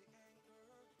is the anchor,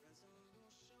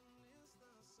 resolution is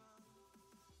the sun.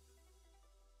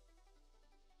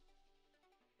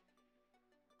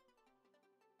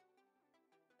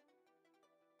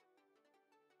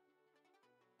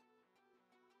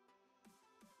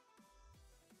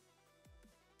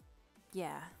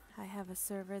 Yeah, I have a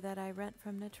server that I rent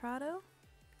from Nitrado.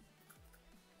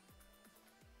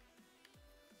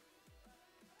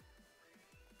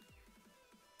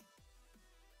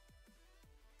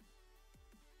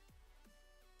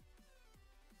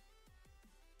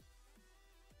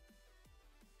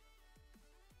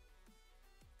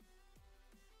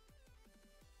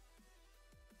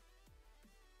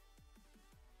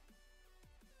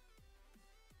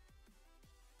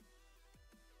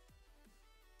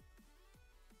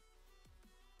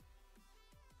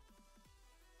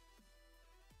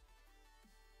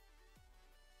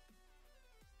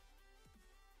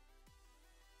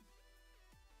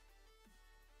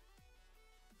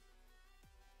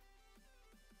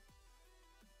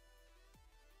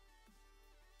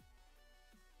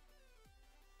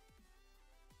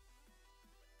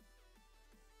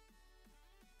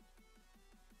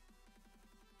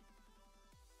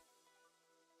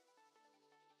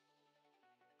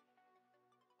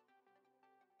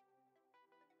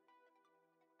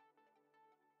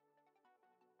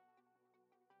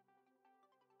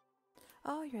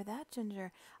 Oh, you're that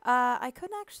Ginger. I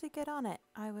couldn't actually get on it.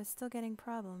 I was still getting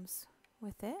problems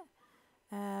with it.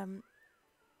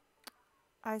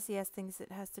 ICS thinks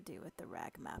it has to do with the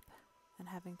rag map and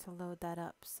having to load that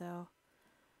up, so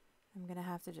I'm gonna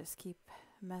have to just keep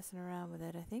messing around with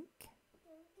it, I think.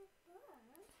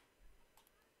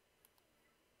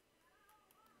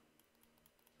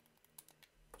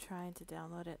 Trying to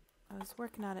download it. I was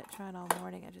working on it, trying all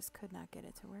morning. I just could not get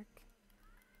it to work.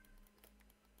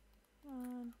 Come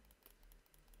on.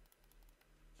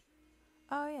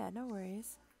 Oh yeah, no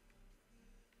worries.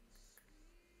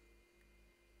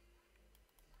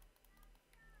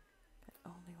 It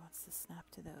only wants to snap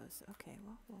to those. Okay,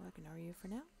 well, we'll ignore you for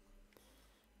now.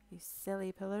 You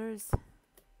silly pillars.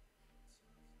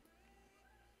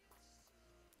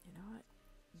 You know what?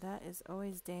 That is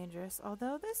always dangerous.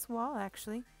 Although this wall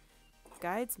actually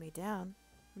guides me down.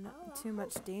 I'm not in too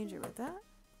much danger with that.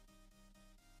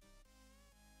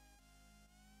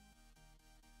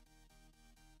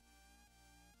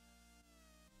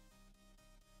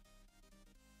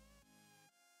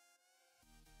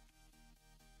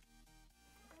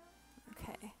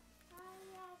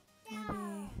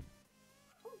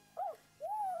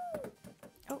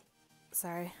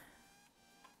 sorry.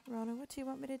 Rona, what do you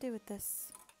want me to do with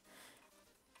this?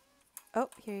 Oh,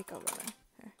 here you go, Rona.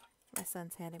 Here. My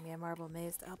son's handing me a marble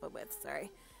maze to help him with.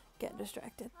 Sorry. Getting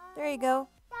distracted. There you go.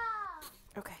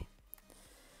 Okay.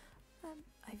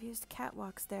 I've used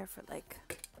catwalks there for like...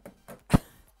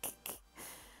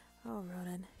 Oh,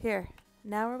 Ronan. Here.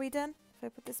 Now are we done? If I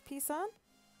put this piece on?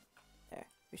 There.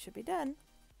 We should be done.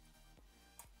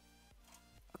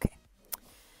 Okay.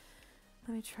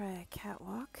 Let me try a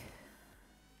catwalk.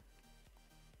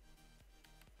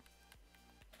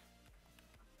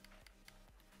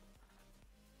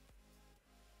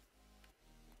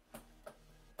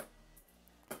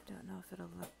 Don't know if it'll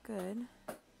look good.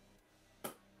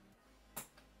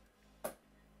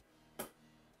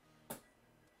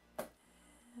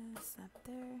 Snap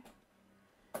there.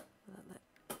 Will it let?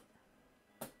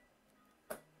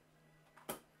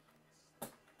 Oh,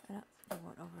 no, I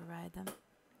won't override them.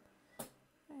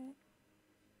 Alright.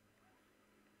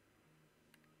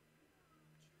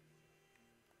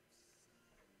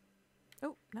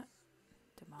 Oh, no.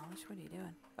 Demolish? What are you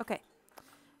doing? Okay.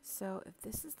 So if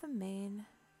this is the main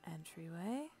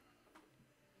entryway.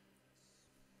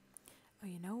 Oh,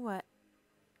 you know what?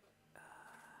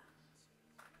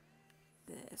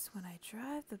 This, when I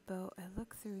drive the boat, I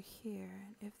look through here,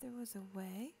 and if there was a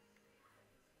way,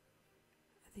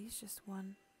 are these just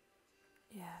one?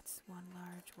 Yeah, it's one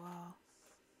large wall.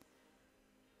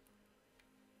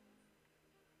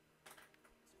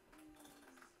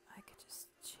 I could just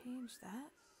change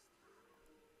that.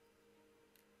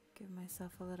 Give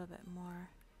myself a little bit more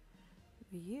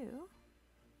view.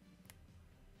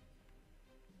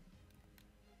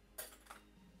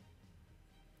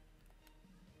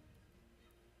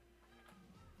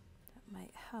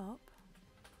 Might help.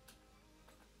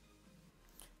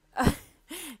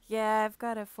 Yeah, I've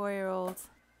got a 4-year-old.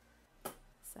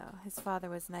 So his father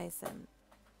was nice and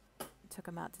took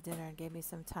him out to dinner and gave me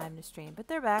some time to stream. But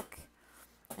they're back,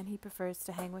 and he prefers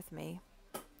to hang with me.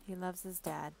 He loves his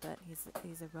dad, but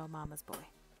he's a real mama's boy.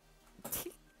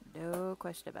 No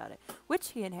question about it. Which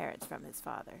he inherits from his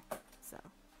father. So.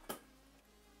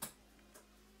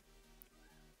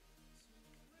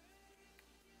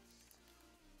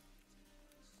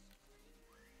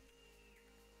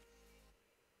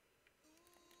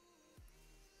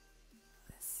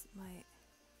 Might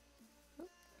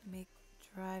make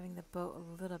driving the boat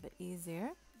a little bit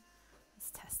easier.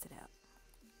 Let's test it out.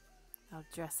 I'll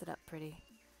dress it up pretty.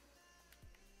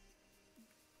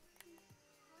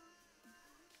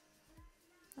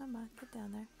 Come on, get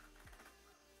down there.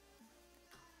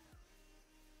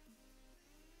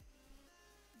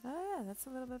 Oh yeah, that's a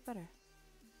little bit better.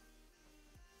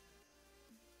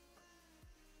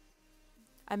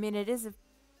 I mean, it is a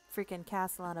freaking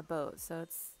castle on a boat, so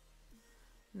it's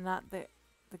not the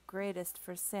greatest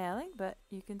for sailing, but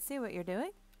you can see what you're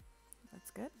doing.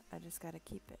 That's good. I just got to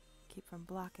keep from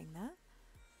blocking that.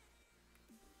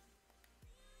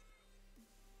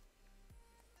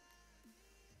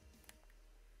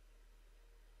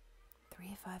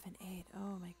 3, 5, and 8.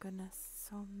 Oh my goodness,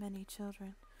 so many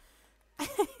children. I'm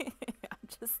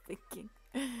just thinking.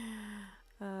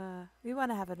 We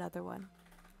want to have another one,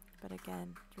 but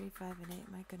again, 3, 5, and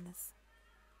 8. My goodness.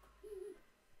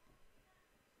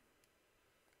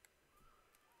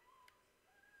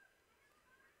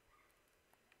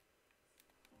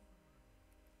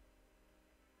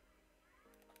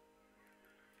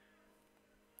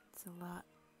 It's a lot.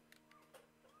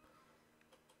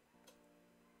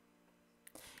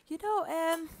 You know,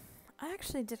 I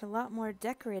actually did a lot more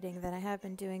decorating than I have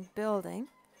been doing building.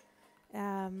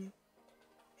 I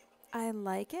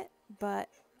like it, but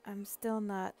I'm still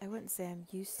not, I wouldn't say I'm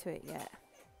used to it yet.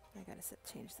 I gotta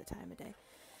change the time of day.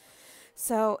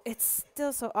 So it's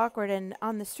still so awkward, and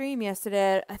on the stream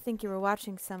yesterday, I think you were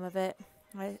watching some of it.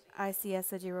 ICS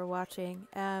said you were watching.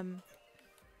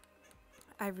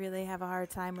 I really have a hard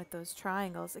time with those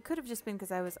triangles. It could have just been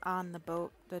because I was on the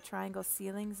boat. The triangle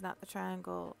ceilings, not the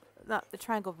triangle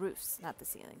roofs, not the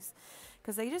ceilings.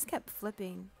 Because they just kept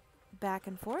flipping back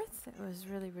and forth. It was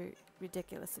really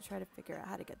ridiculous to try to figure out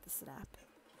how to get the snap.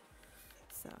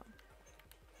 So.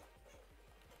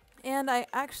 And I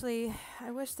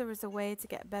wish there was a way to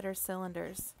get better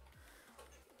cylinders.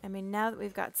 I mean, now that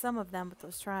we've got some of them with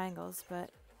those triangles,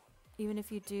 but even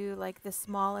if you do like the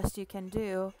smallest you can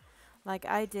do, like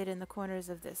I did in the corners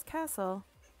of this castle,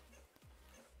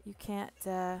 you can't,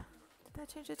 did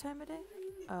that change the time of day?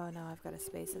 Oh no, I've got a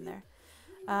space in there.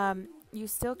 You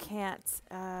still can't,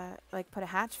 like put a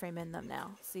hatch frame in them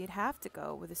now. So you'd have to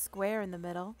go with a square in the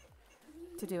middle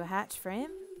to do a hatch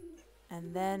frame,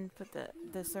 and then put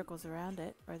the circles around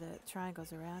it, or the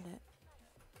triangles around it.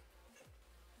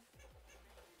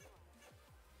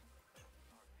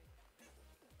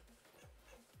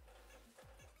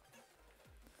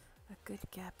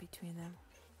 good gap between them.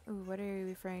 Ooh, what are you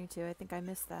referring to? I think I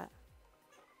missed that.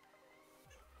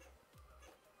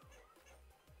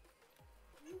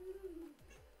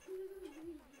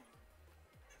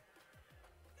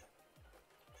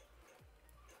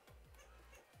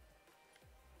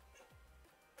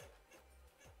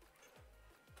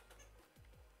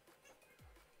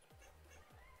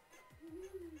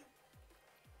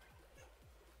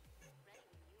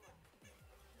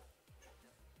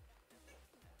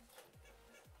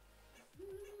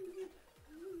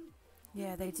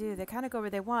 Yeah, they do. They kind of go where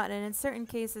they want. And in certain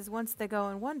cases, once they go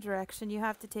in one direction, you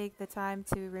have to take the time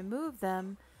to remove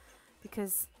them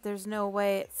because there's no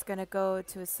way it's going to go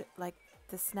to like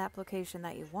the snap location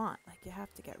that you want. Like, you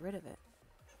have to get rid of it.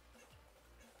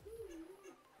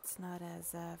 It's not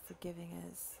as forgiving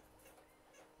as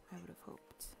I would have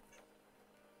hoped.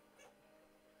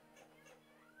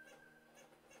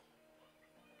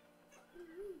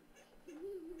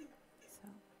 So.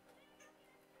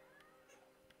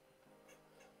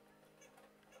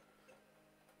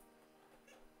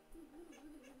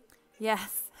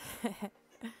 Yes.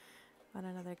 Want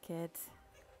another kid.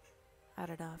 I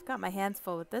don't know. I've got my hands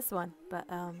full with this one, but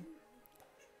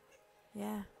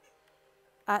yeah.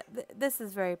 This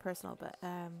is very personal, but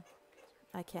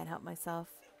I can't help myself.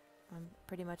 I'm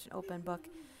pretty much an open book.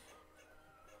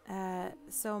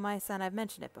 So my son, I've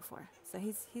mentioned it before. So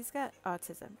he's got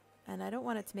autism, and I don't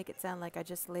want it to make it sound like I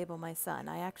just label my son.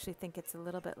 I actually think it's a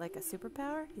little bit like a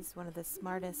superpower. He's one of the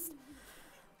smartest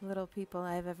little people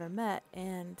I've ever met,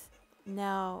 and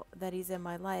now that he's in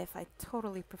my life, I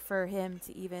totally prefer him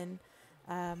to even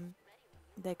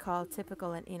they call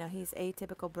typical, and he's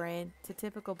atypical brain to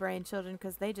typical brain children,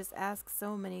 because they just ask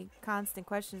so many constant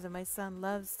questions, and my son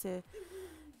loves to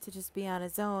just be on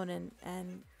his own,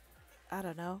 and I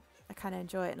don't know, I kind of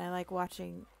enjoy it, and I like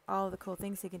watching all the cool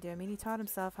things he can do. I mean, he taught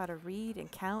himself how to read and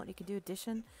count. He could do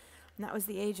addition, and that was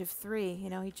the age of 3.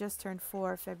 He just turned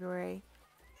 4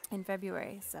 in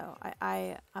February. So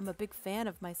I'm a big fan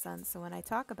of my son. So when I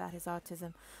talk about his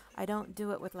autism, I don't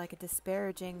do it with like a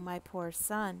disparaging my poor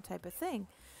son type of thing.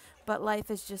 But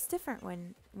life is just different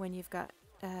when you've got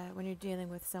when you're dealing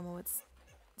with someone with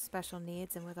special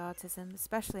needs and with autism,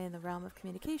 especially in the realm of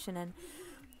communication. And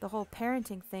the whole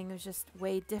parenting thing was just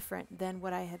way different than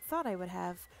what I had thought I would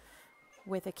have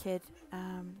with a kid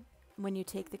when you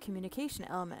take the communication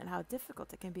element and how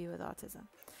difficult it can be with autism.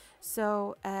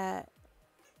 So,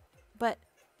 but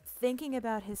thinking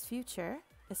about his future,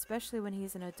 especially when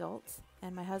he's an adult,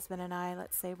 and my husband and I,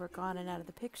 let's say we're gone and out of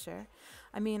the picture,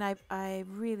 I mean, I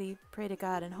really pray to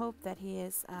God and hope that he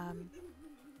is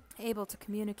able to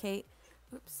communicate.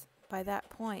 Oops. By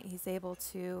that point, he's able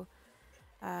to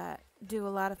do a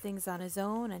lot of things on his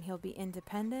own, and he'll be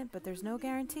independent, but there's no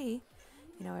guarantee.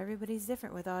 Everybody's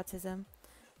different with autism.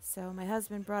 So my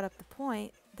husband brought up the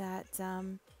point that,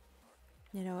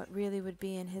 it really would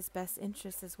be in his best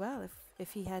interest as well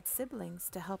if he had siblings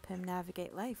to help him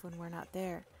navigate life when we're not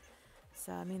there.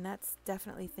 So, I mean, that's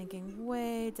definitely thinking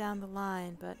way down the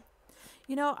line. But,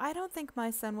 I don't think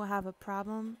my son will have a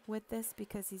problem with this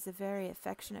because he's a very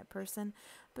affectionate person.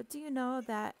 But do you know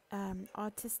that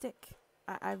autistic,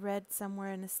 I read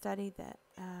somewhere in a study that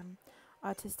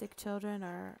autistic children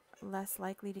are less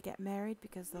likely to get married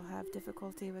because they'll have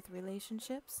difficulty with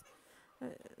relationships?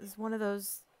 It's one of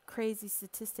those crazy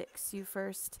statistics you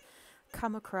first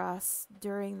come across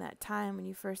during that time when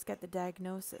you first get the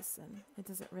diagnosis, and it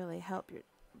doesn't really help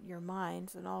your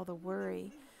mind and all the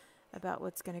worry about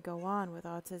what's going to go on with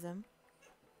autism.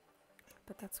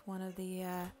 But that's one of the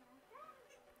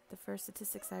first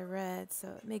statistics I read. So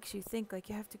it makes you think, like,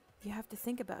 you have to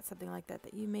think about something like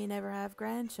that you may never have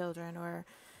grandchildren, or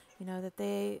that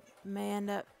they may end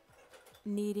up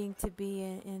needing to be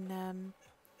in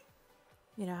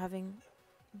having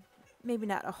maybe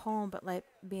not a home, but like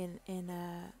being in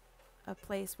a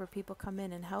place where people come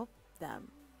in and help them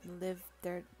live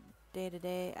their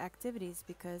day-to-day activities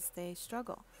because they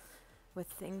struggle with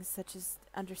things such as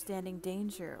understanding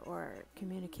danger or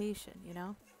communication,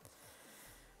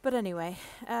 But anyway,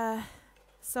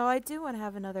 so I do want to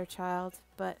have another child,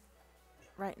 but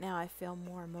right now I feel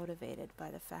more motivated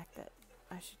by the fact that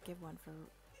I should give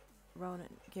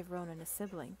Ronan a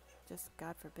sibling. Just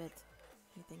God forbid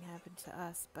anything happened to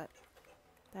us, but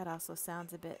that also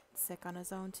sounds a bit sick on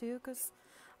his own too, because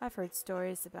I've heard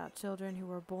stories about children who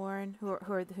were born,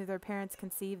 who their parents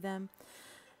conceived them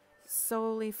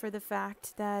solely for the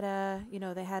fact that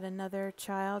they had another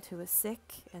child who was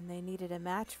sick and they needed a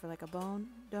match for like a bone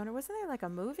donor. Wasn't there like a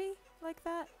movie like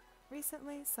that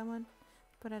recently? Someone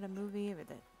put out a movie where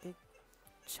the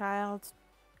child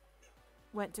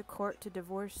went to court to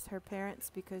divorce her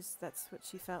parents because that's what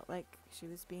she felt like she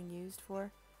was being used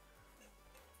for.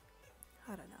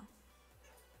 I don't know.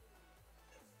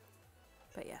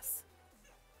 But yes.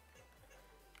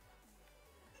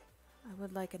 I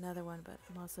would like another one, but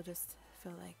I'm also just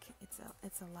feel like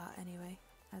it's a lot anyway,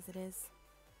 as it is.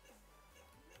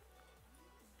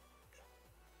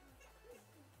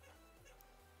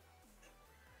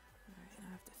 Alright,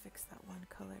 I have to fix that one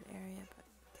colored area, but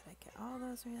did I get all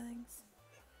those railings?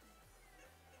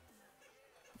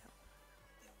 No.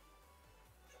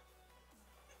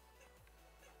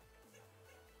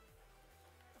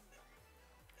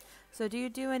 So do you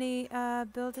do any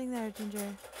building there,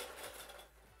 Ginger?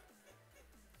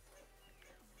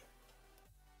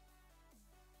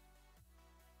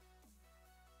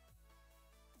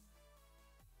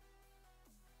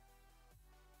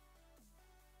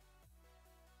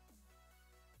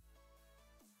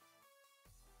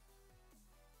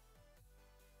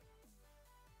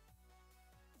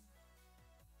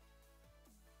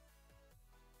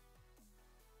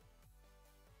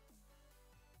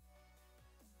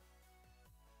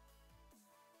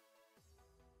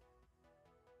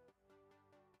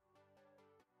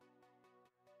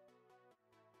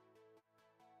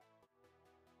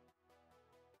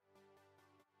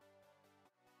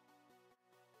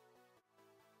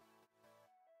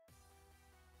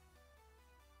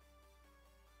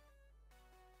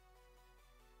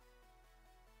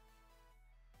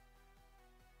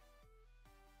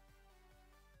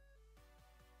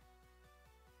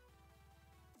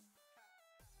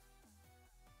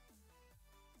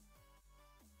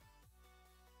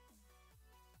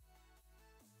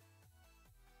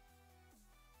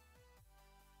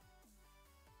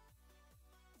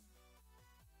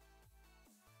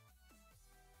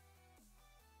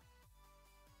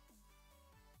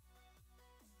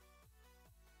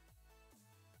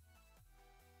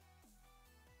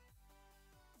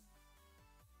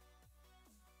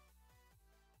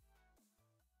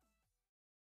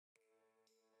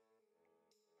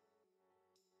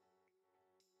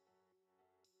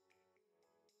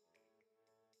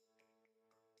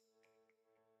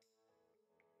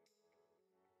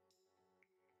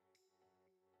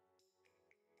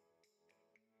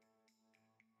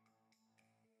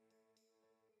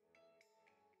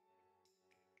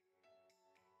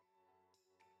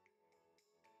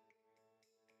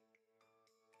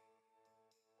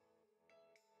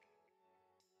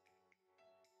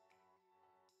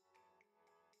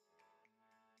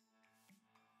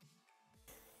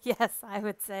 Yes, I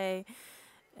would say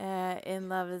in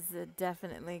love is a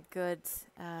definitely good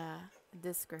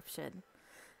description.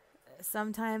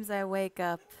 Sometimes I wake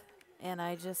up and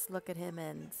I just look at him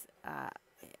and uh,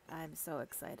 I'm so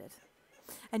excited.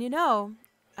 And you know,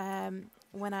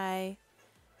 when I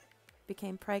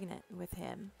became pregnant with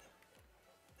him,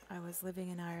 I was living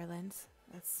in Ireland.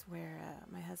 That's where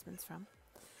my husband's from.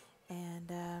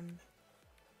 And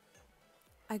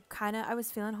I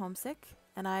was feeling homesick,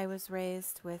 and I was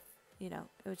raised with, it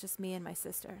was just me and my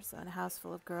sister, so in a house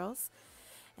full of girls.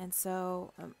 And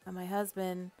so and my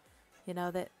husband,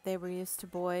 that they were used to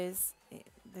boys.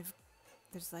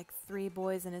 There's like 3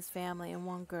 boys in his family and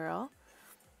 1 girl.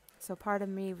 So part of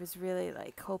me was really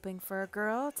like hoping for a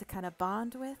girl to kind of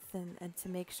bond with and to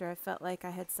make sure I felt like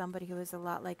I had somebody who was a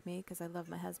lot like me, because I love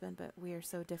my husband, but we are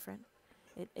so different.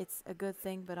 It's a good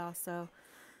thing, but also,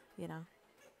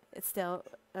 it's still,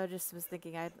 I just was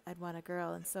thinking I'd want a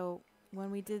girl. And so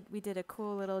when we did a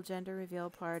cool little gender reveal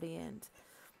party, and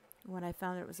when I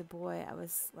found it was a boy, I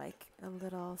was like a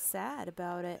little sad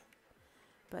about it.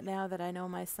 But now that I know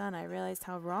my son, I realized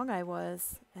how wrong I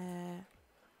was.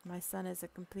 My son is a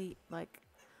complete, like,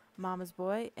 mama's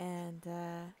boy, and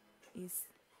I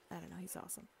don't know, he's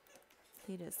awesome.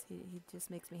 He just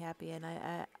makes me happy, and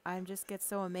I just get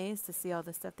so amazed to see all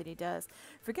the stuff that he does.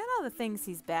 Forget all the things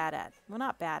he's bad at. Well,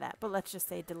 not bad at, but let's just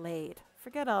say delayed.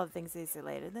 Forget all the things he's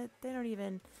delayed. They don't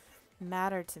even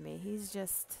matter to me. He's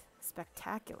just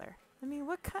spectacular. I mean,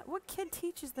 what kid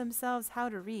teaches themselves how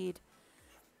to read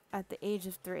at the age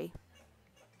of 3?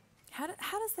 How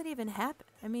does that even happen?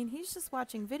 I mean, he's just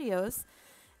watching videos,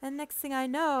 and next thing I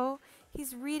know,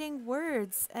 he's reading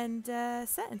words and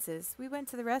sentences. We went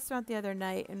to the restaurant the other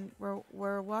night, and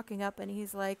we're walking up, and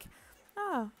he's like,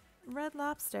 "Oh, Red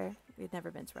Lobster." We'd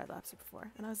never been to Red Lobster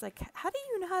before, and I was like, "How do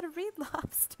you know how to read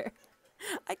lobster?"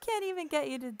 I can't even get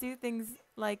you to do things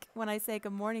like when I say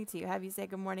good morning to you, have you say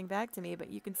good morning back to me,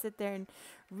 but you can sit there and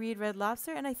read Red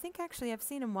Lobster. And I think actually I've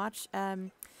seen him watch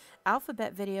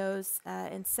alphabet videos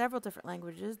in several different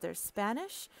languages. There's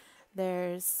Spanish,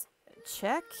 there's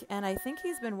Czech, and I think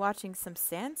he's been watching some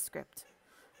Sanskrit.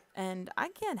 And I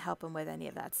can't help him with any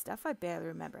of that stuff. I barely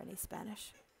remember any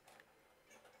Spanish.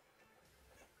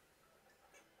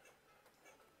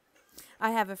 I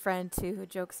have a friend too who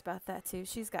jokes about that too.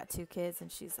 She's got 2 kids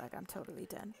and she's like, I'm totally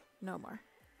done. No more.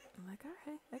 I'm like, all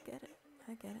right, I get it.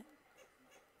 I get it.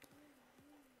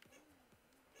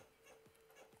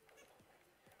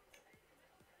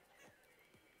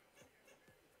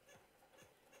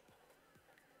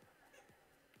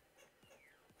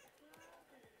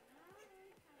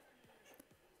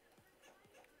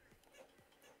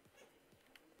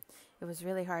 It was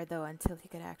really hard though until he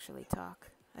could actually talk.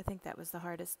 I think that was the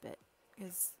hardest bit.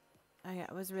 Is I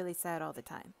was really sad all the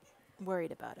time,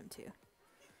 worried about him too.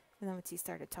 And then once he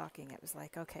started talking, it was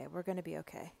like, okay, we're gonna be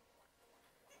okay.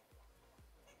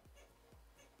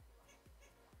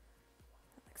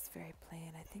 That looks very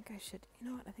plain. I think I should. You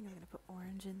know what? I think I'm gonna put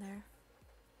orange in there.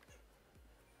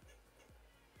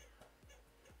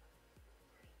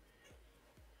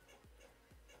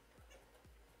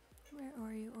 Where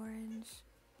are you, orange?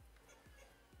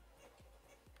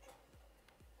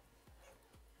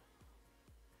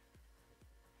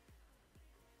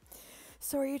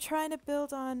 So are you trying to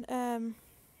build on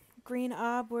green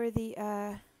ob where the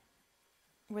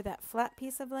where that flat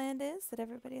piece of land is that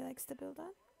everybody likes to build on?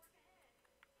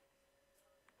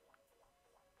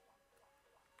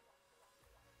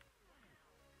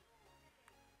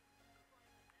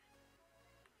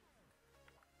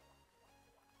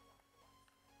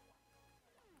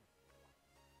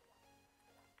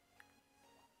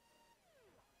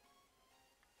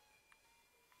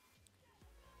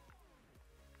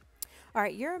 All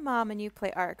right, you're a mom and you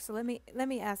play Ark, so let me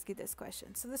ask you this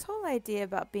question. So this whole idea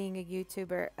about being a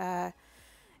YouTuber, I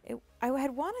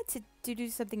had wanted to do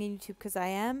something in YouTube because I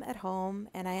am at home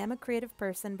and I am a creative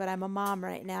person, but I'm a mom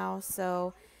right now,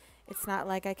 so it's not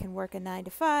like I can work a 9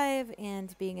 to 5,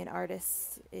 and being an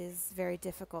artist is very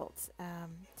difficult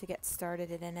to get started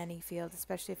in any field,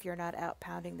 especially if you're not out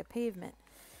pounding the pavement.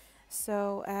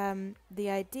 So the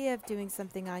idea of doing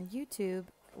something on YouTube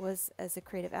was as a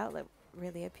creative outlet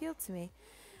really appealed to me.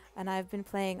 And I've been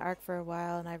playing Ark for a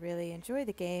while and I really enjoy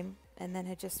the game, and then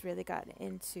had just really gotten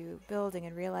into building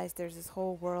and realized there's this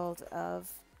whole world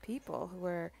of people who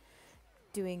were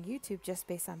doing YouTube just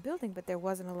based on building, but there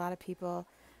wasn't a lot of people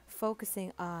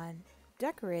focusing on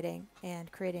decorating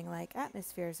and creating like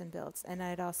atmospheres and builds. And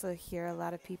I'd also hear a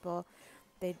lot of people,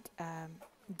 they'd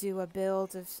do a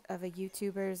build of a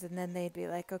YouTubers and then they'd be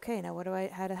like, okay, now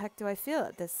how the heck do I feel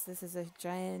it? This is a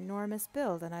giant enormous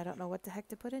build and I don't know what the heck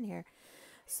to put in here.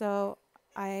 So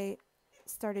I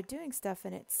started doing stuff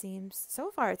and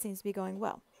so far it seems to be going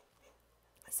well.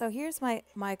 So here's my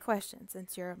question,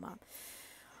 since you're a mom.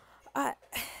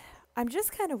 I'm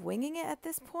just kind of winging it at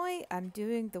this point. I'm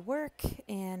doing the work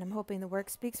and I'm hoping the work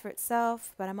speaks for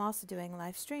itself, but I'm also doing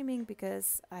live streaming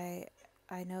because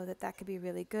I know that could be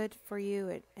really good for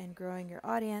you and growing your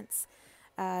audience.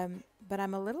 But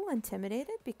I'm a little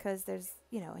intimidated because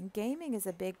and gaming is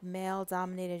a big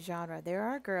male-dominated genre. There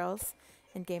are girls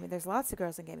in gaming. There's lots of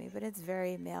girls in gaming, but it's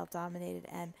very male-dominated.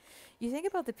 And you think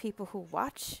about the people who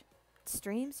watch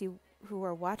streams, who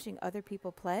are watching other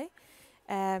people play,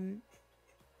 and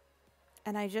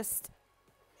I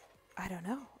don't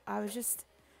know. I was just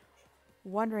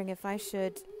wondering if I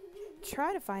should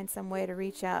try to find some way to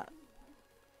reach out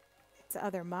to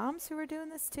other moms who are doing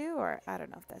this too, or I don't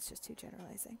know if that's just too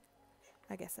generalizing.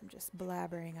 I guess I'm just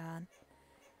blabbering on.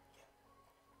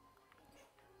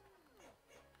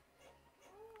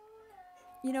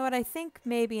 You know what? I think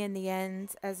maybe in the end,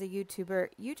 as a YouTuber,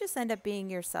 you just end up being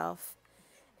yourself,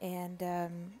 and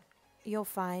you'll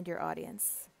find your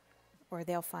audience, or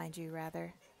they'll find you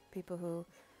rather. People who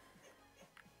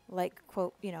like,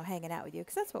 quote, hanging out with you,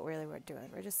 because that's what really we're doing.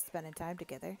 We're just spending time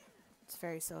together. It's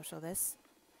very social, this.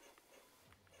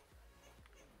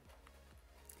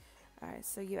 Alright,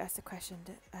 so you asked a question.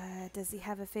 Does he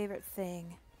have a favorite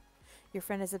thing? Your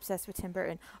friend is obsessed with Tim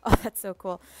Burton. Oh, that's so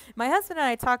cool. My husband and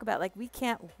I talk about, we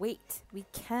can't wait. We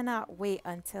cannot wait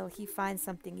until he finds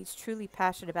something he's truly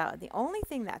passionate about. And the only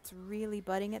thing that's really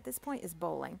budding at this point is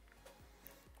bowling.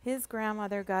 His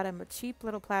grandmother got him a cheap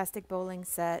little plastic bowling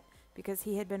set because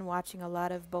he had been watching a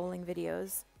lot of bowling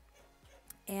videos.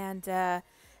 And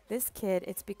this kid,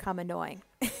 it's become annoying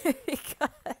because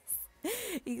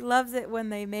he loves it when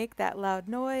they make that loud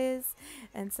noise,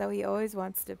 and so he always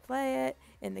wants to play it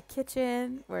in the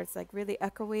kitchen where it's really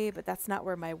echoey, but that's not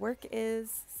where my work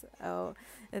is, so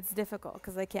it's difficult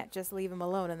because I can't just leave him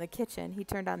alone in the kitchen. He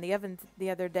turned on the oven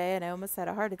the other day and I almost had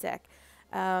a heart attack.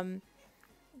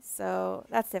 So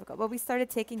that's difficult. But we started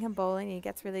taking him bowling, and he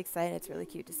gets really excited. It's really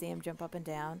cute to see him jump up and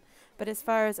down. But as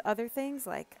far as other things,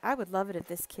 like, I would love it if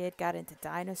this kid got into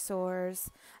dinosaurs.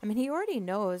 I mean, he already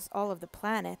knows all of the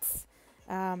planets.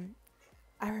 Um,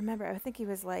 I remember, I think he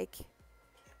was like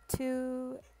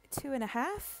two and a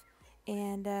half,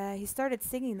 and he started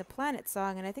singing the planet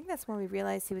song. And I think that's when we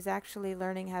realized he was actually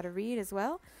learning how to read as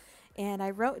well. And I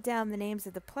wrote down the names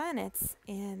of the planets,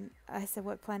 and I said,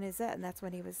 "What planet is that?" And that's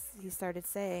when he started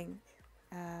saying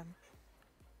um,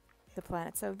 the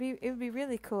planet. So it would be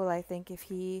really cool, I think, if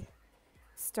he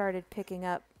started picking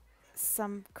up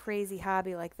some crazy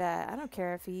hobby like that. I don't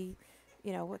care if he,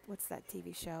 what's that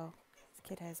TV show? This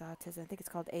kid has autism. I think it's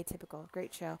called Atypical.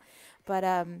 Great show, but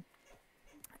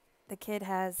the kid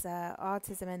has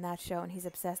autism in that show, and he's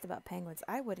obsessed about penguins.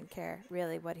 I wouldn't care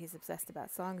really what he's obsessed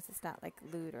about, as long as it's not like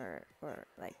lewd or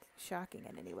like shocking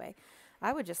in any way.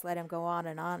 I would just let him go on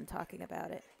and on talking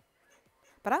about it.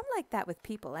 But I'm like that with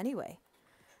people anyway.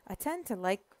 I tend to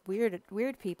like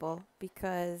weird people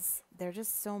because they're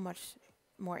just so much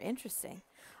more interesting.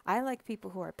 I like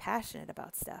people who are passionate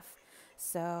about stuff.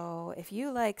 So if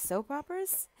you like soap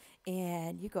operas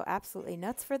and you go absolutely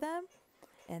nuts for them,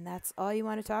 and that's all you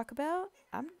want to talk about,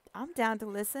 I'm down to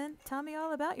listen. Tell me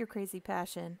all about your crazy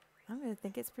passion. I'm going to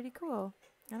think it's pretty cool,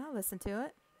 and I'll listen to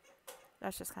it.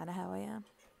 That's just kind of how I am.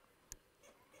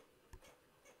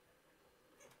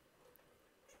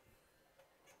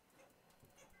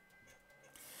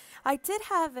 I did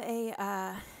have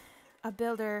a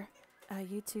builder, a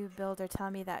YouTube builder, tell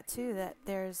me that too. That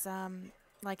there's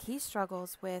like, he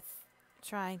struggles with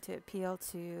trying to appeal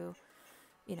to,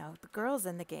 the girls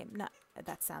in the game. Not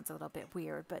that sounds a little bit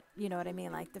weird, but you know what I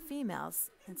mean, like the females.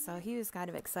 And so he was kind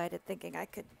of excited, thinking I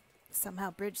could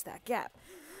somehow bridge that gap,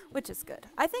 which is good.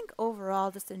 I think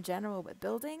overall, just in general with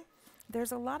building,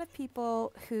 there's a lot of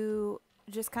people who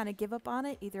just kind of give up on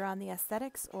it, either on the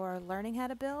aesthetics or learning how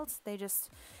to build. They just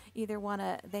either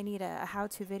they need a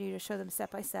how-to video to show them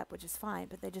step by step, which is fine,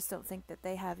 but they just don't think that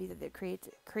they have either the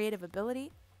creative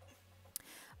ability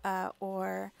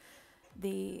or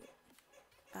the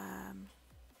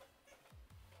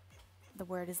the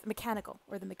word is the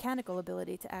mechanical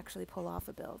ability to actually pull off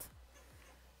a build.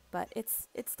 But it's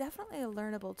definitely a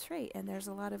learnable trait, and there's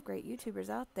a lot of great YouTubers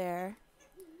out there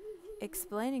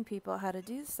explaining people how to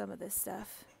do some of this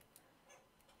stuff.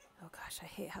 Oh gosh, I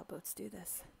hate how boats do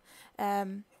this.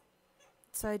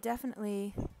 So I would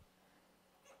definitely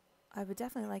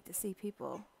like to see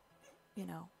people,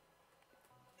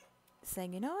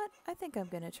 saying, you know what, I think I'm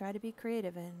going to try to be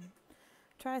creative and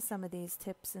try some of these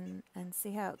tips and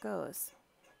see how it goes.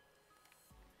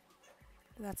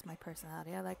 That's my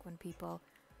personality. I like when people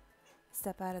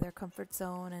step out of their comfort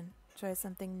zone and try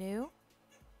something new.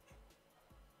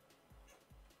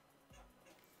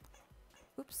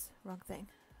 Oops, wrong thing.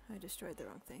 I destroyed the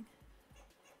wrong thing.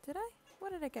 Did I?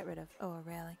 What did I get rid of? Oh, a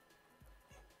railing.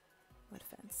 Wood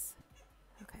fence.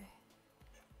 Okay.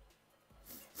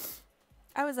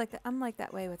 I was like that. I'm like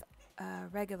that way with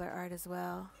regular art as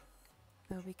well,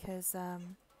 though, because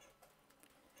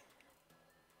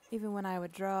even when I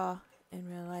would draw in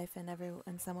real life,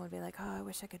 and someone would be like, "Oh, I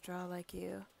wish I could draw like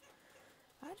you,"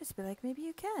 I'd just be like, "Maybe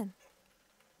you can."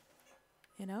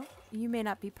 You may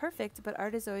not be perfect, but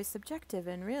art is always subjective.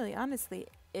 And really, honestly,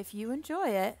 if you enjoy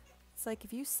it, it's like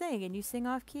if you sing and you sing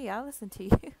off key, I'll listen to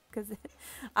you, because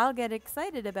I'll get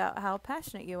excited about how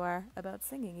passionate you are about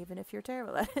singing, even if you're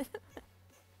terrible at it.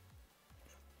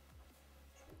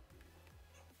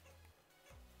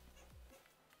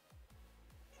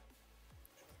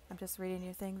 I'm just reading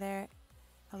your thing there.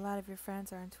 A lot of your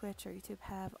friends are on Twitch or YouTube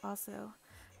have also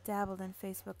dabbled in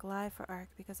Facebook Live for ARC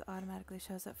because it automatically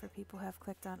shows up for people who have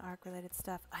clicked on ARC related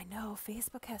stuff. I know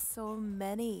Facebook has so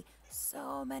many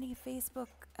Facebook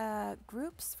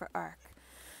groups for ARC.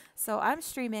 So I'm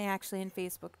streaming actually in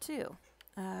Facebook too.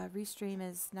 Restream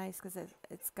is nice because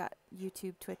it's got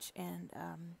YouTube, Twitch, and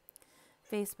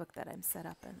Facebook that I'm set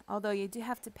up in. Although you do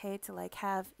have to pay to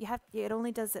it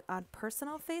only does it on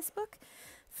personal Facebook,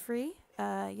 free.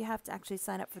 You have to actually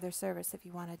sign up for their service if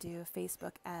you want to do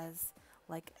Facebook as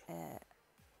like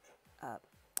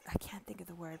I can't think of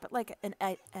the word, but like an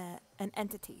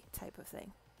entity type of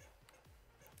thing.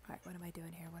 All right, what am I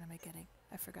doing here? What am I getting?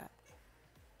 I forgot.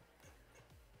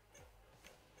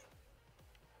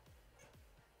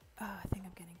 Oh, I think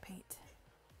I'm getting paint.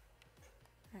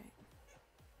 All right.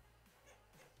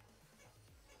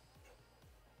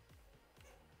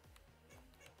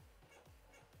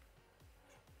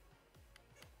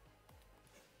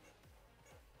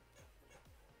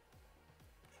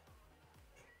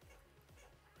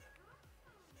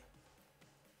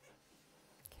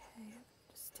 Okay,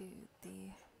 just do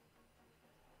the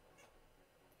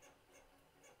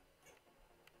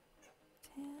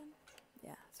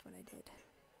Yeah, that's what I did.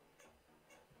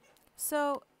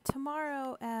 So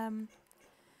tomorrow,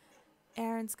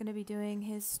 Aaron's going to be doing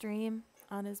his stream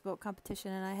on his boat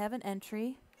competition, and I have an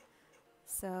entry.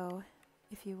 So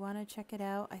if you want to check it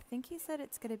out, I think he said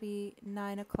it's going to be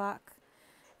 9 o'clock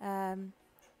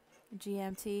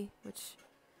GMT, which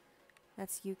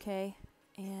that's UK.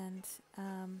 And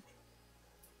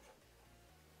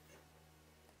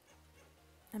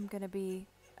I'm going to be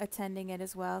attending it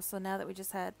as well. So now that we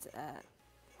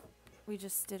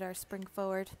just did our spring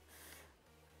forward,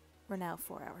 we're now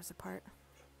 4 hours apart.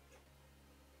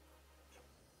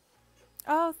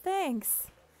 Oh, thanks.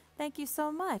 Thank you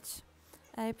so much.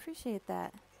 I appreciate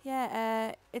that.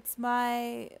 Yeah, it's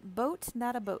my boat,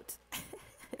 not a boat.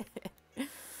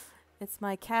 It's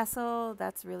my castle.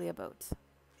 That's really a boat.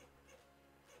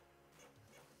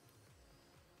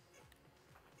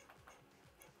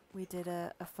 We did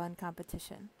a fun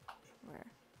competition where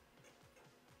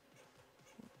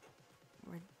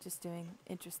we're just doing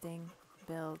interesting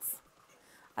builds.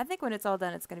 I think when it's all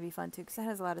done, it's going to be fun too, because it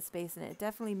has a lot of space in it. It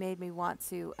definitely made me want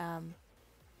to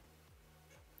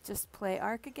just play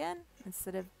Ark again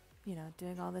instead of, you know,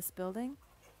 doing all this building.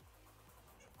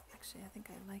 Actually, I think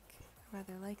I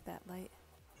rather like that light.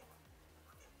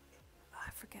 Oh,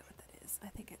 I forget what that is. I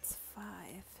think it's 5.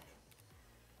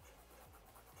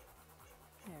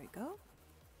 There we go.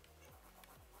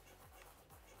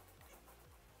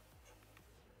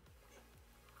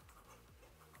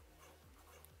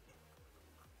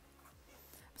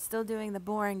 Still doing the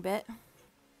boring bit,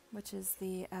 which is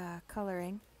the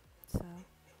coloring. So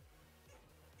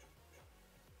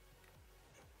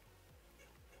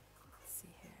let's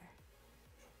see here.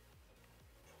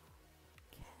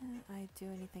 Can I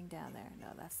do anything down there? No,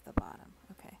 that's the bottom.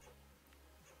 Okay.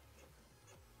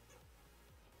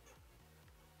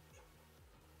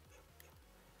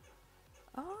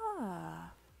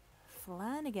 Ah,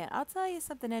 Flanagan. I'll tell you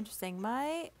something interesting.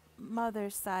 My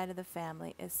mother's side of the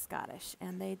family is Scottish,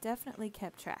 and they definitely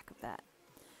kept track of that.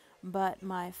 But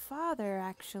my father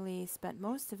actually spent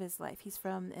most of his life, he's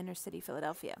from inner city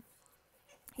Philadelphia.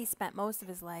 He spent most of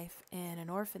his life in an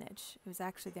orphanage. He was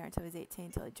actually there until he was 18,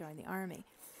 until he joined the army.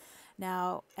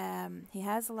 Now, he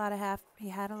had a lot of half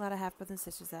brothers and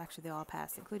sisters. Actually, they all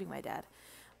passed, including my dad.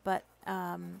 But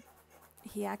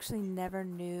he actually never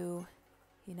knew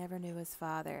his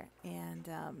father, and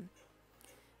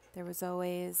there was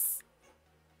always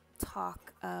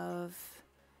talk of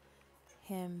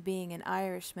him being an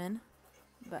Irishman,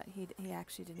 but he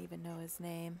actually didn't even know his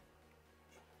name.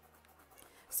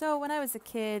 So when I was a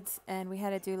kid and we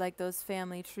had to do like those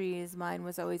family trees, mine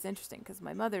was always interesting because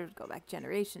my mother would go back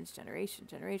generation,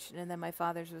 and then my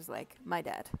father's was like my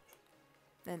dad,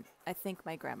 and I think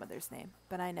my grandmother's name,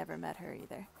 but I never met her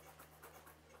either.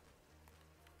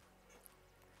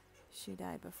 She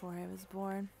died before I was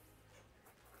born.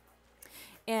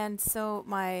 And so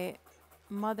my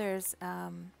mother's,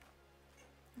 let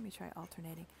me try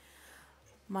alternating.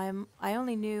 I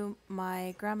only knew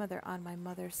my grandmother on my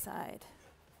mother's side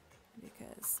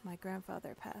because my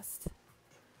grandfather passed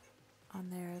on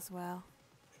there as well.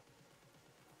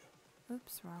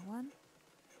 Oops, wrong one.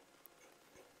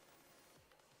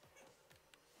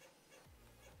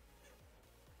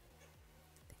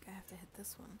 I think I have to hit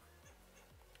this one.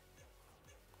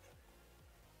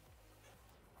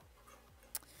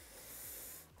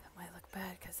 That might look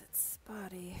bad because it's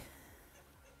spotty.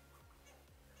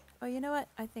 Oh, you know what?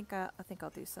 I think I'll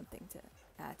do something to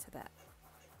add to that.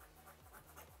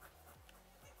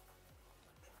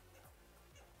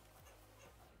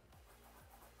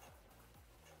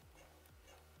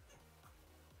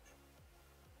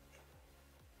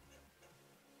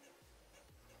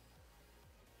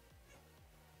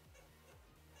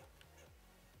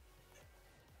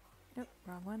 Nope,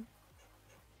 wrong one.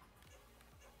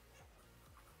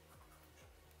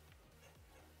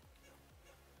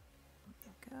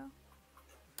 There we go.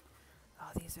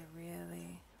 Oh, these are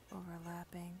really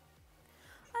overlapping.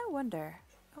 I wonder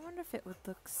if it would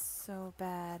look so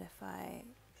bad if I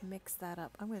mix that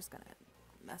up. I'm just gonna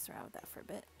mess around with that for a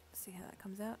bit. See how that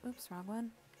comes out. Oops, wrong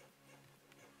one.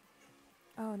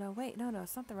 Oh no, wait, no,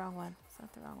 it's not the wrong one. It's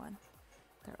not the wrong one.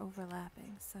 They're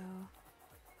overlapping, so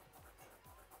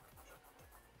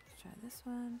let's try this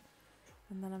one.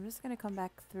 And then I'm just gonna come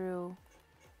back through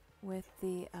with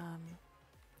the oh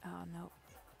no.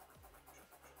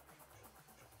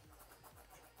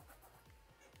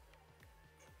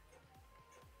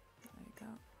 There we go.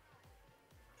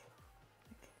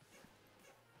 Okay.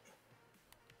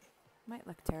 Might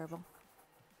look terrible.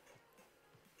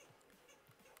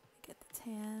 Get the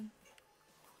tan.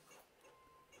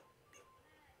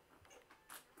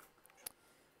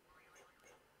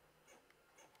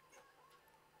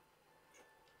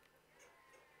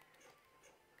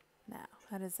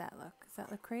 How does that look? Does that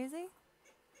look crazy?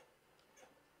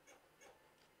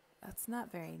 That's not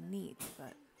very neat,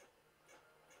 but...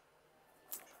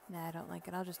 Nah, I don't like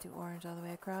it. I'll just do orange all the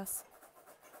way across.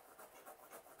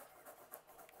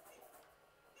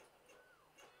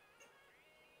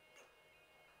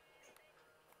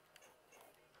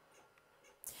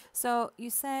 So, you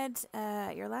said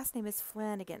your last name is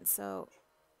Flanagan, so...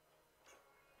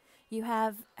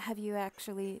 Have you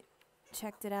actually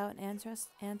checked it out in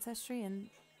Ancestry and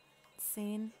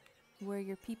seen where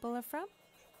your people are from?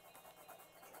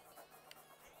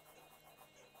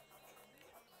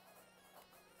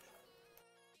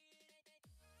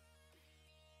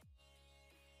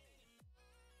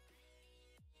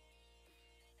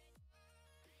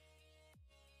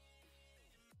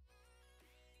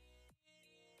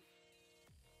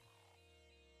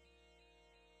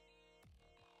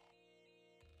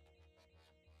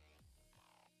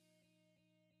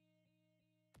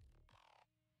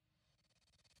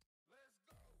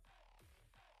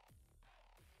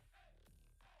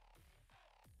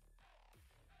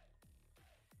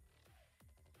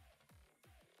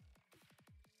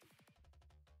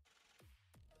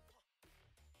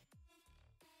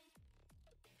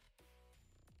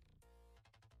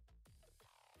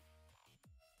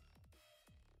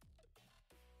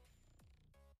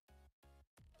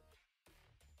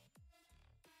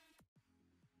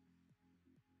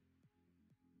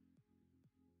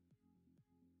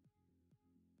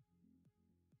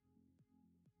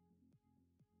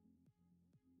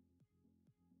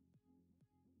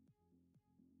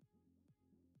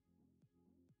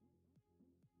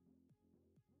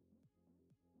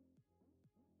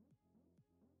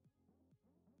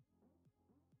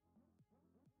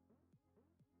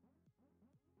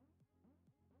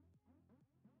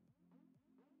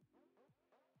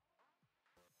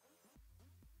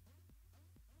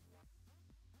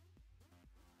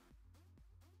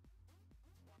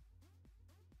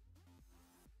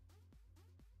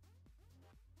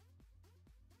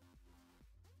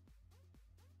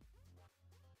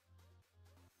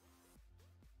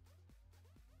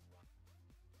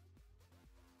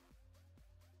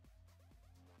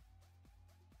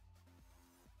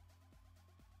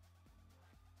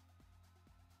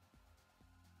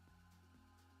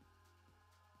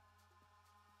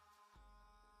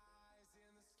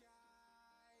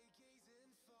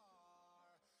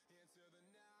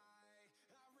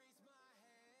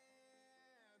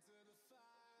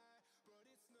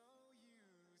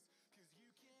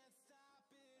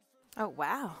 Oh,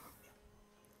 wow.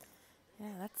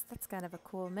 Yeah, that's kind of a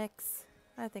cool mix.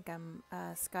 I think I'm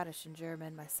Scottish and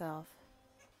German myself.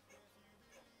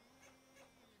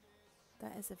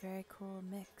 That is a very cool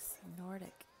mix.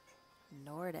 Nordic.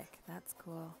 Nordic, that's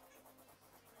cool.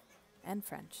 And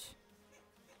French.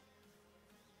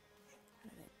 How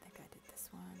did I think I did this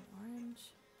one? Orange.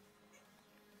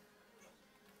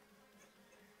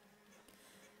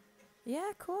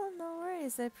 Yeah, cool. No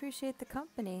worries. I appreciate the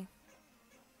company.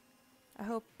 I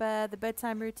hope the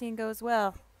bedtime routine goes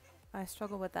well. I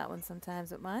struggle with that one sometimes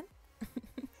with mine.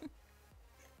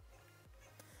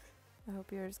 I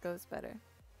hope yours goes better.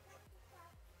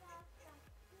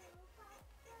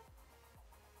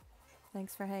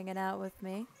 Thanks for hanging out with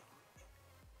me.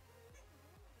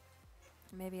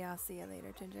 Maybe I'll see you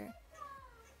later, Ginger.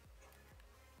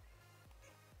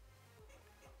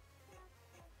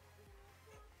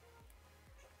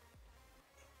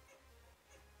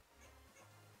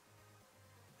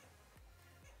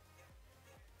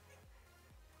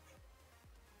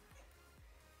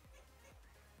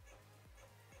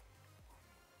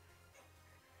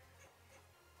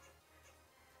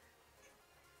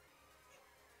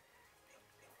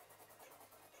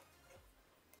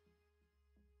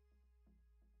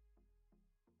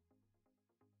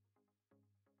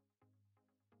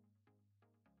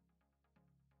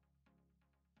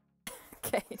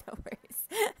 Okay, no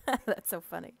worries. That's so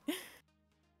funny.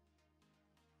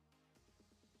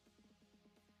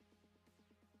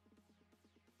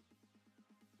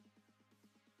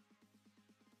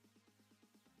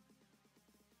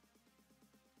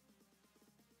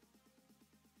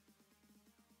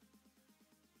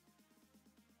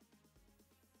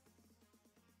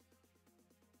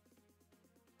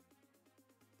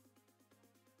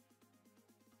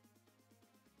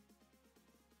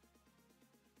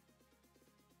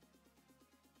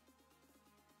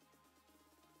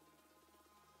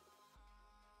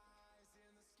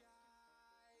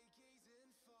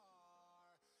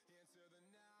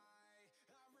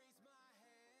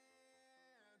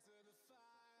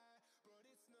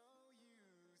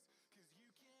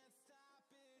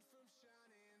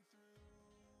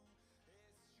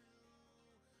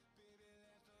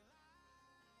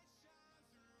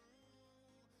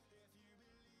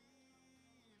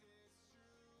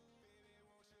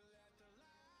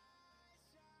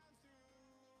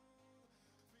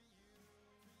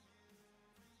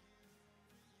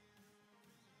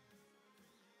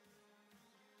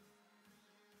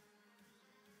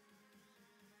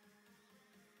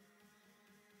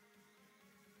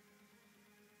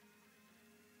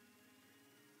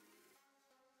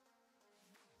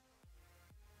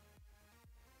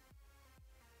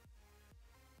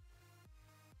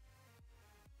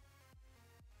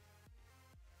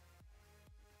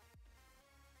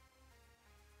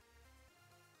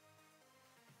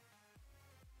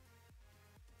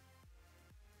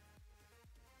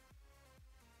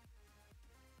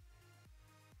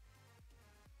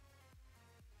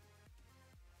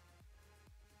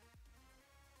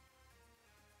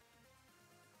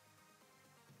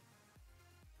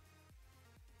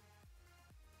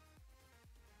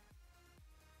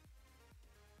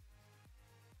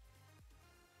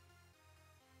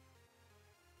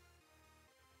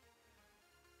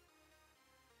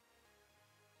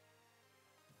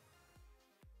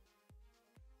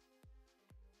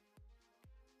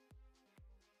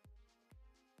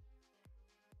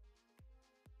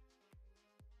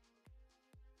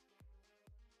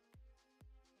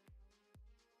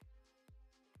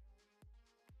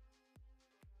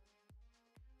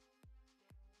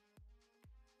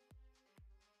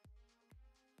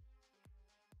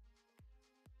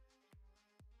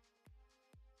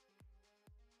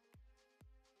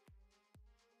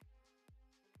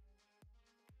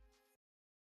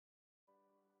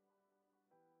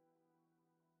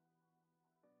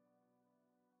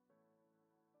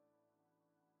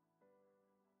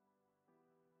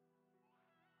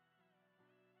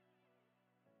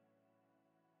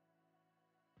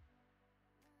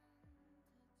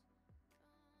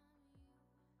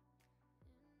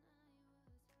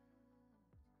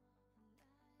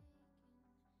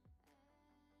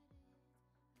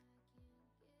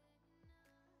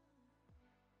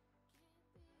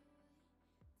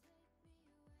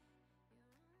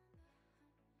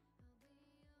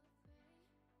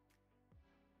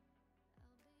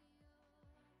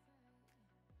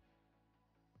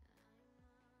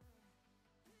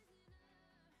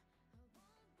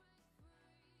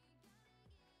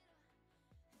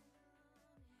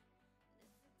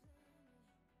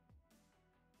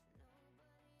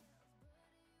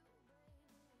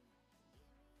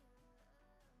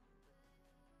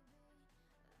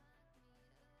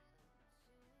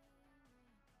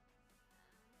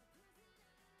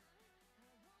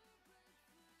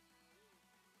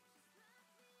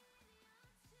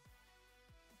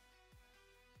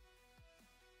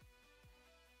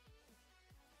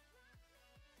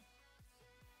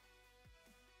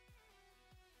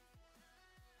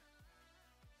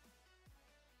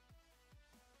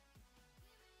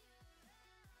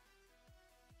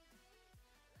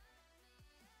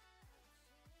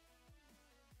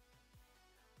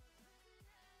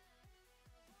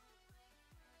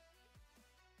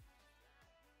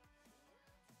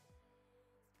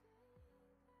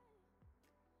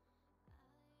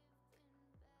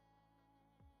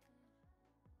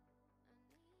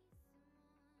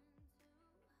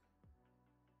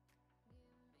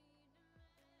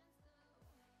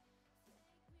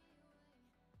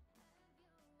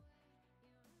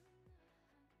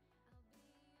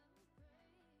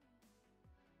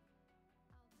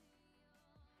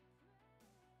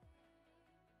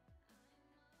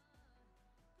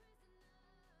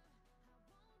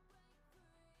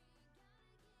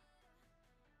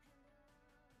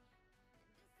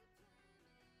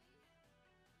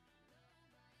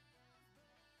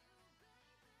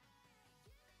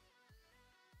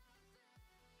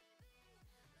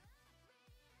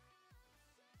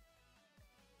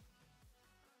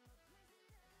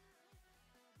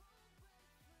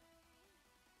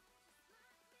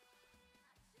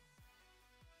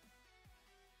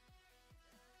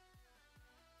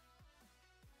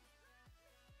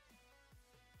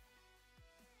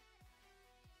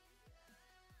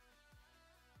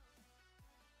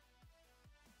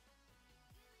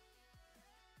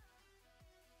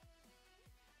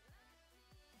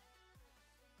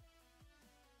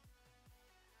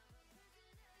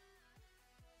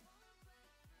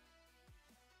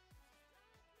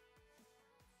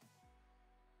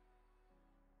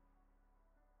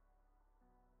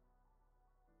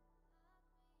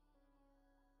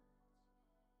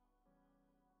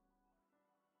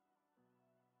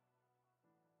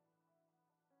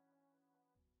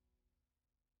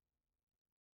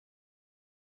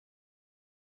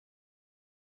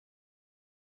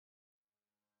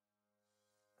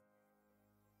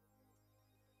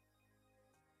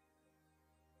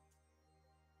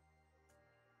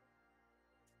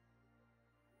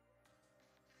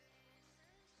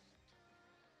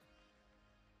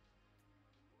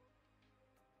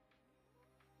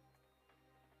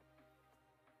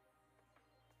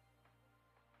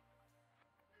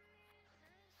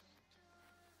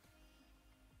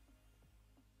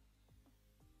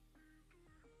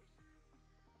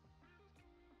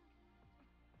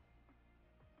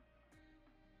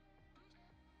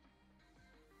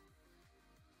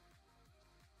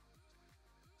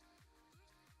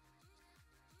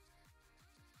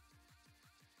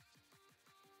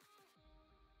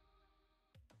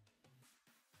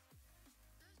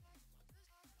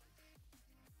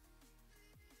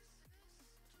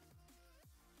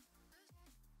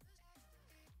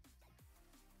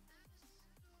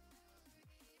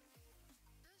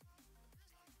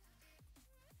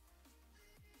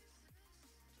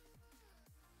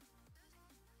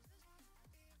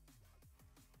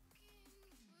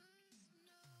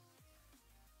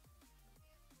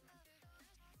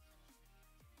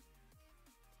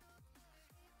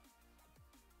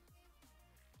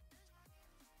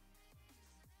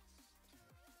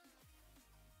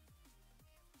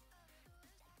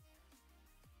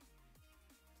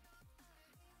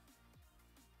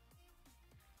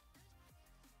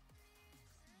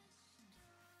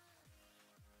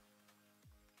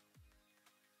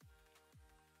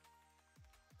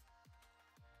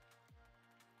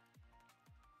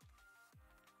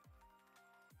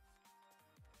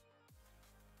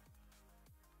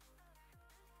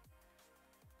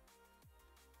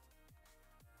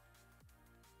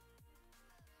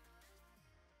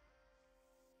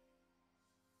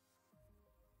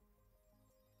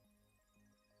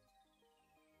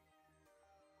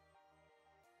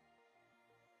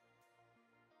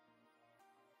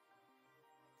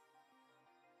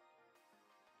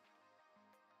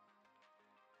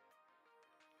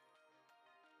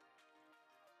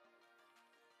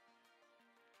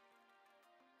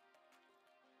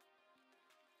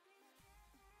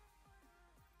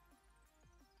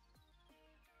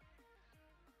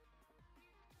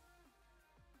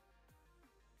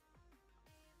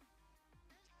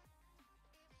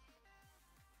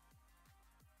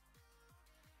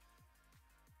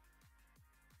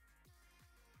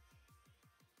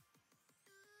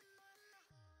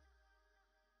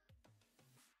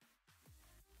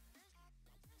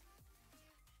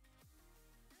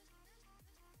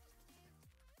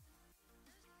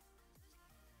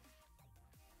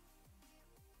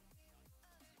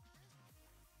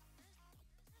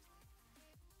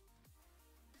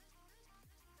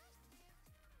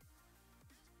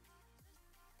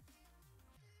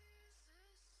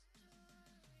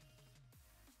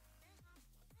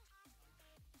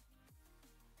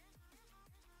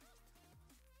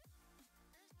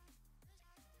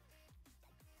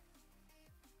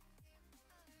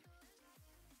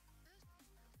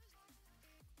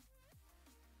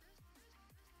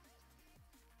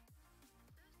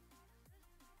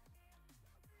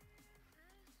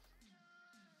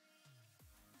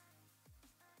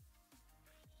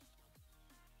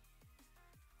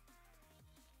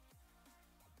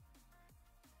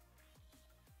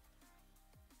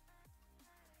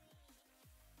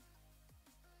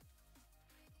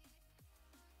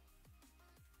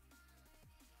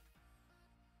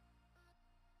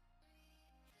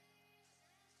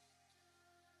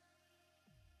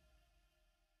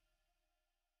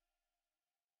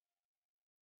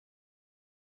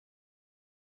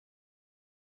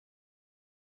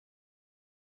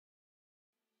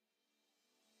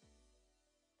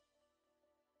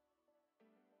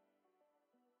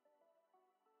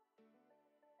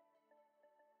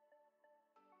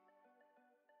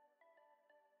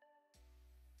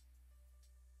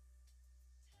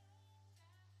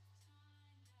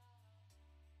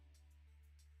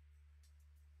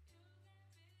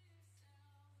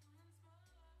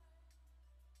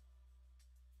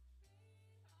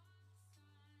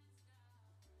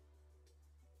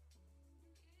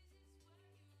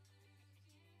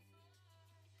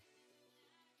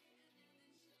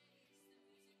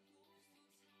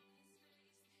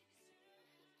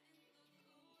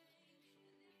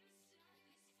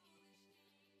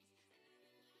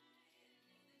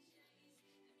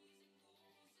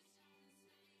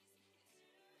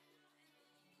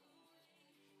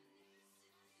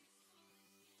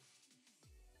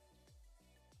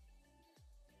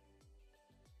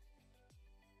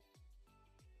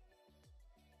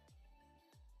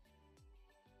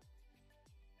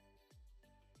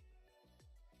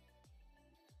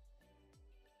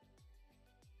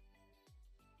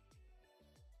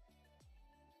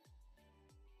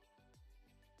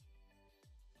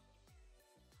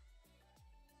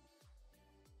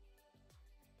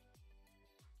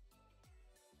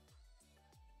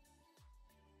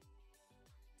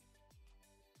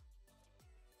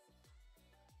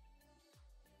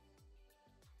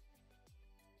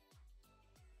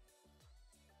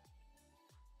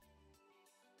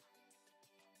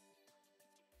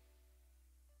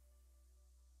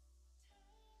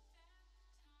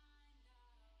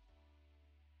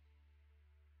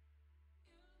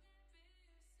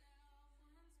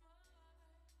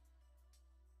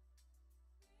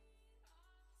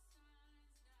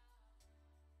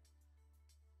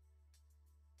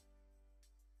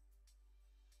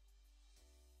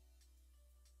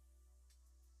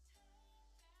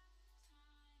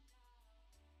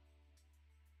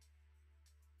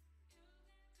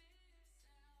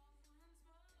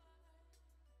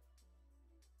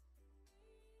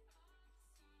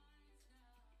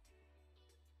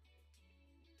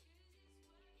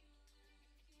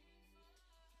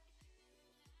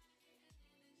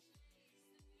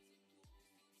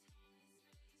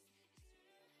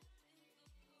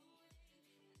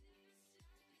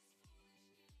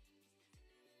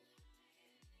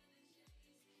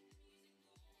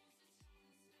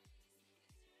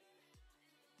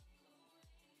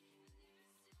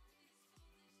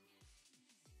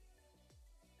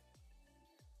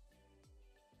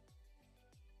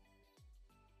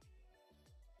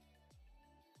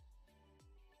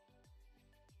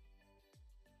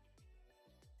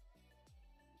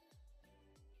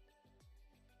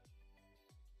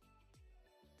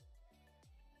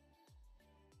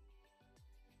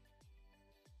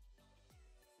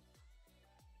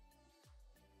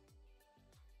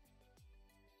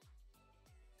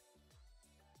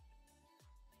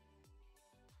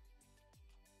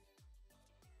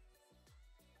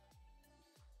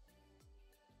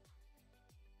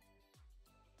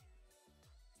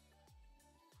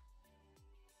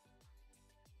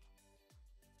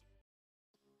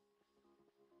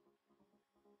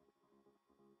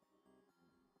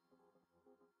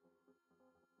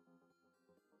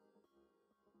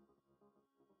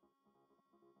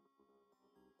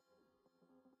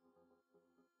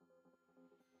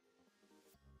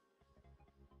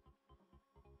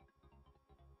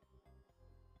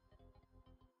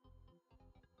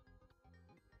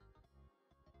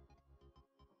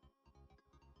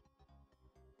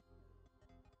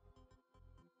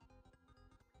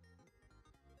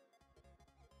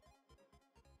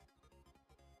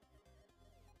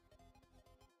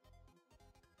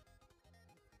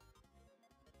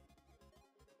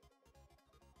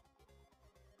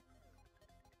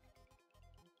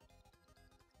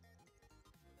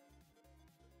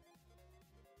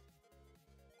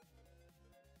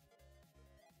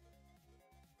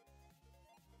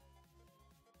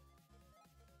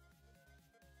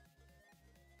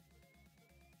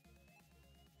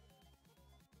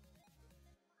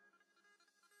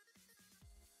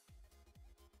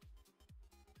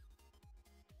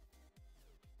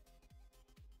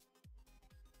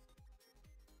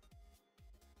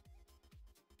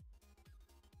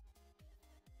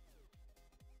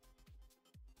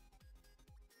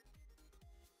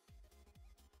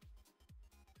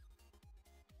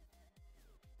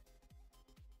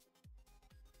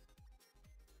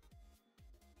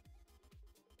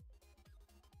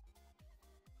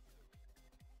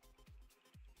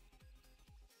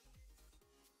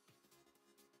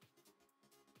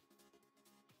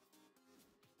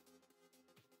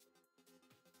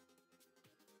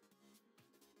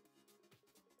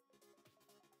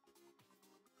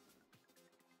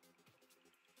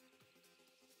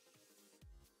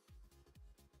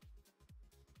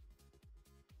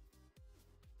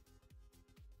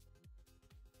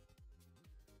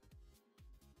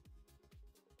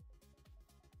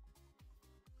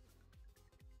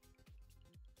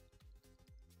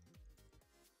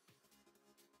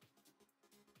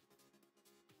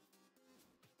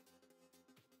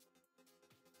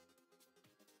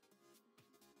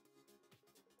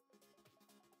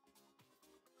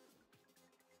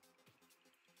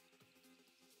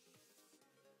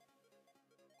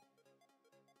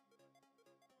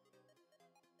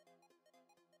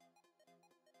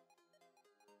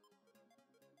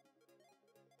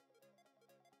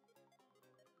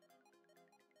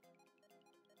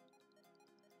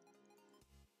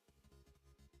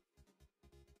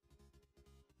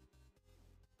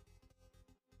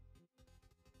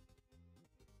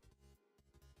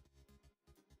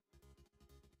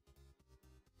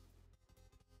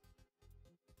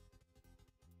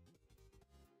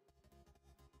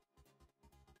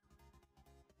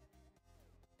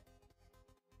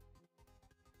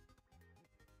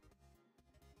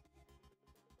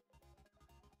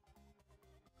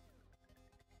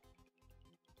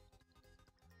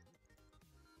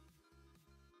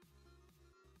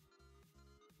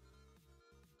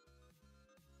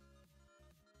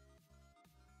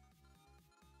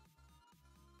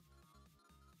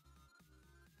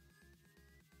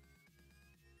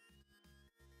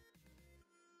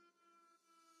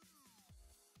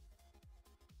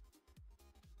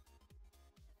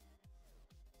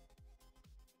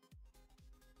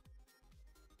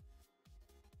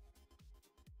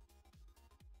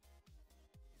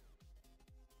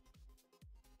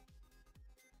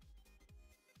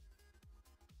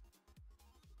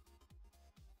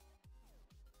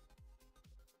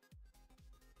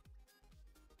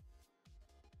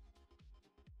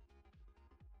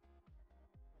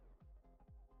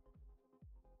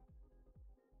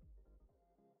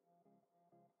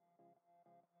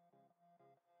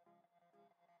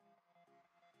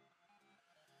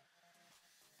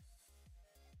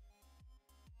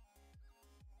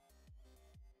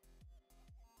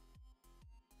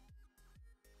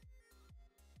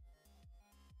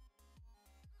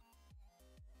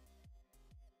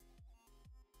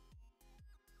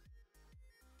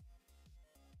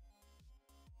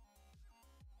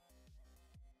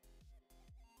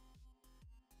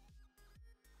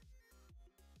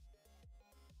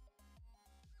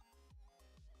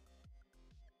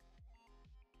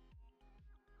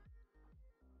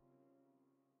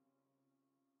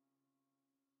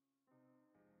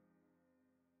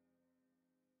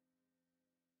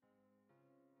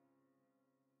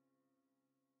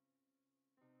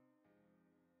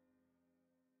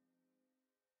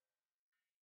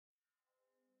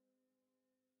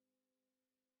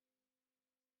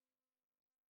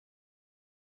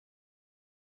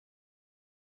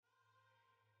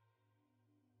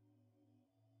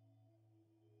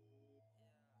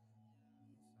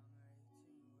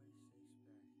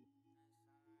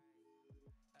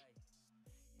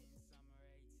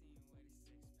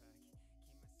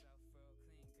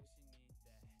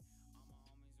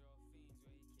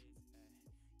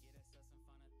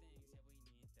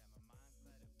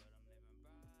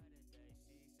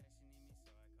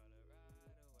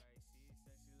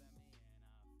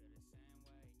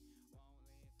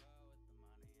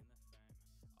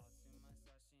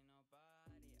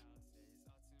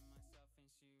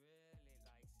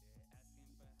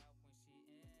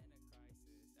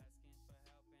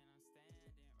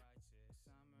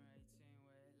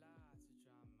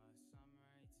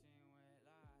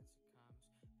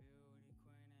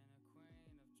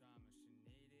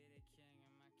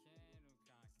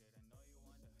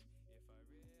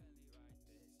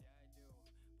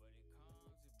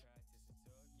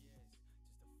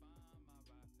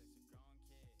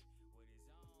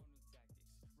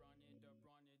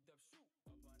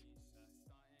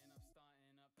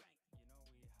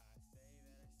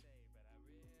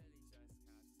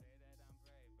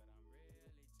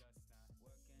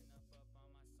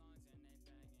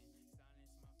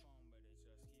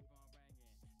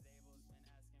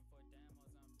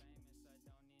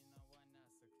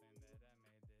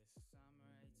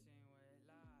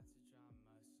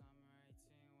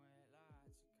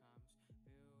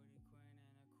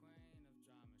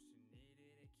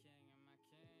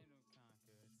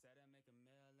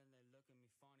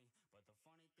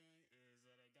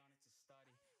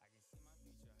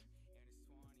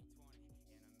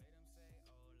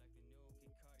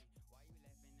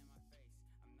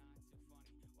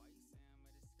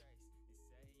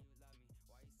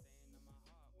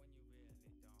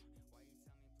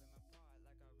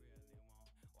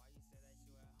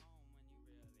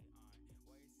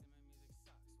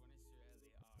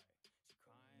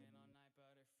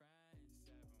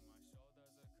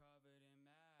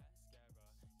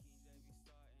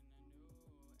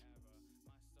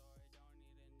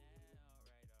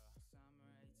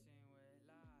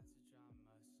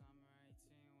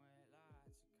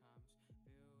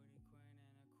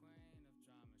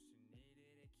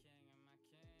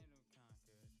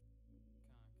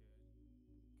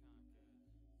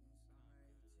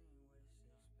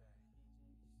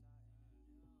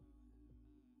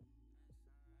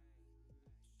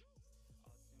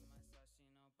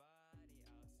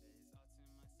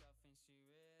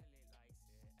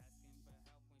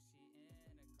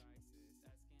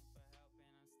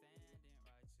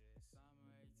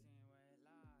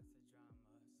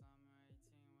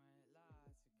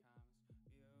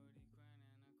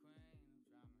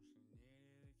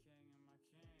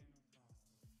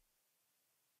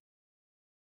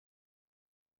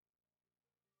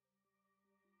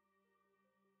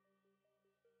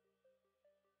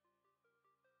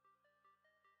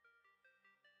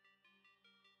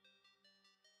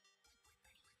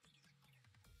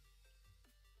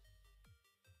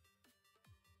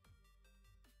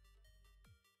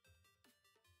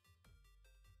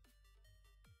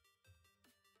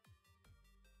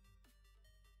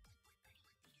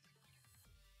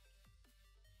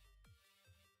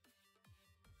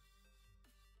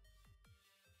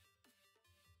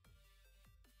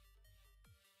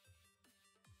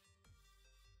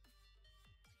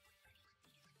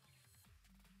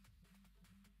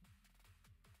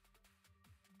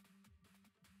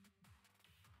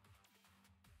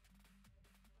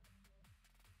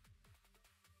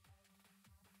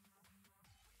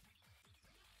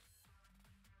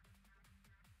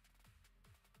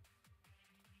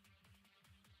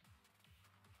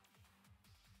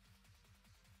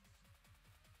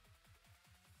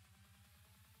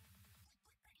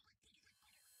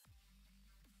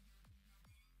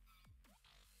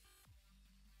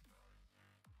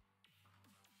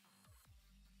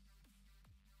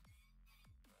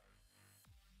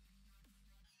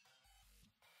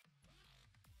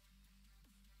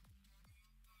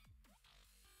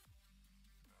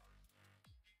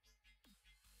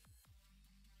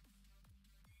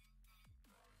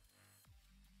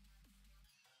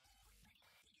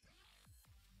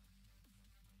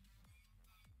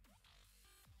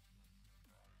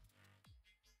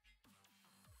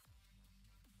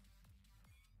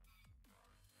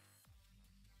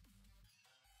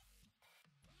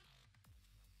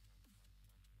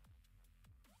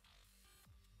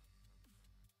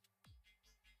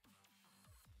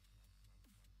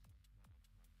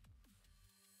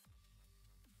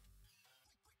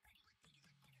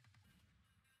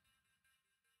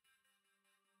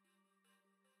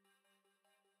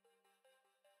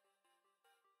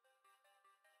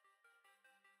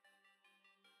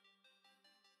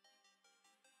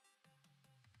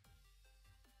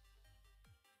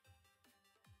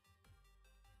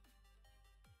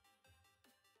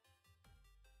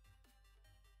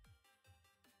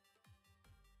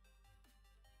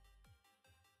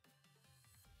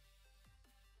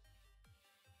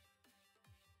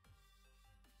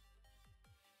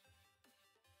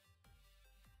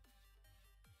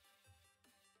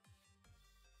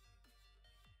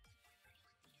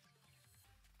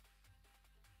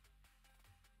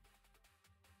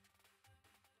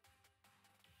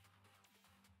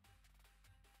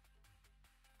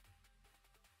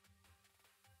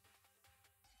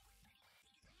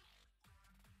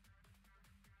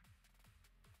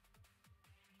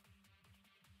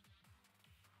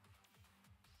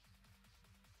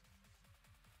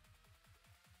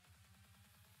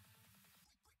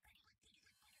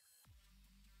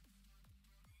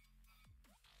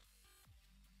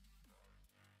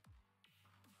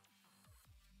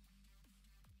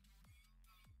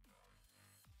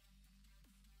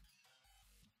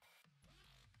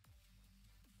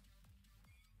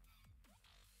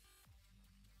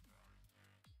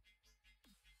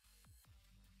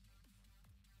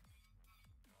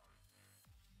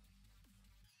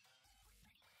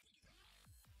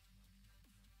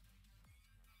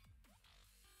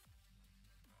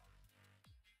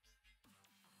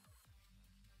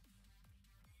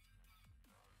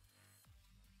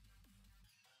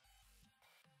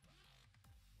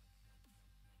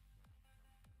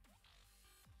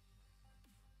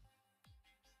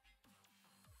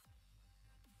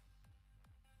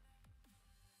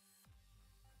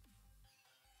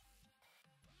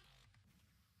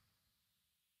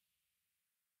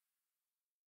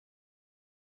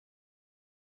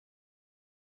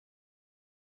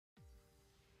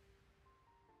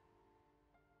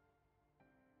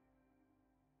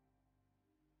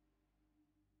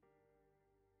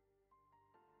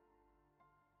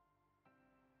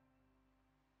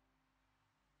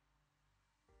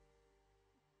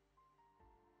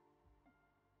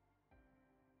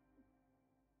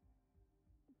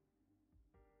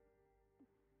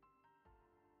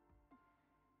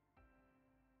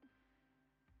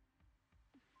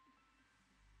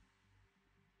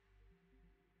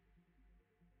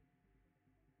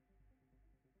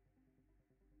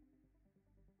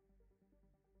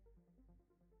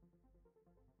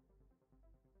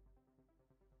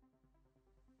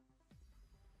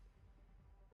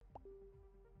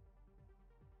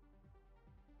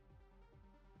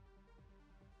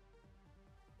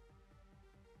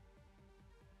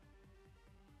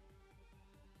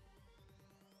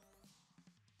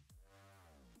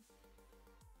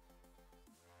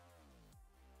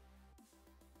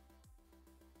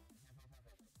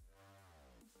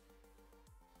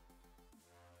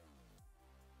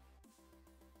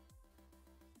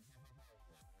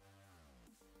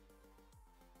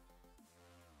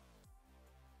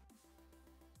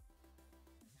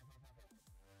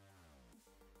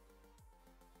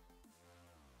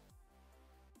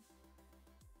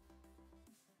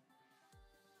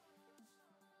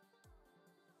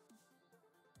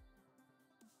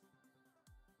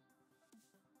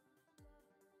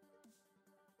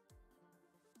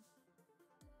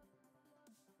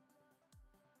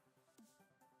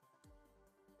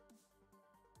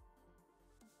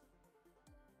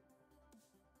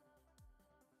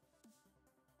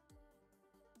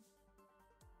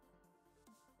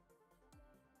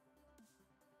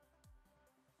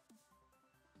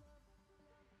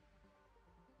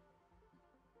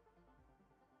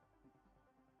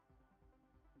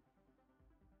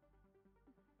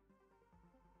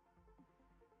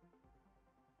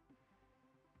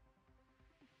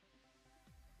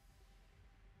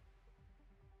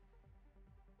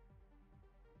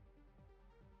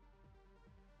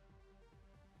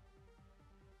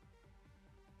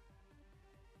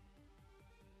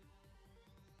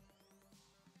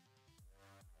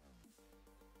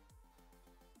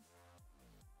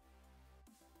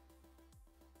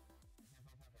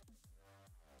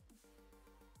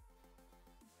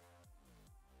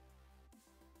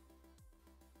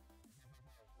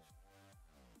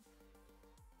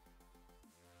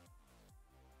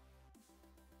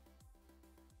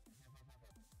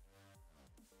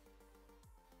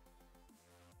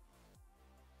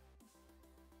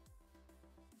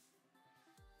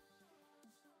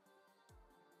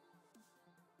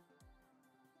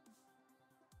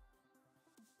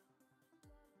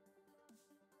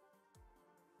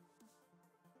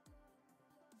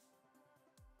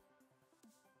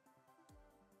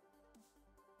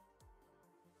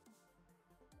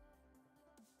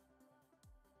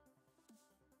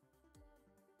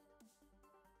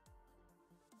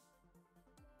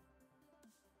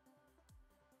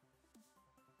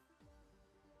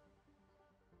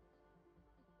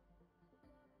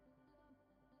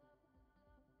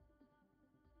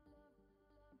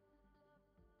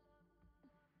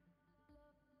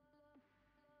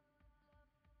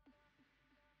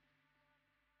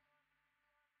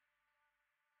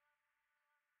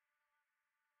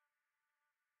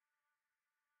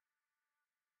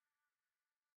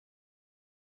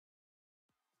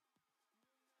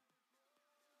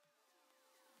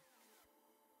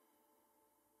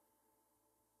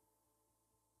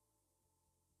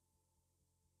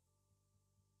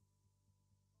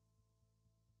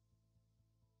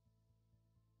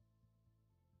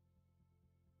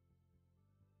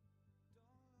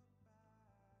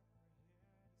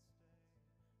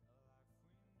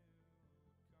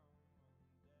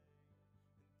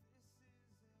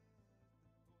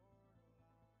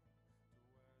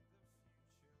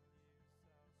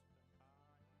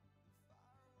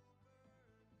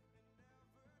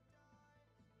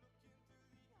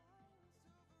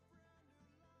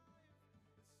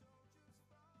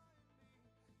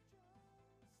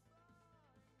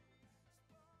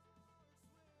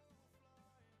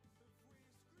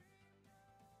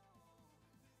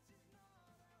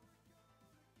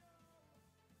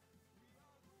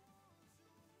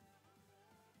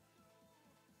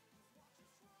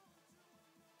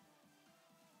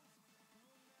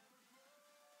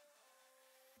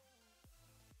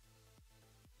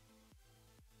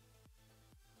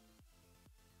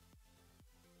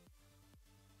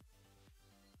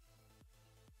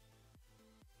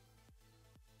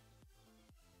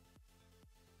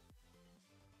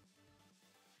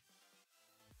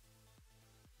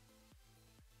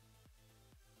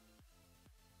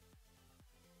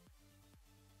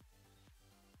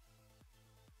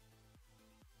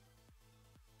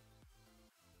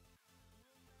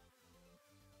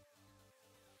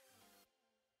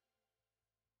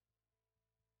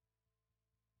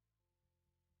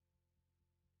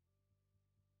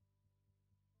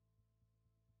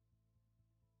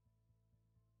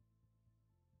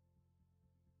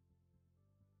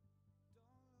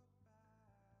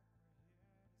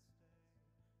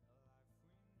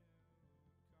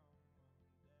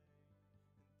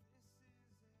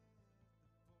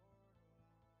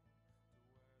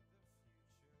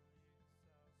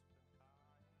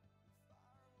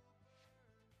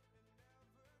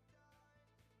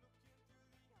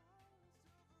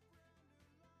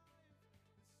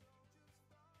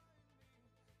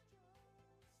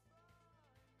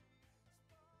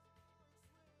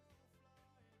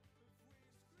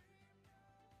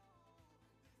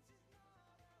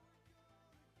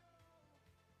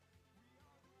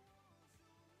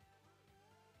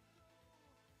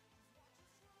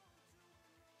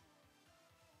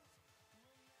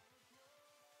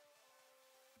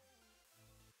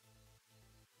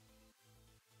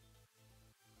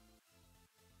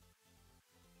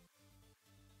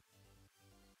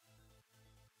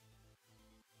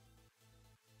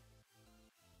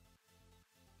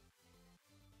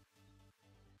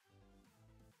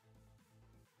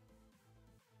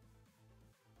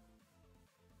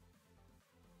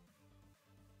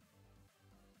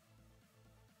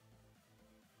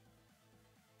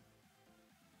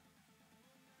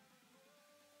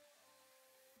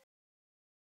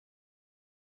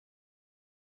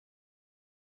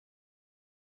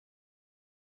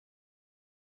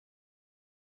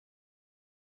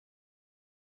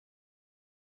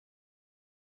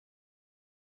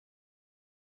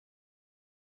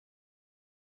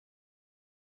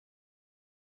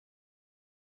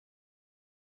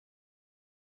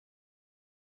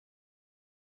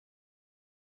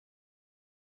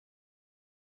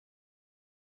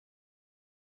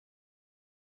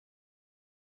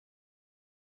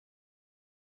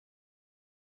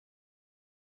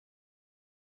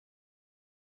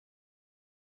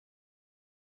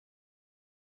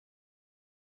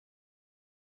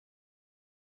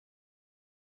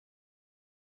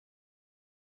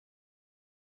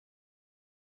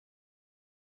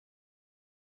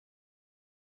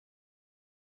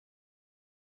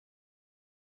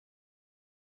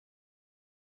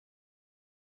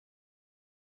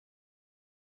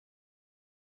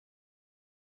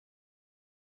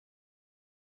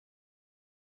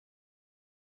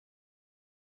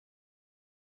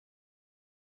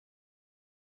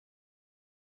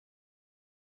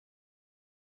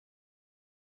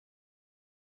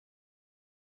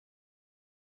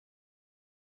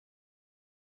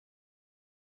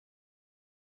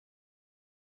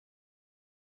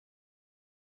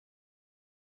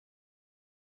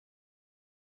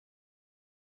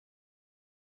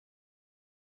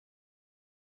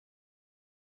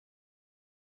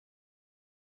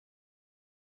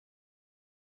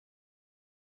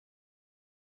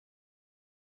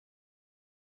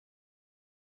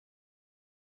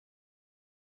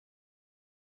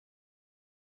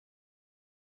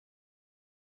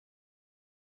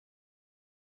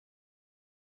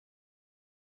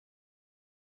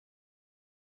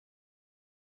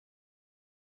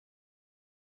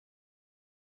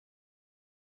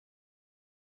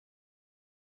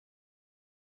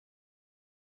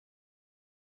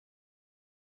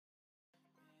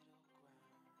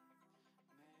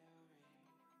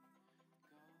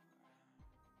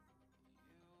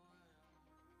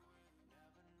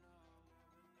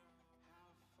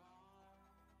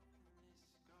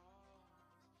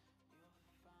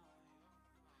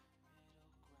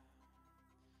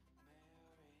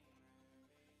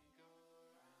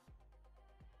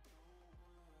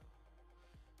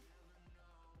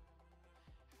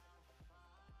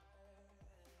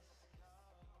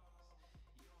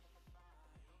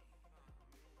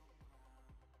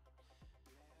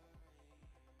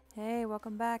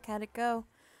 welcome back. How'd it go?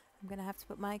 I'm gonna have to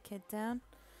put my kid down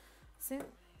soon.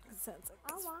 It sounds like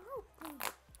it's...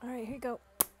 Alright, here you go.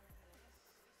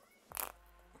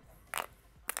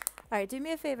 Alright, do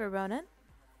me a favor, Ronan.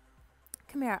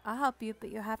 Come here, I'll help you,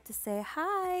 but you have to say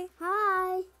hi.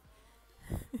 Hi.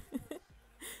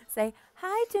 Say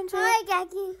hi, Ginger. Hi,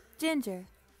 Jackie. Ginger.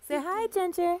 Say hi,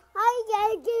 Ginger.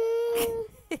 Hi, Jackie.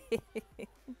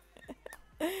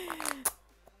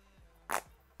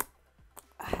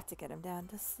 I have to get him down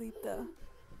to sleep, though.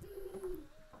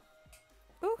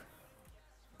 Ooh.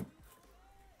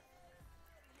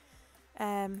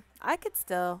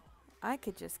 I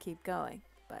could just keep going,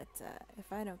 but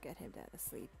if I don't get him down to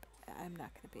sleep, I'm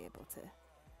not going to be able to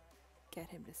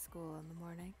get him to school in the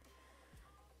morning.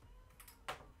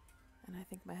 And I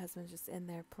think my husband's just in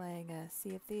there playing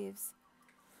Sea of Thieves.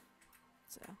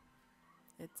 So,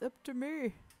 it's up to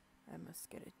me. I must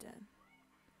get it done.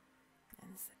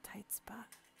 And it's a tight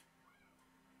spot.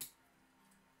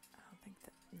 I don't think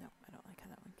that... No, I don't like how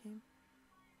that one came.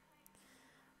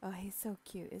 Oh, he's so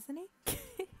cute, isn't he?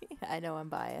 I know I'm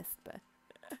biased, but...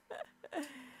 let's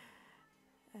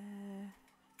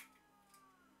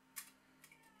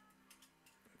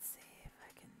see if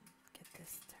I can get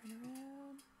this turn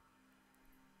around.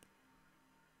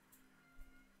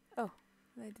 Oh,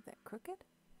 did I do that crooked?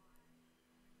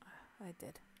 I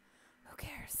did. Who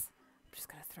cares? I'm just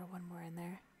gonna throw one more in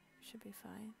there. Should be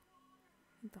fine.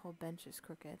 I think the whole bench is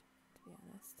crooked, to be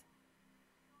honest.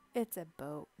 It's a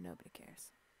boat. Nobody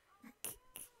cares.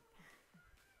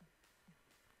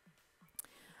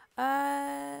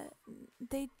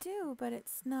 They do, but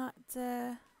it's not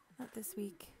this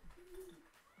week.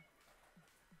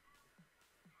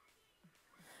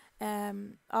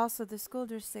 Also, the school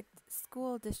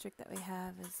district that we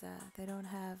have is they don't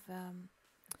have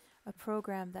a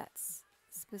program that's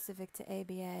specific to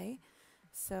ABA,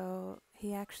 so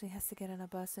he actually has to get on a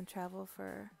bus and travel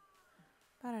for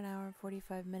about an hour and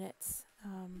 45 minutes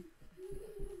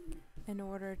in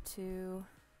order to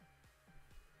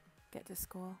get to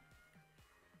school.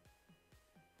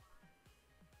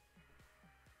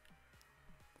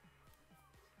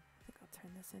 I think I'll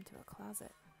turn this into a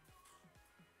closet.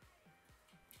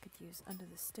 Could use under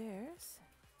the stairs.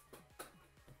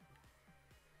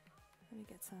 Let me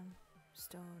get some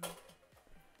stone.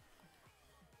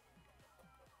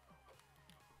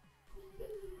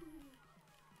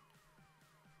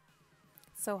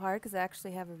 So hard because I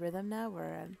actually have a rhythm now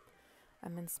where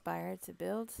I'm inspired to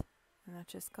build and not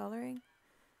just coloring,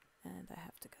 and I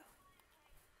have to go.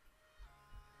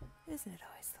 Isn't it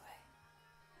always the way?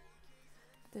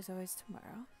 But there's always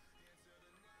tomorrow.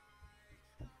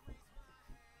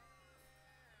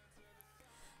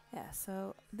 Yeah,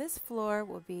 so this floor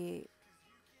will be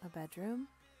a bedroom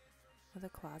with a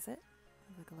closet,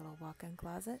 like a little walk-in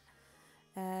closet.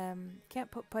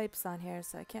 Can't put pipes on here,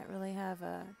 so I can't really have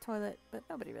a toilet, but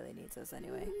nobody really needs those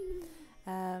anyway.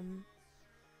 Not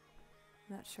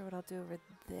sure what I'll do over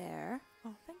there.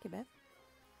 Oh, thank you, babe.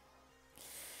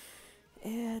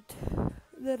 And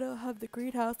then I'll have the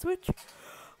greenhouse, which,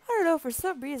 I don't know, for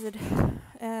some reason,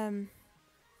 when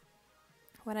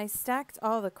I stacked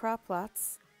all the crop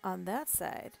plots on that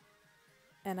side,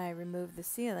 and I removed the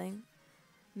ceiling,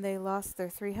 they lost their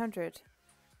 300.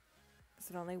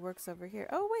 So it only works over here.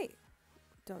 Oh, wait.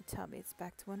 Don't tell me it's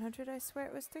back to 100. I swear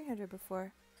it was 300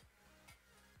 before.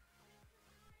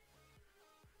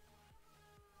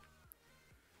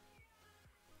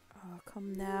 Oh,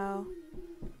 come now.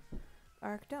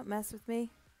 Ark, don't mess with me.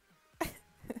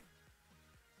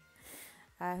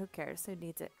 Who cares? Who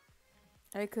needs it?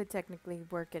 I could technically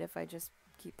work it if I just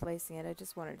keep placing it. I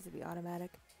just wanted it to be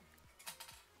automatic.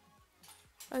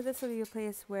 Oh, this will be a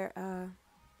place where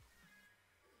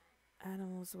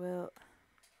animals will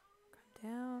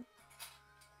come down.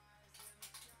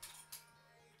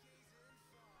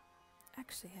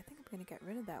 Actually, I think I'm going to get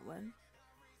rid of that one.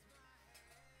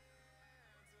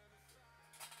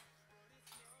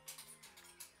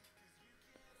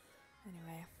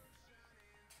 Anyway.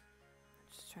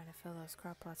 Just trying to fill those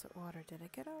crop plots with water. Did I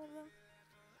get all of them?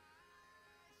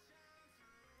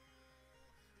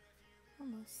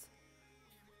 Almost.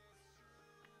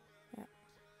 Yeah.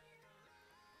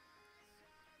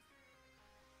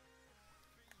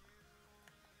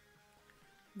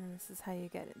 And then this is how you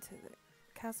get into the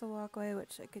castle walkway,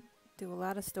 which I could do a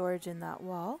lot of storage in that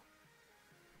wall.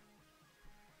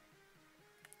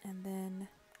 And then,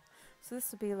 so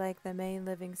this will be like the main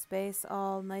living space,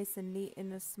 all nice and neat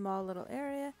in a small little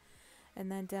area.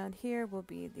 And then down here will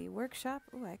be the workshop.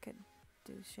 Oh, I could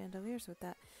do chandeliers with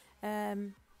that.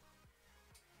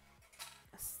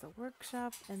 This is the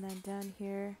workshop, and then down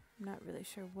here, I'm not really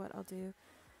sure what I'll do.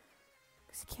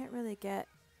 Because you can't really get,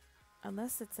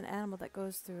 unless it's an animal that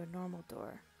goes through a normal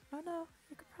door. Oh no,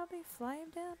 you could probably fly him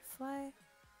down, fly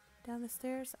down the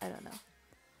stairs. I don't know.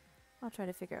 I'll try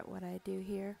to figure out what I do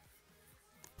here.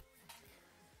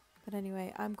 But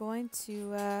anyway, I'm going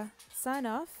to sign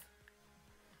off.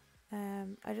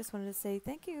 I just wanted to say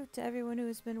thank you to everyone who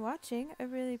has been watching. I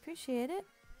really appreciate it.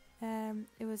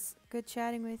 It was good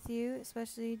chatting with you,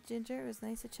 especially Ginger. It was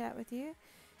nice to chat with you.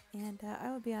 And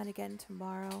I will be on again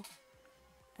tomorrow.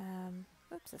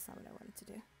 Oops, that's not what I wanted to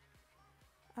do.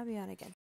 I'll be on again